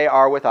that they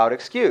are without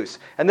excuse.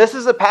 And this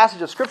is a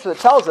passage of Scripture that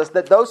tells us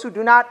that those who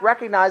do not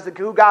recognize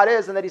who God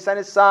is and that he sent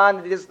his Son,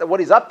 and what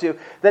he's up to,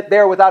 that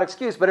they're without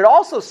excuse. But it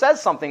also says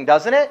something,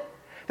 doesn't it?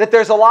 That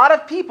there's a lot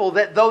of people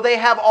that, though they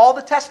have all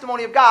the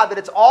testimony of God, that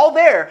it's all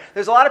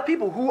there's a lot of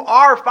people who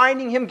are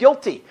finding him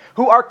guilty,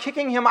 who are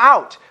kicking him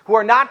out, who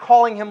are not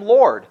calling him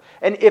Lord.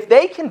 And if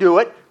they can do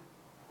it,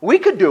 we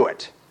could do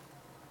it.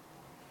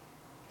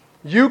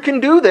 You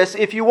can do this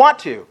if you want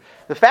to.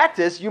 The fact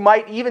is, you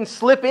might even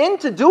slip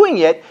into doing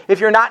it if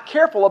you're not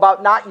careful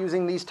about not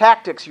using these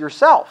tactics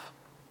yourself.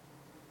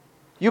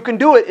 You can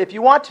do it if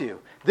you want to.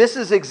 This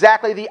is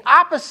exactly the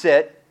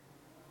opposite.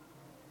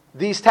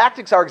 These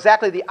tactics are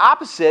exactly the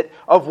opposite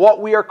of what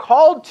we are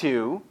called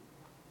to,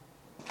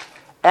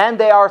 and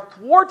they are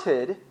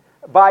thwarted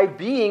by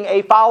being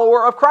a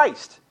follower of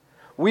Christ.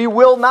 We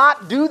will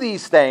not do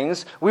these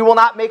things. We will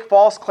not make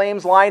false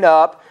claims line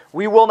up.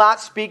 We will not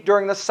speak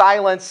during the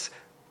silence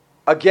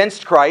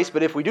against Christ,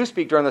 but if we do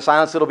speak during the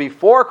silence, it'll be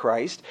for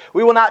Christ.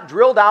 We will not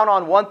drill down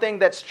on one thing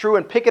that's true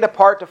and pick it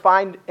apart to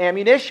find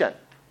ammunition.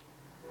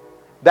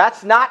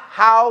 That's not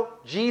how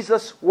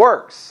Jesus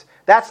works.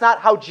 That's not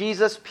how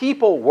Jesus'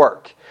 people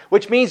work,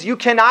 which means you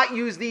cannot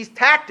use these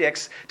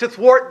tactics to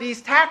thwart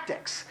these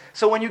tactics.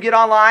 So when you get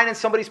online and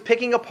somebody's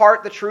picking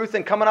apart the truth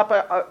and coming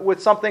up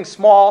with something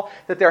small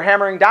that they're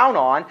hammering down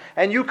on,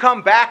 and you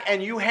come back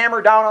and you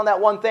hammer down on that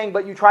one thing,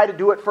 but you try to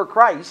do it for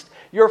Christ,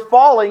 you're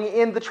falling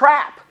in the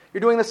trap.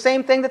 You're doing the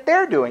same thing that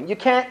they're doing. You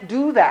can't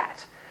do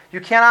that.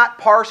 You cannot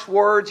parse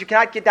words. You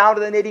cannot get down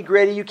to the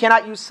nitty-gritty. You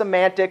cannot use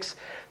semantics.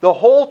 The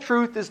whole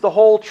truth is the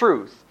whole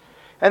truth.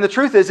 And the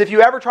truth is, if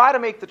you ever try to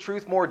make the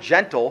truth more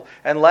gentle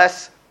and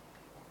less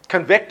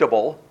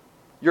convictable,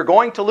 you're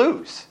going to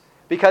lose.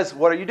 Because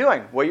what are you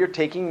doing? Well, you're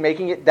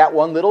making it that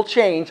one little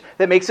change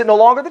that makes it no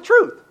longer the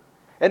truth.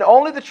 And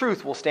only the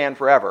truth will stand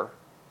forever.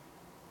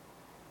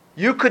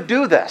 You could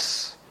do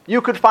this.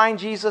 You could find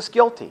Jesus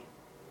guilty.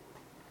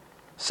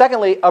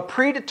 Secondly, a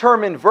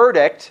predetermined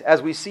verdict,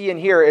 as we see in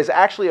here, is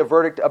actually a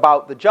verdict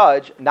about the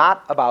judge,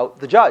 not about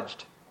the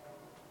judged.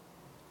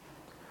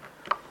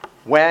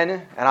 When,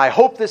 and I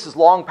hope this is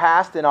long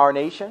past in our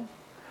nation,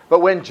 but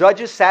when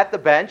judges sat the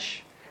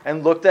bench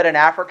and looked at an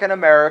African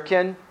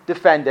American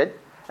defendant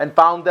and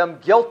found them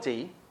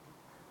guilty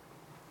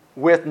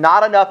with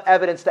not enough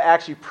evidence to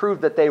actually prove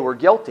that they were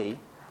guilty,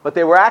 but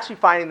they were actually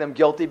finding them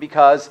guilty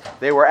because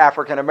they were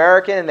African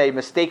American and they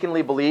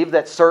mistakenly believed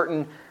that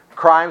certain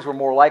crimes were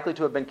more likely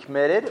to have been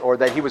committed, or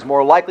that he was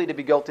more likely to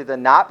be guilty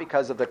than not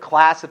because of the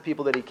class of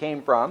people that he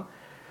came from.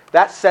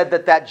 That said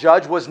that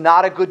judge was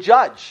not a good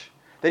judge,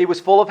 that he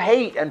was full of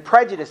hate and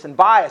prejudice and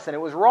bias, and it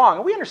was wrong.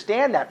 And we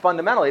understand that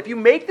fundamentally. If you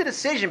make the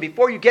decision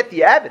before you get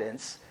the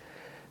evidence,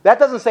 that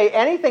doesn't say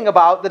anything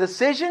about the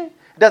decision.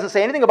 It doesn't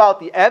say anything about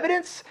the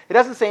evidence. It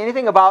doesn't say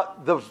anything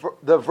about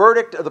the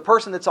verdict of the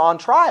person that's on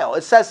trial.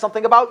 It says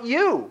something about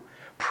you.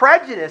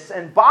 Prejudice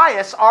and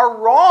bias are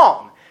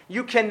wrong.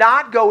 You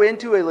cannot go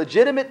into a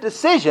legitimate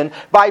decision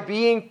by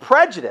being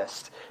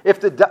prejudiced. If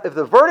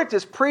the verdict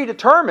is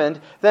predetermined,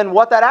 then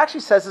what that actually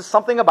says is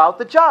something about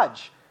the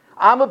judge.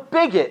 I'm a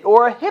bigot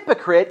or a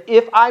hypocrite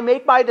if I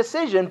make my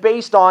decision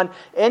based on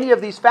any of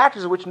these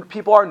factors which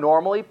people are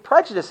normally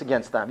prejudiced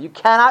against them. You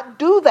cannot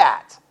do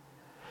that.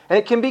 And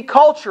it can be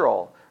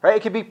cultural, right?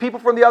 It can be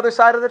people from the other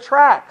side of the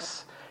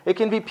tracks. It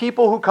can be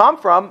people who come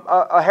from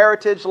a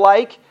heritage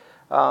like,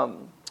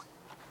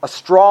 a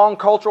strong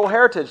cultural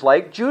heritage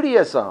like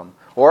Judaism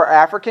or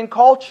African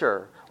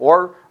culture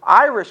or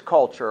Irish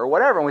culture or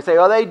whatever. And we say,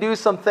 oh, they do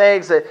some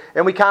things,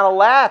 and we kind of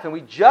laugh and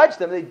we judge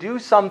them. They do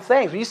some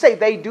things. When you say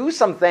they do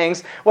some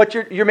things, what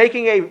you're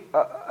making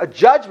a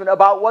judgment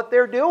about what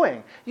they're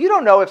doing. You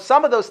don't know if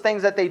some of those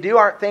things that they do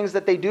aren't things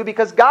that they do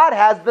because God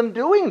has them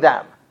doing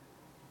them.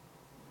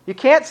 You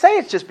can't say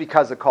it's just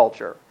because of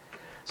culture.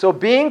 So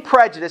being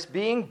prejudiced,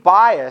 being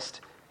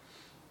biased,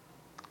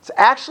 it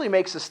actually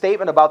makes a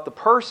statement about the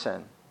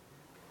person.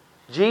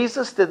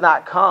 Jesus did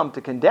not come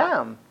to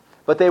condemn,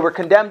 but they were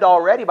condemned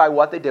already by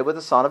what they did with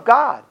the Son of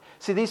God.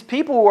 See, these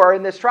people who are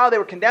in this trial, they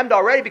were condemned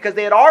already because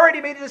they had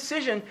already made a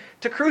decision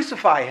to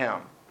crucify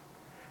him.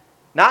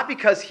 Not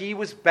because he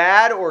was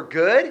bad or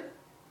good,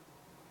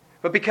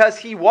 but because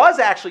he was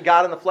actually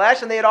God in the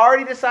flesh, and they had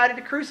already decided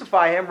to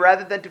crucify him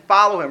rather than to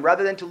follow him,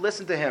 rather than to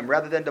listen to him,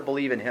 rather than to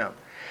believe in him.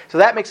 So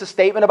that makes a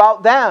statement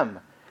about them.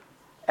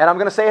 And I'm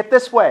going to say it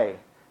this way.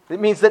 It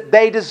means that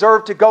they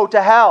deserve to go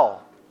to hell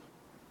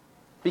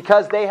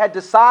because they had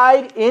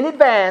decided in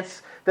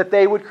advance that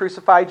they would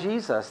crucify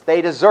Jesus.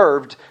 They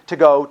deserved to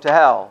go to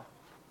hell.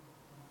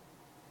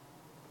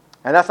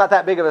 And that's not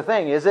that big of a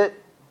thing, is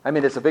it? I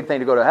mean, it's a big thing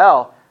to go to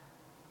hell.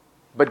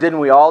 But didn't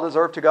we all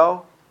deserve to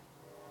go?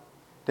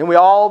 Didn't we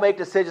all make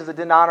decisions that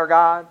didn't honor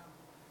God?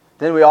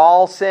 Didn't we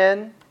all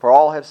sin? For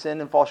all have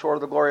sinned and fall short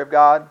of the glory of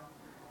God.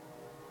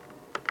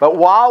 But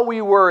while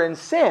we were in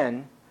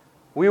sin,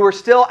 we were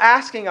still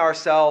asking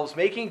ourselves,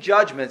 making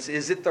judgments,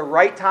 is it the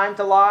right time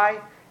to lie?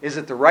 Is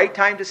it the right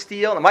time to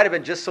steal? And it might have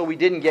been just so we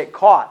didn't get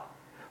caught.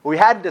 We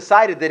hadn't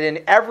decided that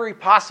in every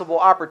possible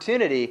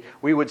opportunity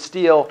we would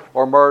steal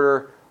or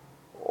murder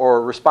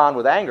or respond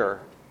with anger,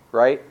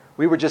 right?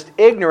 We were just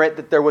ignorant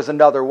that there was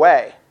another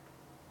way.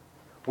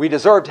 We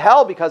deserved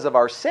hell because of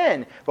our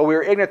sin, but we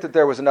were ignorant that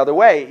there was another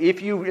way.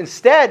 If you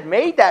instead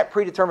made that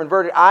predetermined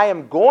verdict, I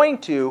am going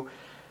to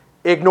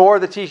ignore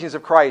the teachings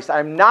of Christ,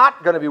 I'm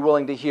not going to be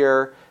willing to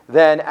hear,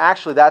 then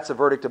actually that's a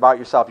verdict about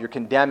yourself. You're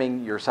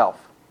condemning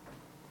yourself.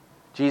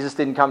 Jesus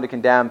didn't come to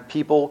condemn.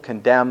 People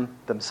condemn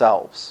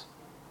themselves.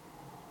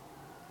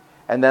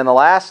 And then the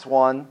last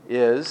one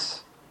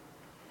is,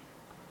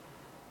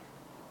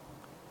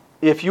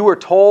 if you were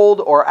told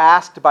or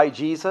asked by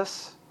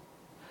Jesus,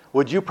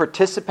 would you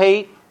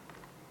participate,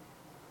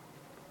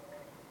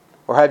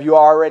 or have you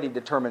already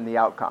determined the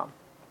outcome?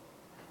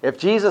 If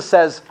Jesus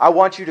says, I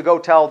want you to go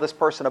tell this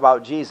person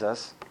about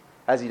Jesus,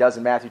 as he does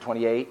in Matthew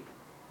 28,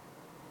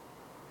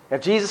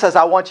 if Jesus says,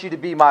 I want you to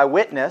be my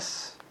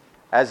witness,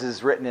 as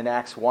is written in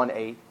Acts 1:8,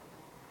 and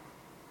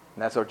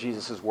that's our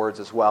Jesus' words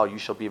as well, you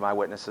shall be my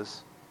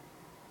witnesses.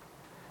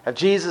 If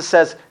Jesus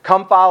says,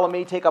 come follow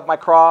me, take up my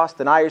cross,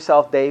 deny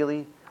yourself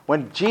daily,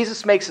 when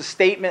Jesus makes a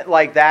statement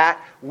like that,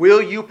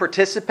 will you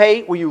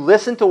participate? Will you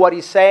listen to what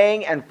he's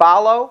saying and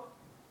follow?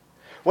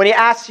 When he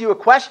asks you a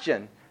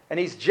question, and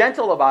he's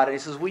gentle about it, he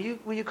says, will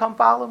you come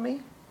follow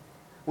me?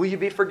 Will you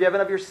be forgiven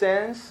of your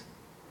sins?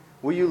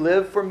 Will you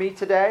live for me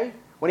today?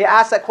 When he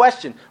asks that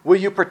question, will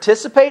you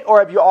participate, or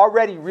have you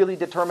already really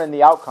determined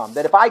the outcome?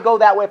 That if I go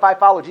that way, if I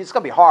follow Jesus, it's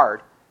going to be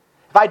hard.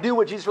 If I do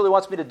what Jesus really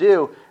wants me to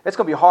do, it's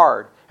going to be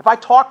hard. If I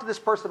talk to this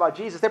person about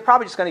Jesus, they're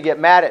probably just going to get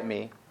mad at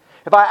me.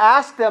 If I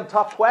ask them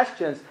tough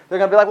questions, they're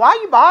going to be like, why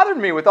are you bothering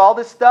me with all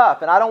this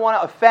stuff? And I don't want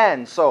to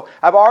offend, so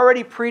I've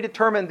already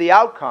predetermined the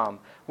outcome.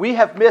 We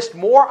have missed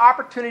more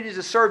opportunities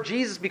to serve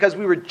Jesus because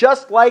we were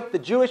just like the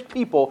Jewish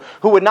people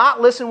who would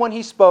not listen when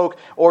he spoke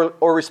or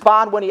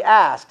respond when he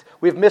asked.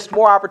 We've missed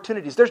more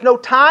opportunities. There's no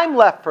time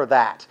left for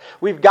that.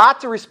 We've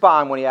got to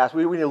respond when he asks.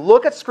 We need to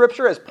look at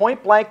Scripture as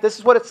point blank. This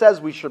is what it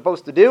says we're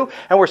supposed to do,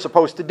 and we're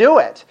supposed to do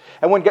it.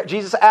 And when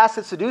Jesus asks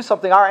us to do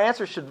something, our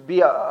answer should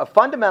be a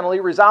fundamentally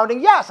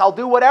resounding, yes, I'll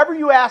do whatever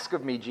you ask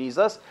of me,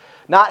 Jesus.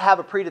 Not have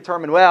a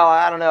predetermined, well,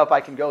 I don't know if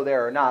I can go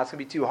there or not. It's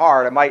going to be too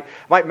hard. I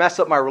might mess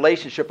up my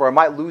relationship, or I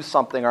might lose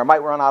something, or I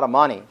might run out of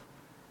money.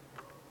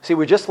 See,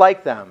 we're just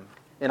like them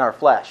in our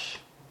flesh.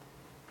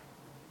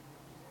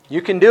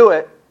 You can do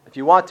it if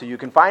you want to. You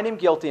can find him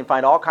guilty and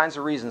find all kinds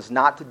of reasons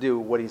not to do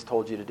what he's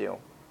told you to do.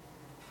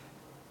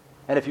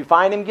 And if you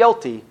find him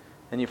guilty,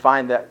 and you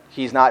find that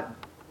he's not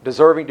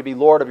deserving to be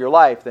Lord of your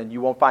life, then you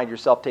won't find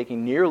yourself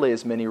taking nearly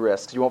as many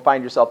risks. You won't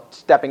find yourself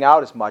stepping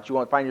out as much. You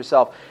won't find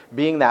yourself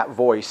being that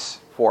voice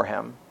for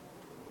him.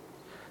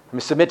 Let me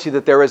submit to you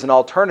that there is an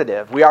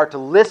alternative. We are to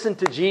listen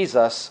to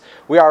Jesus.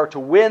 We are to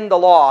win the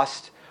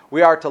lost.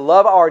 We are to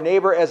love our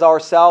neighbor as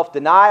ourselves,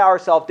 deny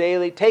ourselves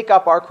daily, take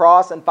up our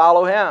cross, and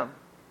follow him.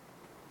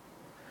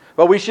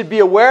 But we should be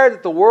aware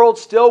that the world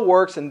still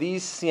works in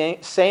these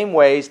same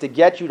ways to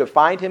get you to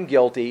find him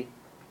guilty,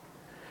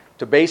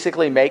 to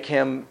basically make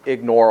him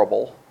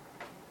ignorable.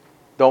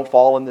 Don't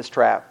fall in this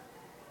trap.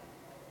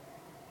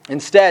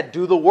 Instead,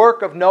 do the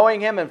work of knowing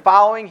him and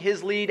following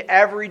his lead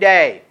every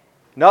day.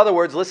 In other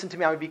words, listen to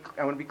me, I want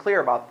to be clear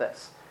about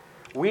this.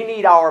 We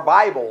need our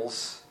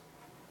Bibles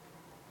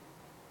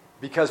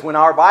because when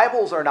our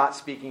Bibles are not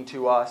speaking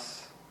to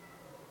us,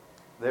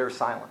 there's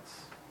silence.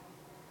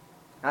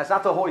 Now, it's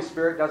not the Holy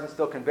Spirit doesn't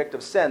still convict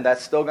of sin.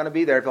 That's still going to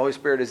be there. If the Holy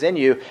Spirit is in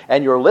you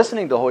and you're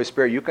listening to the Holy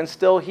Spirit, you can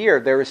still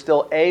hear. There is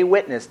still a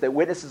witness that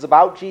witnesses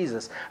about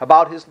Jesus,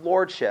 about his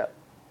lordship.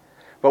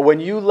 But when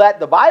you let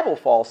the Bible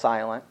fall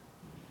silent,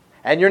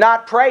 and you're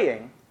not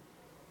praying,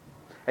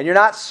 and you're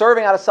not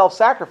serving out of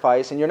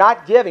self-sacrifice, and you're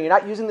not giving, you're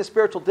not using the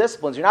spiritual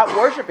disciplines, you're not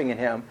worshiping in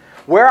him,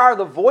 where are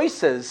the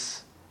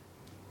voices?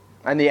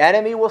 And the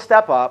enemy will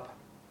step up,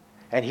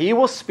 and he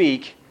will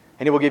speak,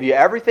 and he will give you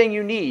everything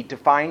you need to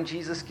find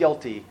Jesus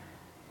guilty,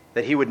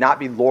 that he would not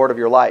be Lord of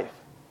your life.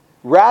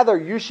 Rather,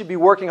 you should be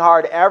working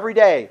hard every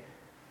day.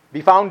 Be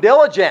found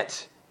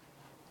diligent,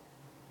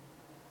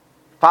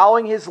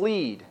 following his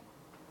lead.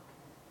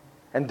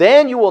 And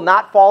then you will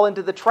not fall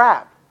into the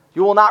trap.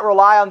 You will not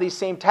rely on these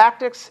same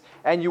tactics,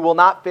 and you will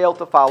not fail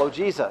to follow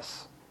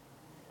Jesus.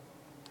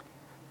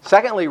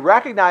 Secondly,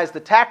 recognize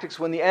the tactics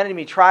when the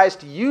enemy tries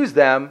to use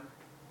them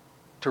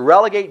to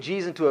relegate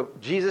Jesus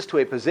to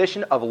a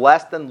position of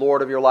less than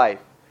Lord of your life.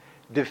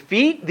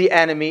 Defeat the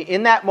enemy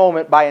in that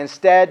moment by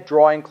instead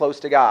drawing close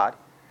to God.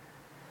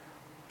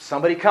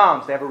 Somebody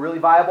comes, they have a really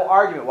viable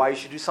argument why you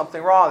should do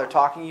something wrong. They're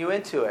talking you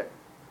into it.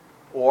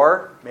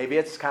 Or maybe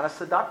it's kind of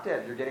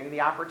seductive. You're getting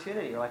the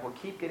opportunity. You're like, well,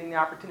 keep getting the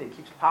opportunity. It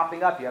keeps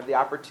popping up. You have the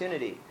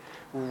opportunity.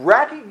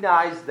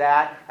 Recognize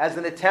that as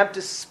an attempt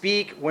to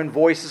speak when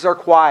voices are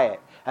quiet,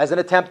 as an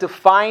attempt to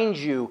find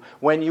you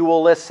when you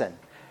will listen.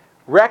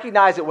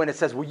 Recognize it when it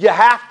says, well, you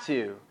have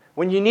to,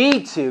 when you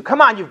need to.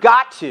 Come on, you've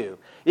got to.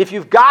 If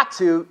you've got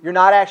to, you're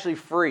not actually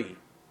free.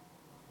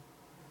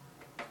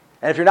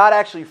 And if you're not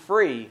actually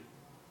free,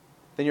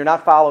 then you're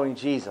not following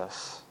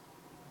Jesus.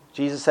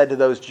 Jesus said to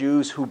those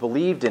Jews who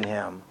believed in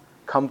him,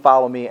 come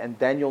follow me, and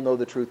then you'll know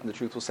the truth, and the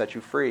truth will set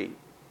you free.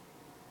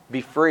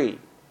 Be free.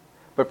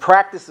 But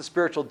practice the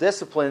spiritual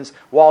disciplines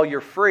while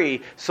you're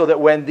free, so that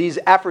when these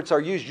efforts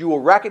are used, you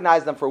will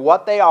recognize them for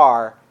what they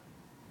are.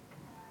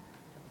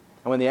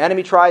 And when the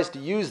enemy tries to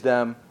use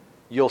them,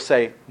 you'll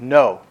say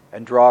no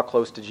and draw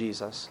close to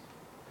Jesus.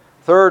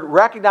 Third,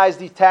 recognize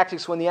these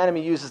tactics when the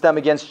enemy uses them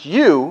against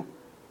you,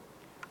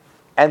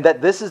 and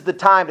that this is the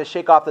time to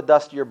shake off the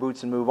dust of your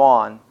boots and move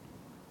on.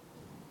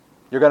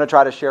 You're going to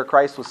try to share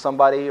Christ with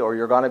somebody, or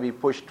you're going to be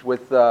pushed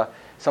with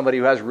somebody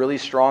who has really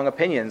strong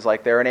opinions,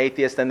 like they're an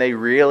atheist and they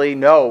really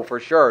know for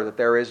sure that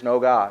there is no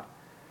God.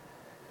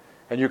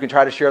 And you can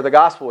try to share the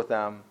gospel with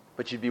them,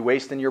 but you'd be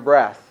wasting your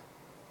breath.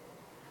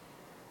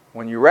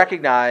 When you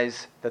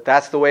recognize that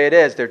that's the way it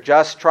is, they're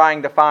just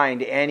trying to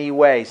find any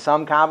way,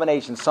 some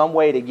combination, some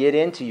way to get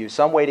into you,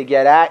 some way to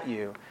get at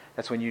you,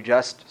 that's when you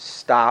just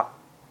stop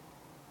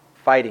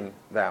fighting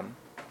them.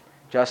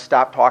 Just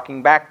stop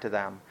talking back to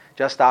them.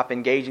 Just stop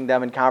engaging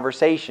them in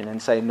conversation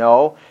and say,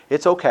 no,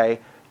 it's okay.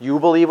 You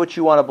believe what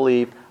you want to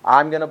believe.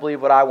 I'm going to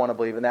believe what I want to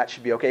believe, and that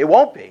should be okay. It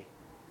won't be,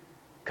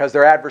 because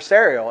they're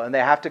adversarial, and they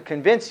have to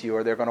convince you,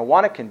 or they're going to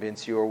want to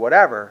convince you, or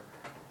whatever.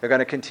 They're going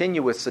to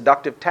continue with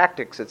seductive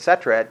tactics,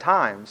 etc. at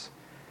times.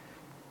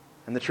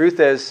 And the truth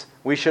is,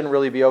 we shouldn't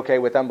really be okay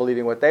with them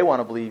believing what they want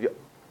to believe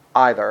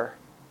either.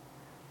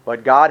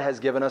 But God has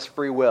given us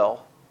free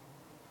will.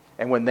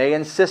 And when they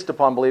insist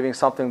upon believing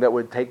something that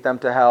would take them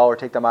to hell, or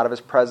take them out of his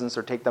presence,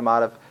 or take them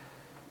out of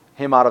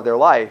him out of their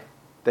life,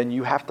 then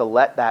you have to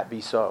let that be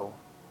so.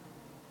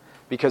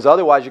 Because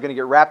otherwise you're going to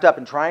get wrapped up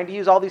in trying to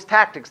use all these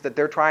tactics that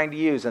they're trying to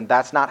use, and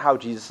that's not how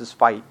Jesus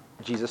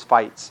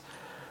fights.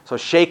 So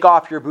shake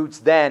off your boots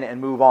then and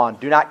move on.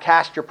 Do not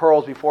cast your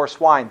pearls before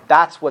swine.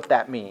 That's what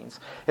that means.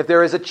 If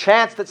there is a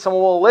chance that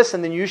someone will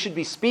listen, then you should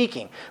be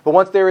speaking. But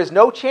once there is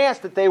no chance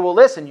that they will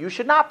listen, you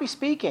should not be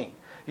speaking.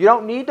 You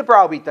don't need to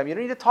browbeat them. You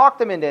don't need to talk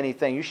them into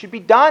anything. You should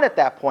be done at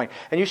that point.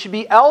 And you should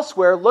be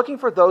elsewhere looking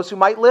for those who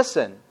might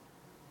listen.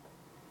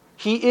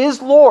 He is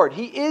Lord.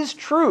 He is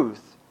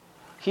truth.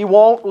 He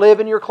won't live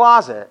in your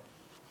closet.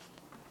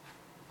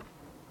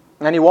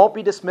 And he won't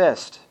be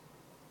dismissed.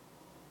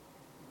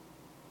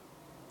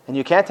 And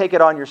you can't take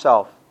it on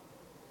yourself,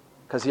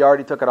 because he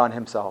already took it on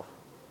himself.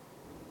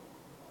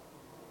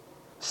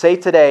 Say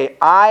today,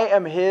 I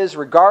am his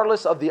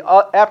regardless of the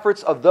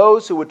efforts of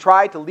those who would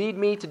try to lead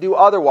me to do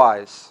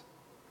otherwise.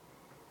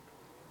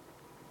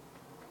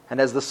 And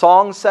as the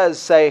song says,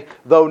 say,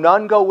 though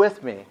none go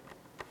with me,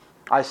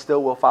 I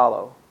still will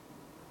follow.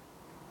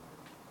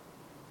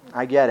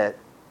 I get it.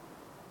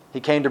 He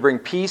came to bring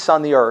peace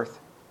on the earth,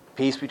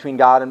 peace between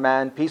God and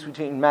men, peace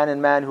between men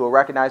and men who will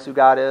recognize who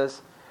God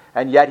is,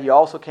 and yet he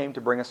also came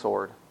to bring a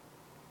sword.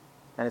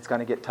 And it's going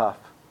to get tough.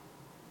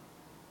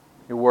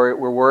 We're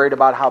worried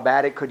about how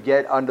bad it could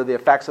get under the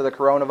effects of the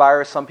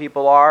coronavirus. Some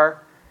people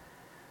are.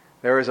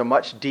 There is a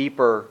much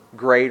deeper,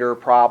 greater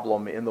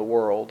problem in the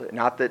world.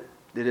 Not that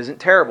it isn't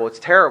terrible. It's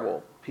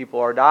terrible. People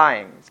are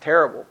dying. It's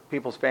terrible.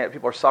 People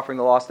are suffering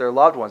the loss of their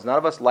loved ones. None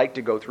of us like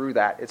to go through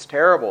that. It's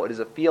terrible. It is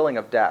a feeling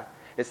of death.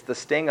 It's the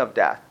sting of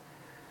death.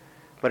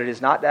 But it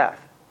is not death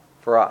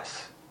for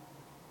us.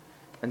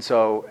 And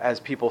so as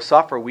people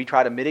suffer, we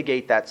try to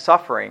mitigate that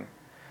suffering.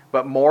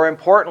 But more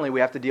importantly,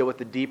 we have to deal with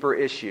the deeper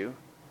issue,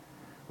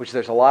 which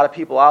there's a lot of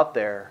people out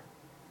there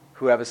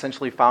who have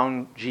essentially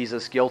found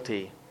Jesus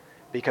guilty,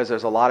 because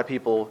there's a lot of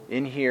people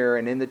in here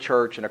and in the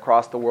church and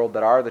across the world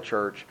that are the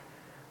church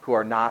who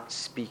are not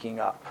speaking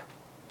up.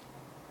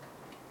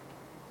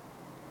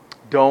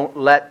 Don't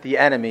let the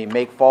enemy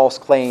make false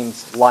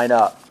claims line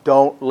up.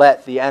 Don't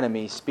let the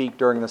enemy speak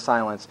during the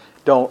silence.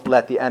 Don't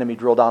let the enemy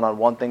drill down on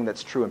one thing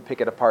that's true and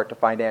pick it apart to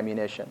find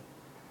ammunition.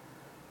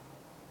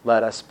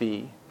 Let us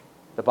be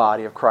the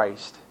body of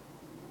Christ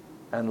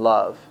and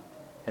love.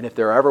 And if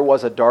there ever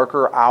was a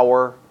darker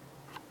hour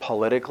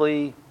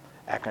politically,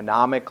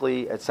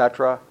 economically,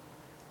 etc.,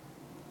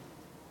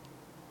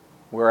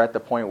 we're at the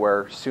point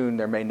where soon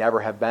there may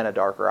never have been a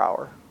darker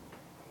hour.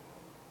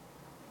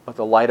 But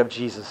the light of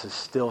Jesus is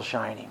still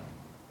shining.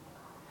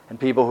 And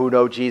people who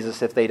know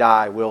Jesus, if they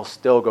die, will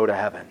still go to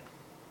heaven.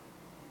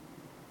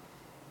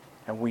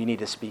 And we need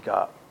to speak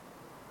up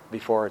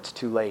before it's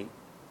too late,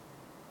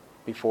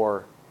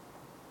 before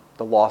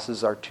the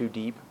losses are too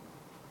deep.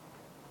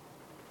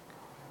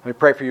 Let me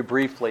pray for you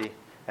briefly,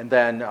 and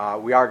then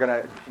we are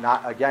going to,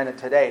 not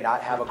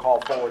have a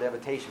call forward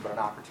invitation, but an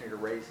opportunity to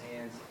raise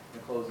hands in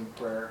closing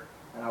prayer.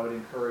 And I would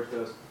encourage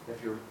those,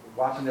 if you're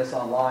watching this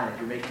online, if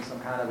you're making some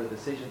kind of a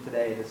decision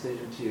today, a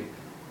decision to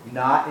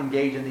not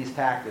engage in these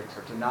tactics,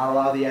 or to not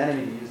allow the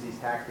enemy to use these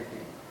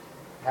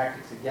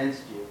tactics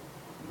against you,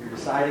 if you're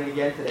deciding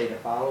again today to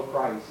follow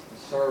Christ,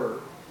 to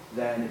serve,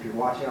 then if you're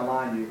watching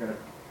online, you're going to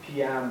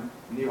PM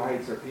New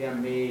Heights or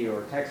PM me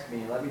or text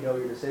me and let me know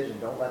your decision.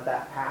 Don't let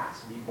that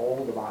pass. Be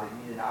bold about it.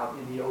 You need an out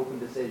in the open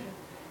decision.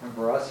 And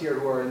for us here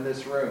who are in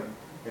this room,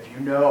 if you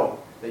know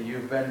that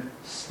you've been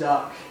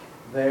stuck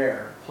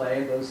there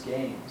playing those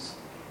games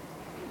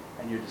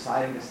and you're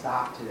deciding to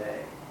stop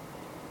today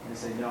and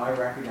say, no, I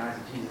recognize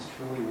that Jesus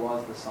truly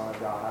was the Son of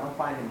God. I don't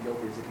find him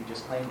guilty as if he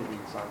just claimed to be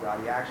the Son of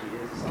God. He actually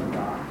is the Son of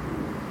God.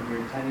 And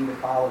you're intending to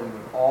follow him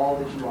with all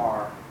that you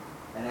are.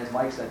 And as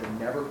Mike said, to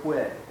never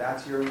quit. If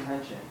that's your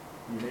intention,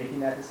 and you're making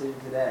that decision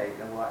today,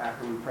 then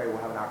after we pray, we'll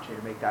have an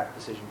opportunity to make that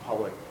decision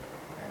public.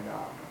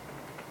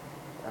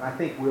 And I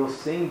think we'll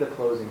sing the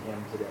closing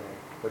hymn today,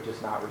 but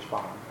just not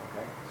respond.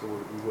 Okay? So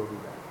we will do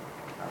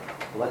that. All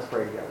right. Well, let's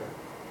pray together.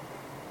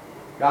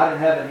 God in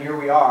heaven, here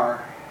we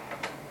are.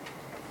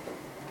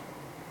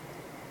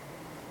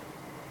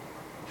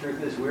 The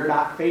truth is, we're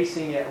not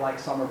facing it like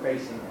some are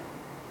facing it.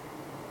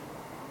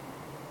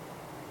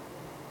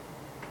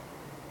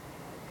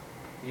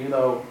 Even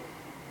though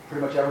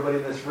pretty much everybody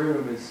in this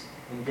room is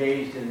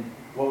engaged in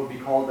what would be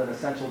called an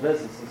essential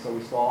business, and so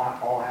we still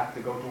all have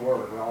to go to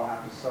work. We all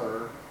have to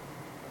serve.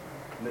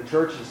 And the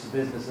church's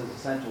business is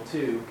essential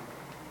too.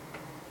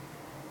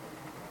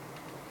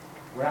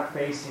 We're not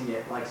facing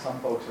it like some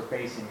folks are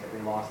facing it.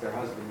 They lost their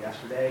husband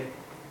yesterday,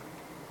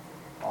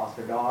 lost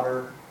their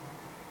daughter,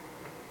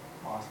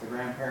 lost a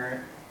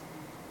grandparent.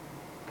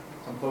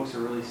 Some folks are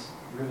really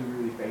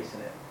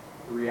facing it.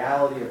 The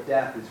reality of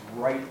death is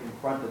right in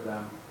front of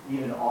them,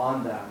 even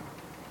on them.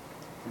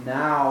 And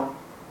now,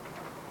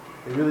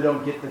 they really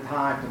don't get the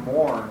time to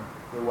mourn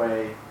the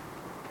way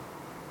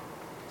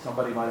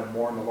somebody might have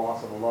mourned the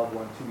loss of a loved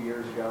one 2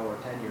 years ago or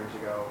 10 years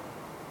ago,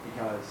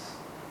 because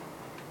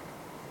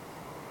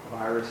the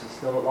virus is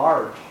still at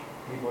large.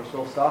 People are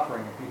still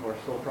suffering, and people are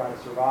still trying to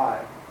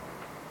survive.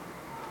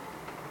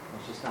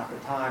 It's just not the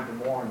time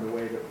to mourn the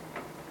way that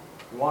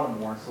we want to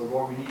mourn. So,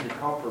 Lord, we need your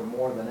comfort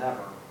more than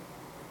ever.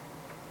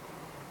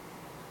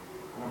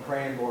 And I'm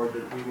praying, Lord,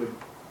 that we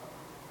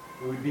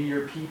would be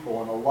your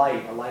people and a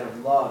light of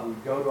love. We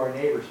would go to our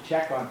neighbors,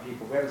 check on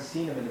people. We haven't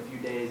seen them in a few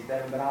days. They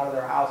haven't been out of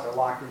their house or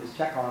locked in. Just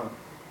check on them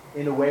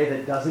in a way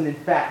that doesn't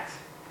infect,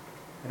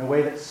 in a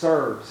way that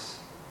serves,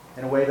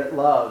 in a way that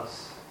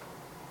loves.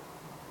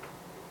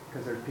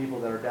 Because there's people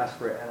that are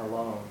desperate and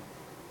alone.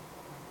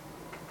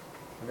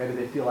 Or maybe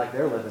they feel like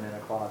they're living in a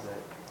closet.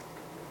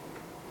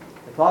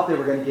 They thought they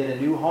were going to get a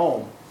new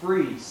home,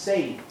 free,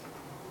 safe.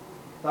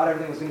 Thought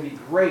everything was going to be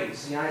great.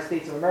 It's the United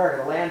States of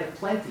America, the land of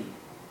plenty.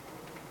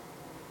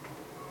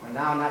 And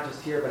now, not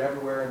just here, but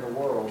everywhere in the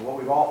world, what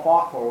we've all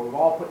fought for, what we've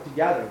all put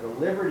together, the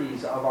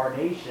liberties of our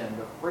nation,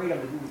 the freedom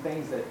to do the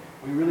things that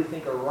we really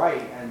think are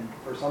right, and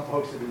for some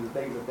folks to do the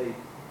things that they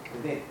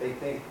think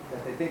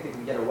they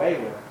can get away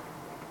with.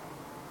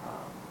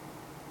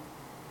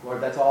 Lord,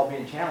 that's all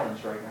being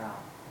challenged right now.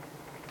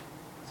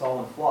 It's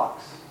all in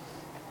flux.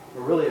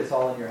 but really it's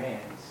all in your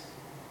hands.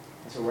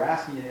 And so we're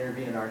asking you to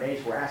intervene in our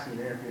nation. We're asking you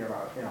to intervene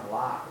in our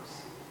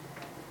lives.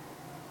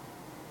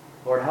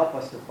 Lord, help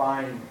us to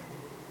find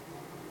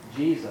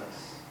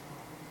Jesus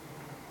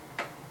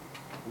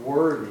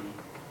worthy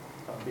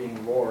of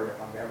being Lord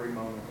of every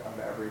moment of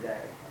every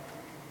day.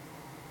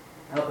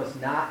 Help us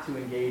not to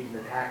engage in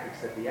the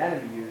tactics that the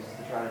enemy uses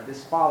to try to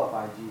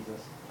disqualify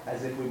Jesus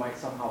as if we might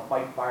somehow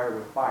fight fire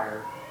with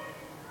fire,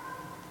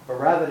 but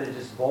rather to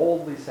just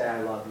boldly say,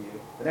 I love you.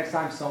 The next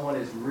time someone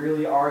is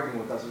really arguing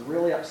with us, is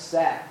really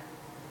upset,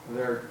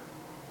 they're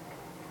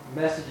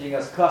messaging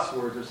us cuss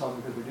words or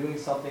something because we're doing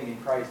something in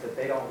Christ that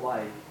they don't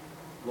like,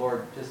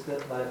 Lord, just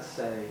let us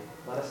say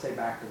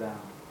back to them,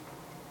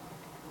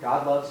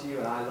 God loves you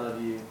and I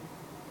love you.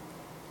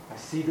 I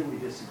see that we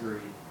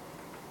disagree,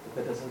 but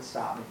that doesn't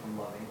stop me from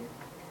loving you.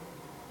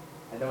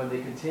 And then when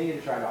they continue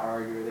to try to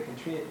argue, they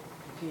continue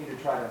to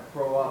try to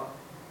throw up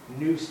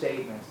new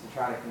statements to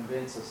try to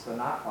convince us to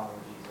not follow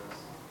Jesus,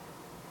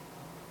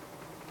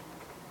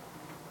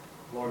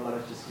 Lord, let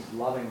us just keep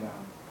loving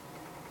them.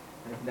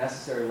 And if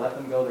necessary, let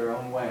them go their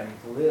own way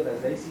to live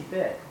as they see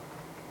fit.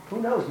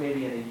 Who knows,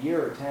 maybe in a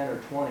year or 10 or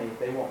 20, if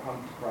they won't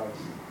come to Christ,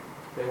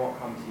 if they won't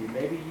come to you.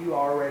 Maybe you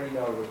already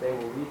know that they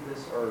will leave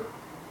this earth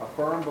a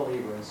firm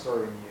believer in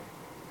serving you.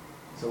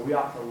 So we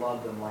ought to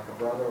love them like a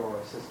brother or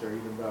a sister,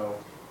 even though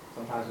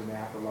sometimes we may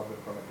have to love them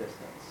from a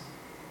distance.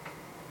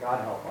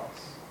 God help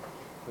us.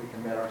 We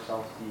commit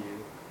ourselves to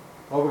you.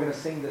 Well, we're going to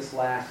sing this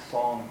last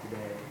song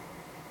today.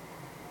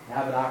 And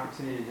have an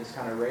opportunity to just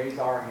kind of raise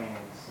our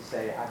hands to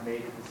say, I've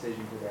made a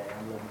decision today.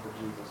 I'm living for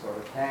Jesus. Or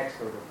the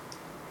text or the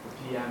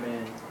PM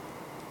in.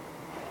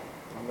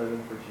 I'm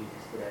living for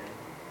Jesus today.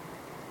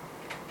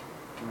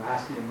 I'm going to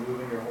ask you to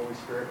move in your Holy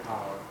Spirit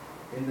power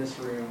in this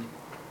room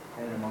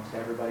and amongst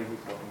everybody who's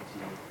looking to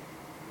you.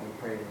 And we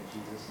pray it in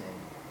Jesus' name.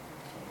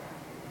 Amen.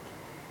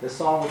 This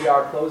song will be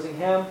our closing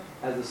hymn.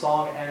 As the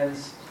song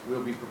ends,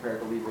 we'll be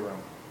prepared to leave the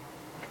room.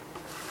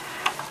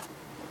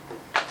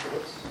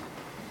 Oops.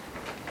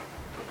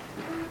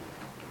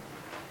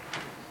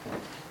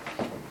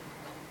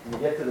 When we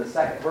get to the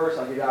second verse,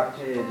 I'll give you the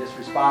opportunity to just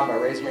respond by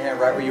raising your hand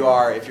right where you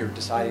are if you're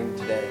deciding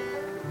today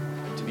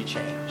to be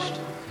changed.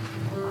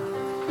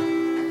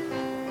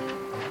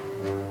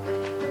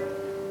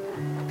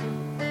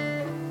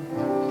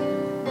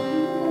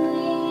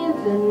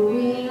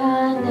 We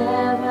are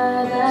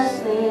never the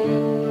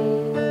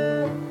same.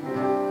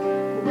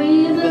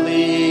 We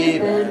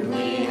believe and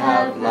we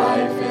have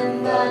life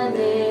in the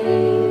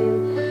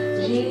name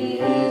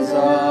Jesus.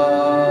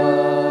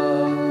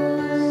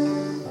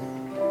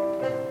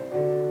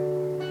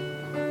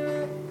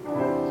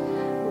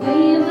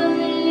 We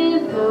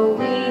believe though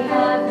we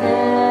have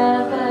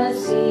never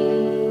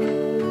seen.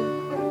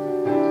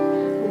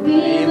 We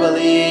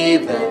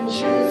believe and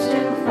choose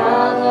to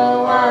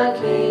follow our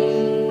King.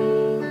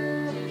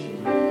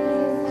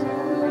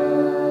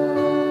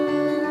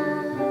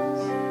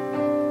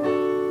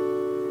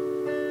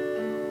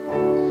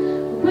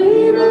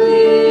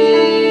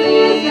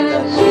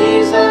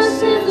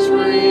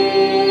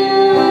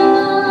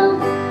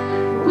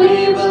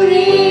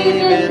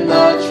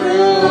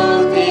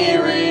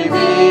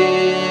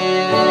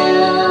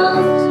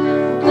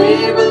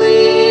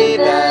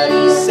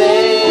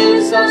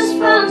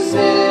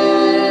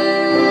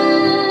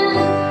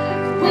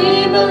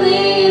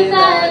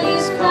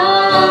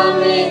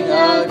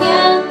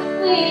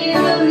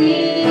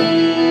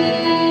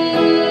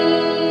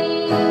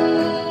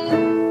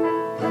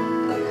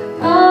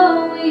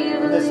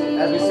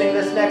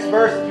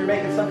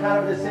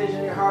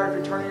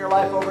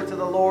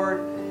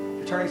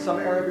 Some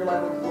area of your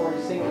life over the Lord,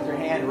 you sing with your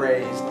hand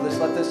raised.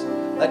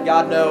 Let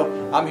God know,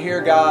 I'm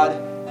here, God.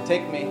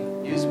 Take me,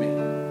 use me.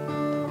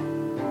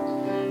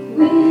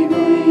 We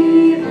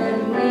believe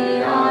and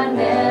we are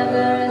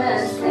never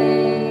the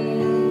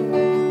same.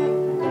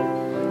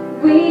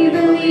 We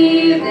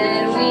believe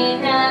that we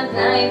have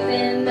life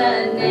in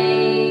the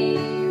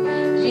name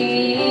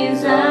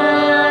Jesus.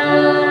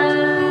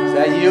 Is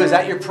that you? Is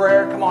that your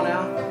prayer? Come on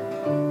now.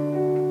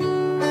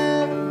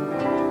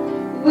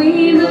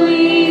 We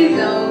believe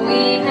though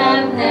we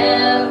have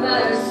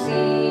never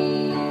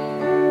seen.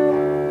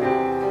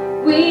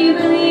 We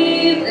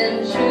believe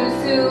and choose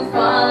to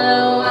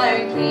follow our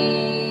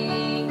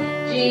King,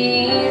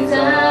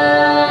 Jesus.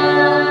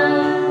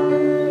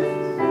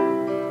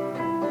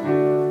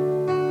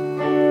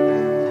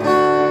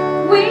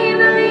 We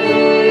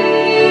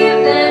believe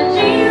that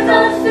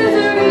Jesus is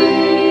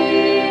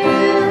real.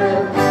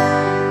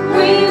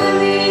 We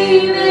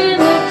believe in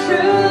the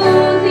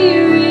truth He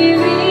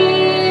reveals.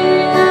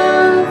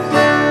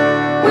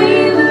 We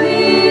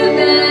believe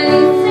that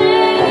He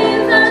saves.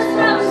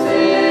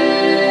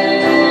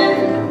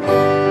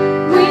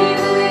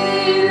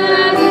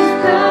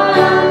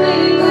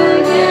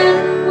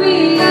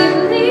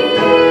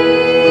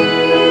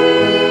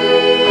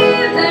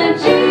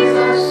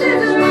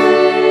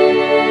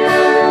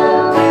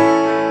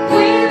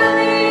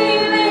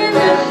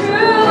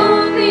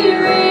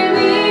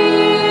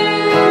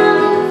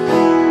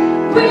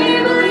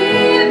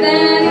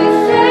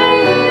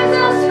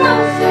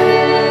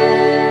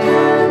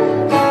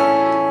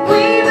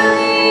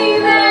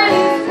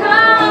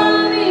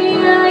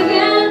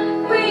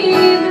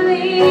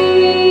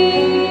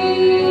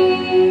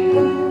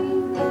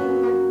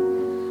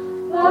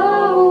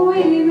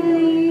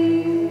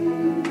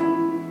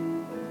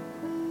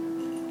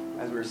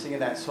 were singing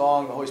that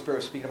song, the Holy Spirit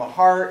was speaking to my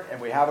heart,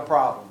 and we have a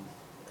problem.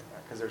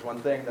 Because there's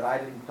one thing that I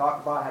didn't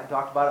talk about, hadn't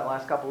talked about it in the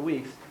last couple of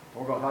weeks,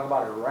 and we're going to talk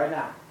about it right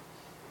now.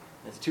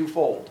 It's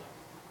twofold.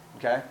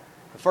 Okay?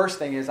 The first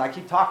thing is I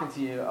keep talking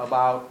to you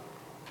about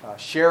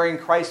sharing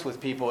Christ with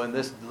people in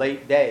this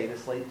late day,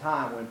 this late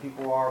time, when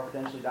people are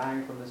potentially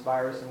dying from this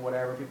virus and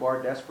whatever. People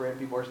are desperate.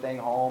 People are staying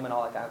home and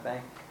all that kind of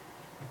thing.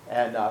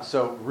 And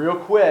so real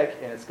quick,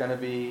 and it's going to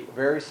be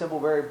very simple,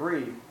 very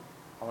brief,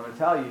 I want to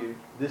tell you,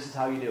 this is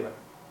how you do it.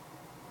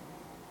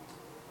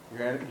 You're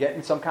going to get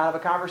in some kind of a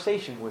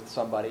conversation with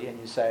somebody, and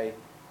you say,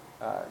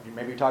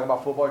 maybe you're talking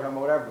about football, you're talking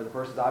about whatever, but the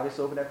person's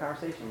obviously open to that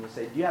conversation. And you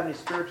say, do you have any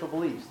spiritual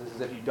beliefs? This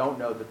is if you don't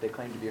know that they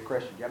claim to be a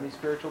Christian. Do you have any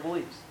spiritual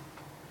beliefs?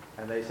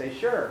 And they say,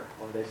 sure,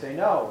 or they say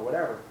no, or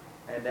whatever.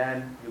 And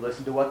then you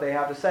listen to what they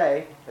have to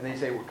say, and then you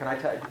say, well, can I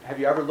tell? Have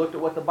you ever looked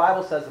at what the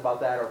Bible says about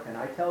that, or can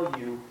I tell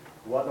you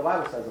what the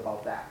Bible says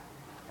about that?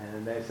 And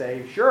then they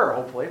say, sure,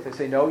 hopefully. If they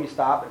say no, you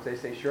stop. If they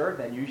say sure,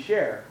 then you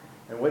share.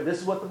 And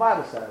this is what the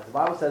Bible says. The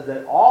Bible says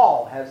that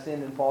all have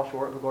sinned and fall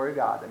short of the glory of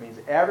God. That means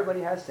everybody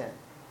has sinned.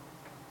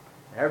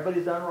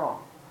 Everybody's done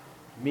wrong.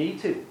 Me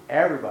too.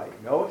 Everybody.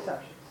 No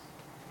exceptions.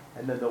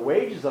 And then the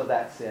wages of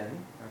that sin,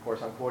 and of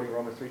course I'm quoting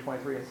Romans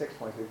 3:23 and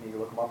 6:23, if you need to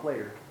look them up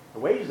later. The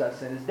wages of that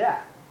sin is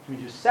death. Which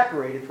means you're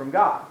separated from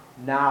God.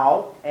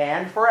 Now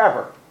and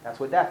forever. That's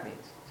what death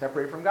means.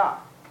 Separated from God.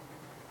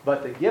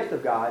 But the gift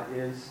of God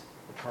is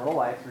eternal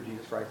life through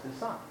Jesus Christ, His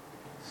Son.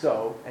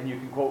 So, and you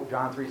can quote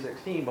John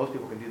 3:16. Most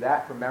people can do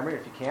that from memory.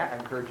 If you can't, I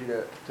encourage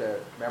you to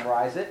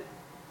memorize it.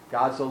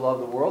 God so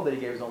loved the world that He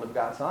gave His only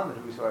begotten Son, that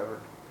whosoever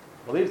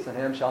believes in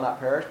Him shall not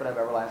perish but have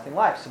everlasting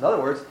life. So in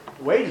other words,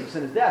 the wages of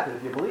sin is death. But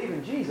if you believe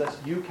in Jesus,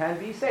 you can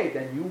be saved.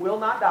 And you will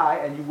not die,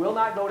 and you will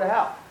not go to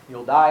hell.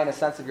 You'll die in a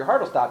sense of your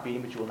heart will stop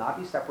beating, but you will not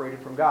be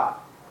separated from God.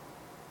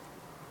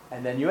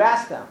 And then you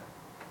ask them,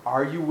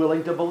 are you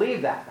willing to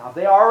believe that? Now, if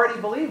they already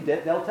believed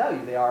it, they'll tell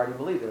you they already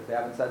believed it if they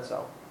haven't said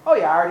so. Oh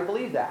yeah, I already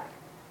believe that.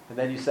 And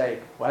then you say,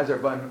 well, has there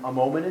been a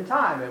moment in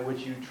time in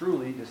which you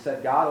truly just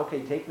said, God,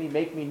 okay, take me,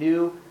 make me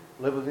new,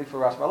 live with me for the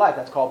rest of my life.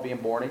 That's called being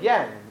born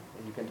again.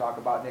 And you can talk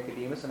about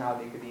Nicodemus and how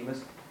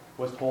Nicodemus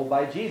was told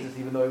by Jesus,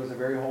 even though he was a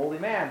very holy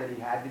man, that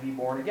he had to be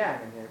born again.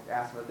 And you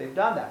ask them if they've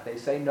done that. They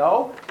say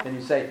no. Then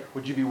you say,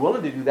 would you be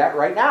willing to do that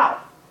right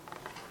now?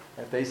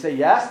 And if they say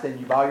yes, then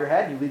you bow your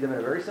head and you lead them in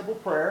a very simple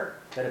prayer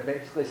that it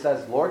basically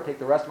says, Lord, take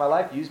the rest of my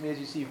life, use me as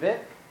you see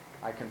fit.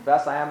 I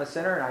confess I am a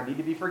sinner and I need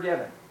to be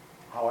forgiven.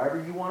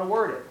 However you want to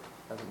word it.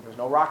 There's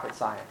no rocket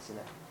science in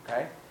it.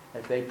 Okay?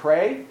 If they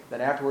pray, then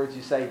afterwards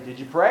you say, did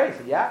you pray? You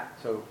say, yeah.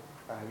 So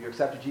have you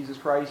accepted Jesus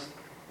Christ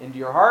into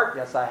your heart?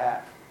 Yes, I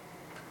have.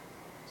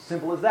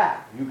 Simple as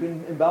that. You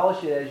can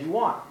embellish it as you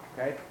want.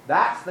 Okay?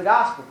 That's the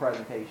gospel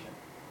presentation.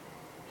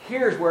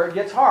 Here's where it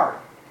gets hard.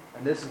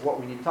 And this is what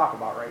we need to talk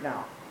about right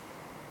now.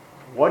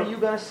 What are you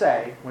going to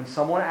say when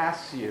someone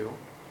asks you,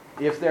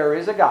 if there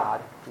is a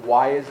God,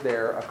 why is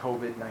there a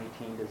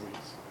COVID-19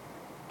 disease?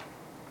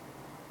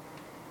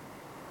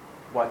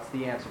 What's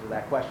the answer to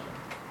that question?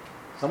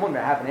 Someone may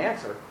have an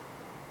answer.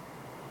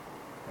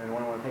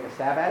 Anyone want to take a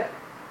stab at it?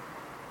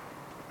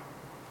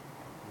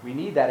 We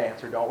need that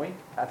answer, don't we?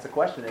 That's the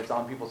question that's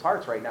on people's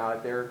hearts right now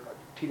if they're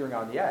teetering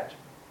on the edge.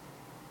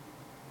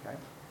 Okay?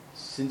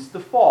 Since the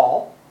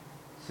fall,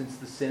 since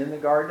the sin in the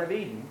Garden of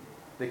Eden,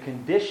 the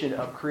condition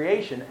of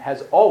creation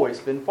has always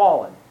been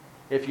fallen.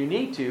 If you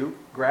need to,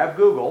 grab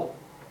Google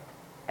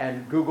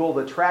and Google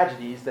the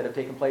tragedies that have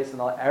taken place in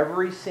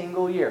every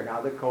single year.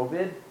 Now, the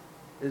COVID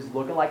is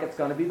looking like it's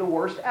going to be the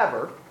worst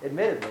ever,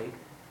 admittedly.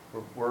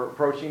 We're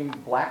approaching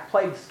Black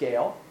Plague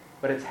scale,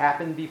 but it's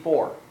happened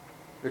before.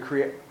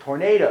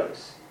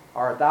 Tornadoes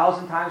are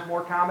 1,000 times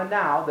more common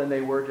now than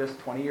they were just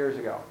 20 years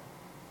ago.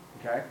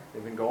 Okay?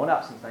 They've been going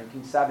up since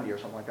 1970 or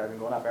something like that. They've been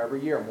going up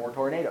every year, more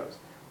tornadoes.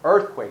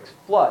 Earthquakes,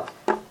 floods.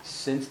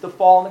 Since the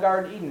fall in the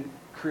Garden of Eden,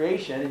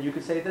 creation, and you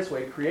could say it this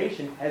way,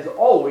 creation has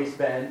always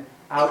been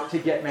out to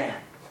get man.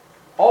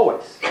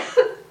 Always.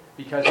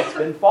 Because it's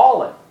been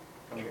fallen.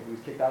 He was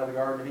kicked out of the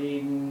Garden of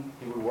Eden.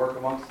 He would work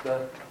amongst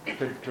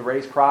to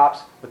raise crops,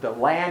 but the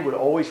land would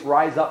always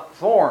rise up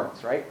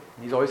thorns, right?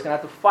 And he's always going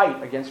to have to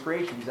fight against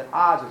creation. He's at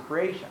odds with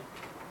creation.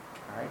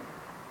 All right?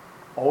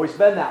 Always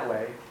been that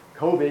way.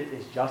 COVID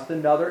is just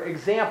another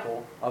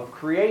example of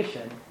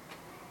creation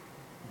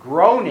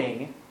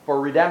groaning for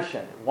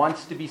redemption. It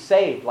wants to be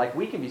saved like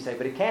we can be saved,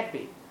 but it can't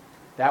be.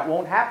 That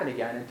won't happen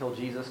again until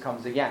Jesus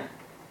comes again.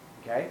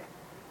 Okay?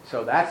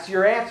 So that's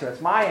your answer.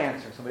 That's my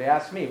answer. Somebody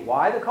asked me,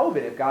 why the COVID?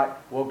 If God,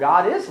 well,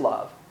 God is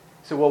love.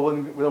 So, well,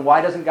 then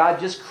why doesn't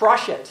God just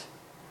crush it?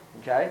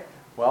 Okay?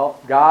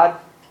 Well, God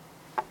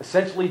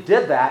essentially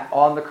did that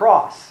on the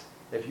cross.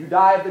 If you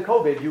die of the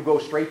COVID, you go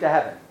straight to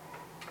heaven.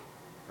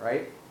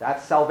 Right?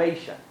 That's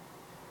salvation.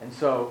 And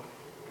so,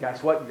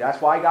 that's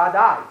why God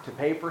died, to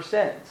pay for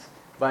sins.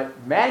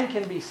 But man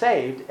can be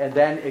saved and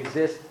then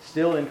exist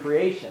still in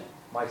creation.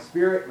 My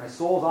spirit, my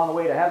soul's on the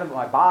way to heaven, but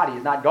my body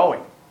is not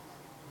going.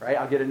 Right?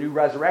 I'll get a new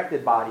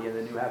resurrected body in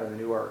the new heaven, the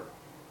new earth.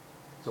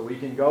 So we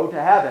can go to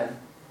heaven,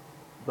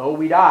 though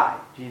we die.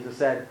 Jesus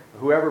said,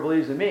 whoever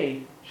believes in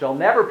me, shall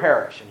never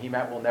perish. And he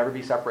meant will never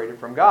be separated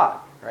from God,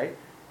 right?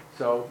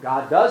 So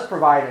God does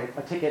provide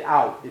a ticket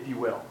out, if you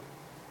will.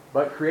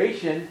 But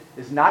creation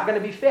is not going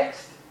to be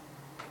fixed.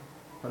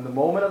 From the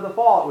moment of the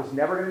fall, it was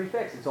never going to be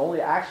fixed. It's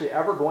only actually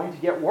ever going to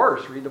get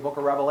worse. Read the book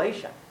of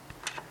Revelation.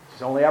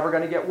 It's only ever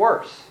going to get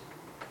worse.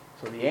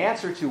 So the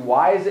answer to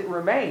why does it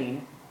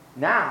remain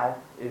now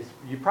is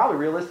you probably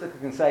realistically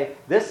can say,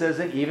 this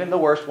isn't even the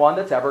worst one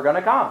that's ever going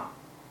to come.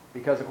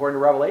 Because according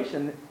to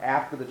Revelation,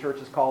 after the church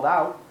is called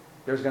out,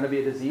 there's going to be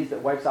a disease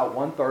that wipes out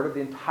 1/3 of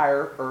the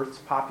entire Earth's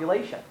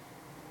population.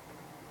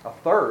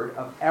 1/3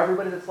 of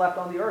everybody that's left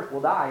on the earth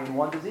will die in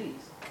one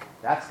disease.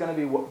 That's going to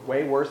be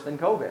way worse than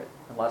COVID.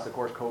 Unless, of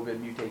course, COVID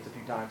mutates a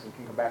few times and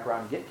can come back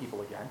around and get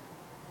people again.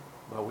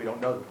 But we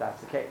don't know that that's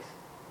the case.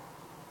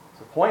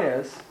 So the point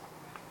is,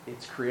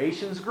 it's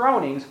creation's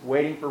groanings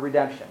waiting for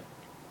redemption.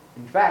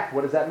 In fact,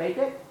 what does that make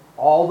it?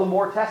 All the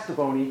more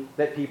testimony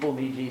that people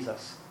need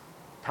Jesus.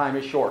 Time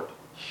is short.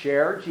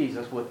 Share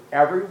Jesus with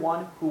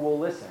everyone who will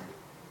listen.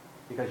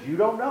 Because you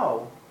don't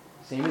know,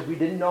 same as we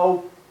didn't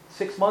know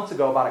 6 months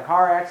ago about a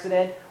car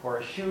accident or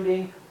a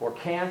shooting or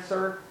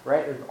cancer,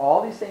 right? There's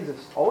all these things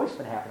that's always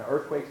been happening.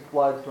 Earthquakes,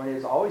 floods,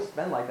 tornadoes, always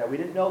been like that. We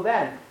didn't know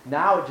then.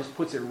 Now it just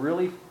puts it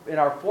really in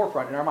our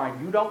forefront, in our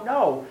mind. You don't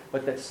know,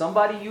 but that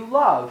somebody you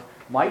love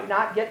might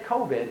not get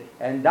COVID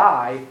and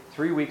die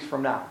 3 weeks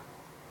from now.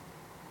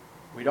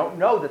 We don't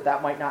know that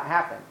that might not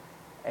happen.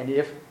 And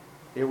if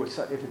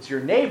it's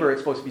your neighbor,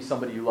 it's supposed to be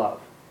somebody you love,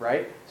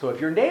 right? So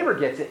if your neighbor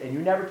gets it and you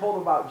never told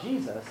them about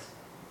Jesus,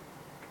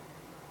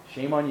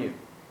 shame on you.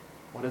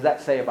 What does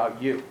that say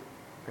about you?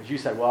 Because you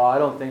said, well, I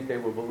don't think they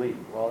will believe.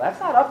 Well, that's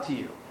not up to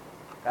you.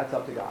 That's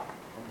up to God.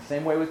 And the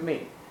same way with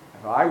me.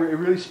 It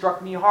really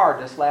struck me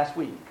hard this last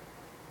week.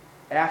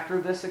 After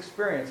this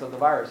experience of the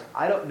virus,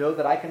 I don't know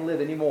that I can live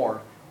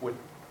anymore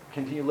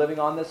continue living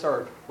on this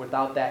earth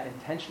without that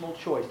intentional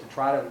choice to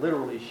try to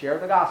literally share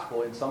the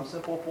gospel in some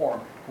simple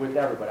form with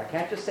everybody. I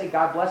can't just say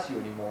God bless you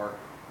anymore.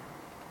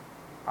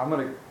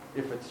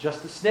 If it's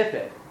just a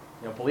snippet,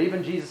 believe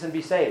in Jesus and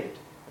be saved.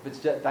 If it's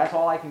just, that's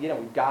all I can get in.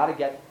 We've got to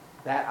get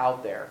that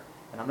out there.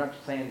 And I'm not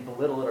saying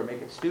belittle it or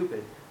make it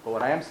stupid, but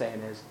what I am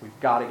saying is we've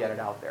got to get it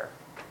out there.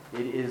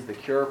 It is the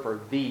cure for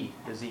the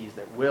disease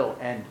that will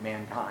end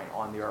mankind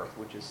on the earth,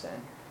 which is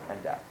sin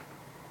and death.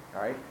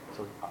 All right?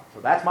 So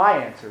that's my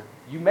answer.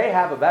 You may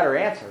have a better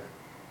answer,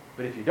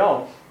 but if you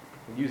don't,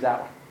 then use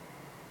that one.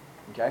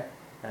 Okay?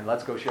 And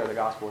let's go share the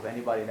gospel with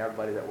anybody and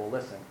everybody that will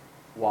listen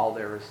while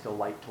there is still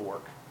light to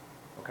work.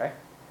 Okay?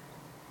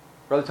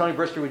 Brother Tony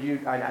Brister, would you,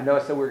 I know I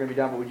said we were going to be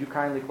done, but would you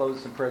kindly close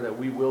us in prayer that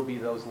we will be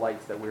those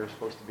lights that we are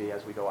supposed to be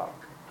as we go out?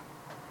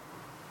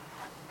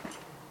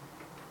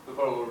 So,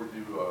 Father Lord, we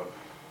do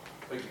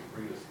thank you for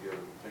bringing us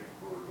together. Thank you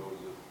for those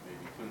that may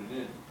be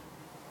tuning in.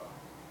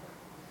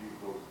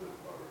 Those that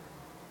are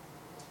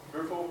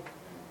fearful,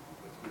 and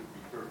it's good to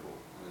be fearful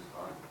in this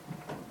time,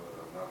 but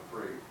I'm not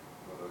afraid.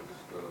 But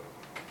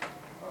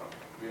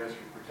we ask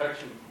your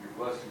protection, your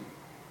blessing,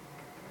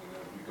 and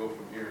as we go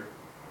from here,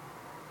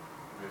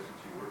 we ask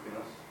that you work in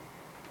us.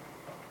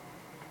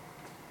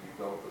 You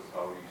develop us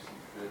how you see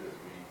fit, as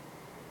we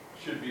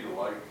should be the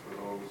light for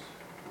those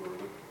who are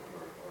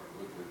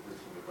looking at this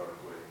in a dark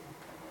way.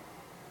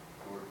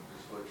 Lord,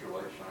 just let your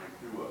light shine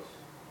through us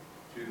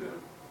to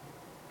them.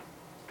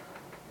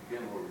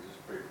 Again, Lord, we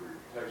just pray for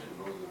your protection.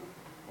 Most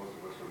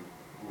of us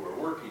who are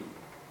working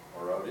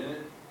are out in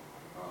it.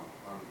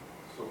 I'm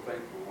so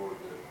thankful, Lord,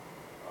 that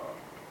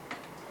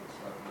it's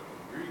not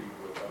nothing greedy,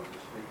 but I was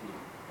just thinking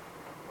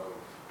of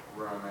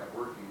where I'm at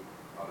working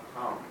out of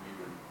town,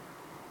 even,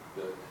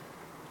 that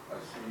I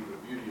see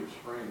the beauty of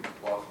spring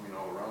blossoming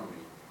all around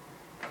me,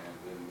 and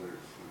then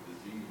there's a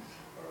disease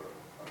or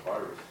a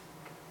virus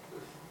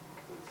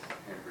that's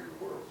hampering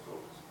the world. So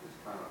it's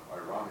kind of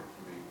ironic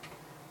to me.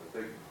 But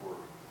thank you for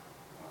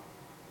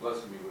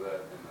blessing me with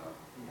that, and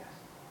Yes.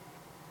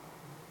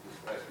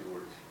 just ask you,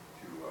 Lord,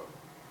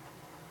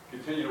 to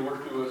continue to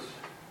work through us,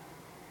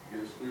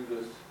 get us through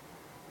this,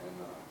 and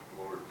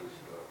Lord, just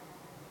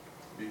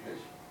be patient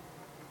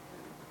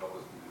and help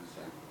us to do the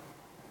same.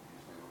 In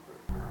Jesus' name we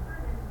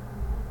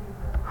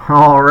pray.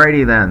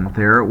 Alrighty then,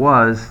 there it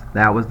was.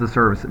 That was the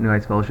service at New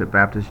Heights Fellowship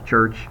Baptist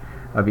Church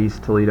of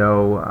East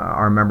Toledo.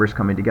 Our members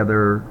coming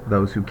together,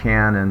 those who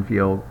can and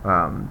feel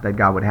that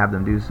God would have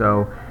them do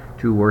so,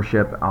 to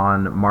worship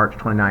on March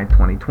 29,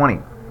 2020.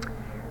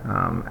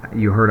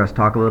 You heard us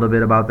talk a little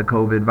bit about the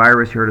COVID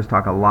virus. You heard us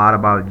talk a lot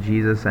about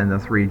Jesus and the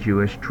 3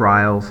 Jewish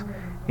trials.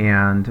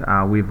 And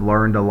we've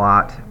learned a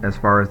lot as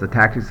far as the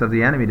tactics of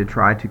the enemy to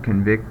try to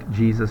convict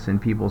Jesus in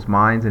people's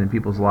minds and in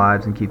people's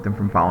lives and keep them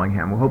from following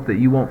him. We hope that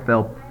you won't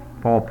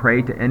fall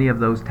prey to any of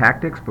those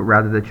tactics, but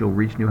rather that you'll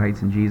reach new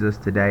heights in Jesus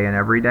today and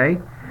every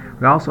day.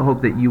 We also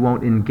hope that you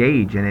won't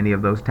engage in any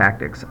of those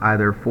tactics,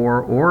 either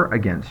for or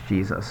against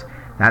Jesus.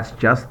 That's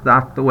just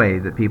not the way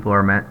that people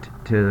are meant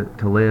to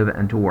live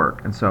and to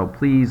work. And so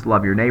please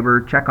love your neighbor,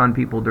 check on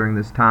people during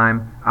this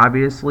time.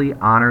 Obviously,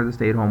 honor the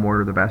stay-at-home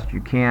order the best you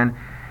can,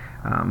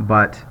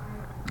 but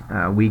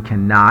we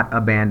cannot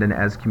abandon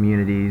as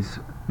communities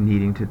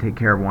needing to take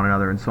care of one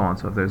another and so on.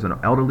 So if there's an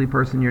elderly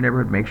person in your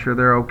neighborhood, make sure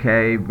they're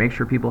okay, make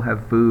sure people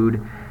have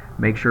food,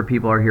 make sure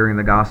people are hearing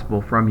the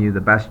gospel from you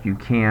the best you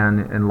can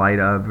in light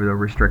of the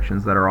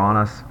restrictions that are on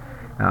us.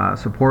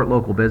 Support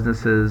local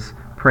businesses,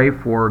 pray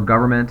for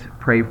government,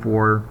 pray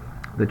for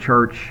the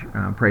church,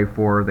 pray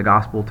for the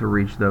gospel to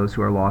reach those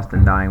who are lost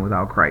and dying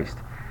without Christ.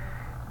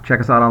 Check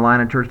us out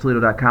online at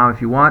churchtoledo.com if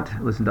you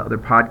want. Listen to other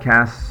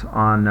podcasts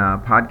on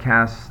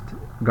Podcast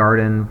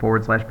Garden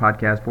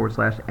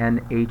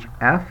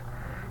 /podcast/NHF.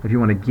 If you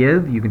want to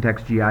give, you can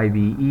text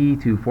GIVE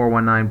to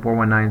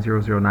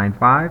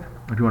 419-419-0095.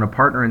 If you want to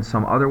partner in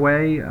some other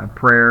way,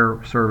 prayer,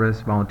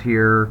 service,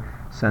 volunteer,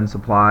 send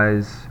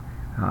supplies,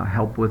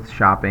 help with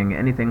shopping,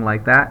 anything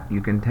like that,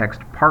 you can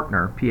text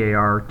PARTNER,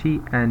 PARTNER,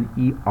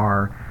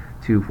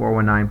 to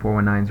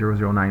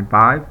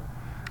 419-419-0095.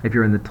 If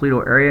you're in the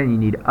Toledo area and you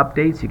need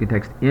updates, you can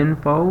text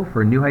INFO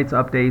for New Heights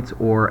updates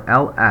or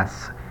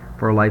LS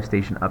for Life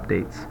Station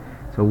updates.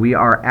 So we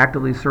are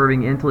actively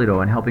serving in Toledo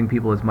and helping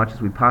people as much as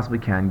we possibly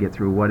can get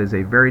through what is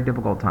a very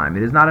difficult time.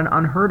 It is not an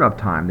unheard of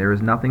time. There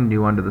is nothing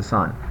new under the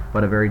sun,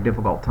 but a very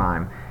difficult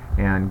time.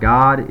 And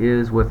God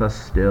is with us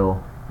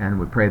still, and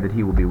we pray that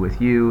He will be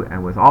with you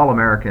and with all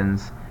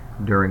Americans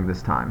during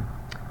this time.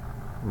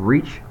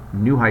 Reach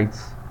new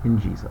heights in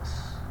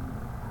Jesus.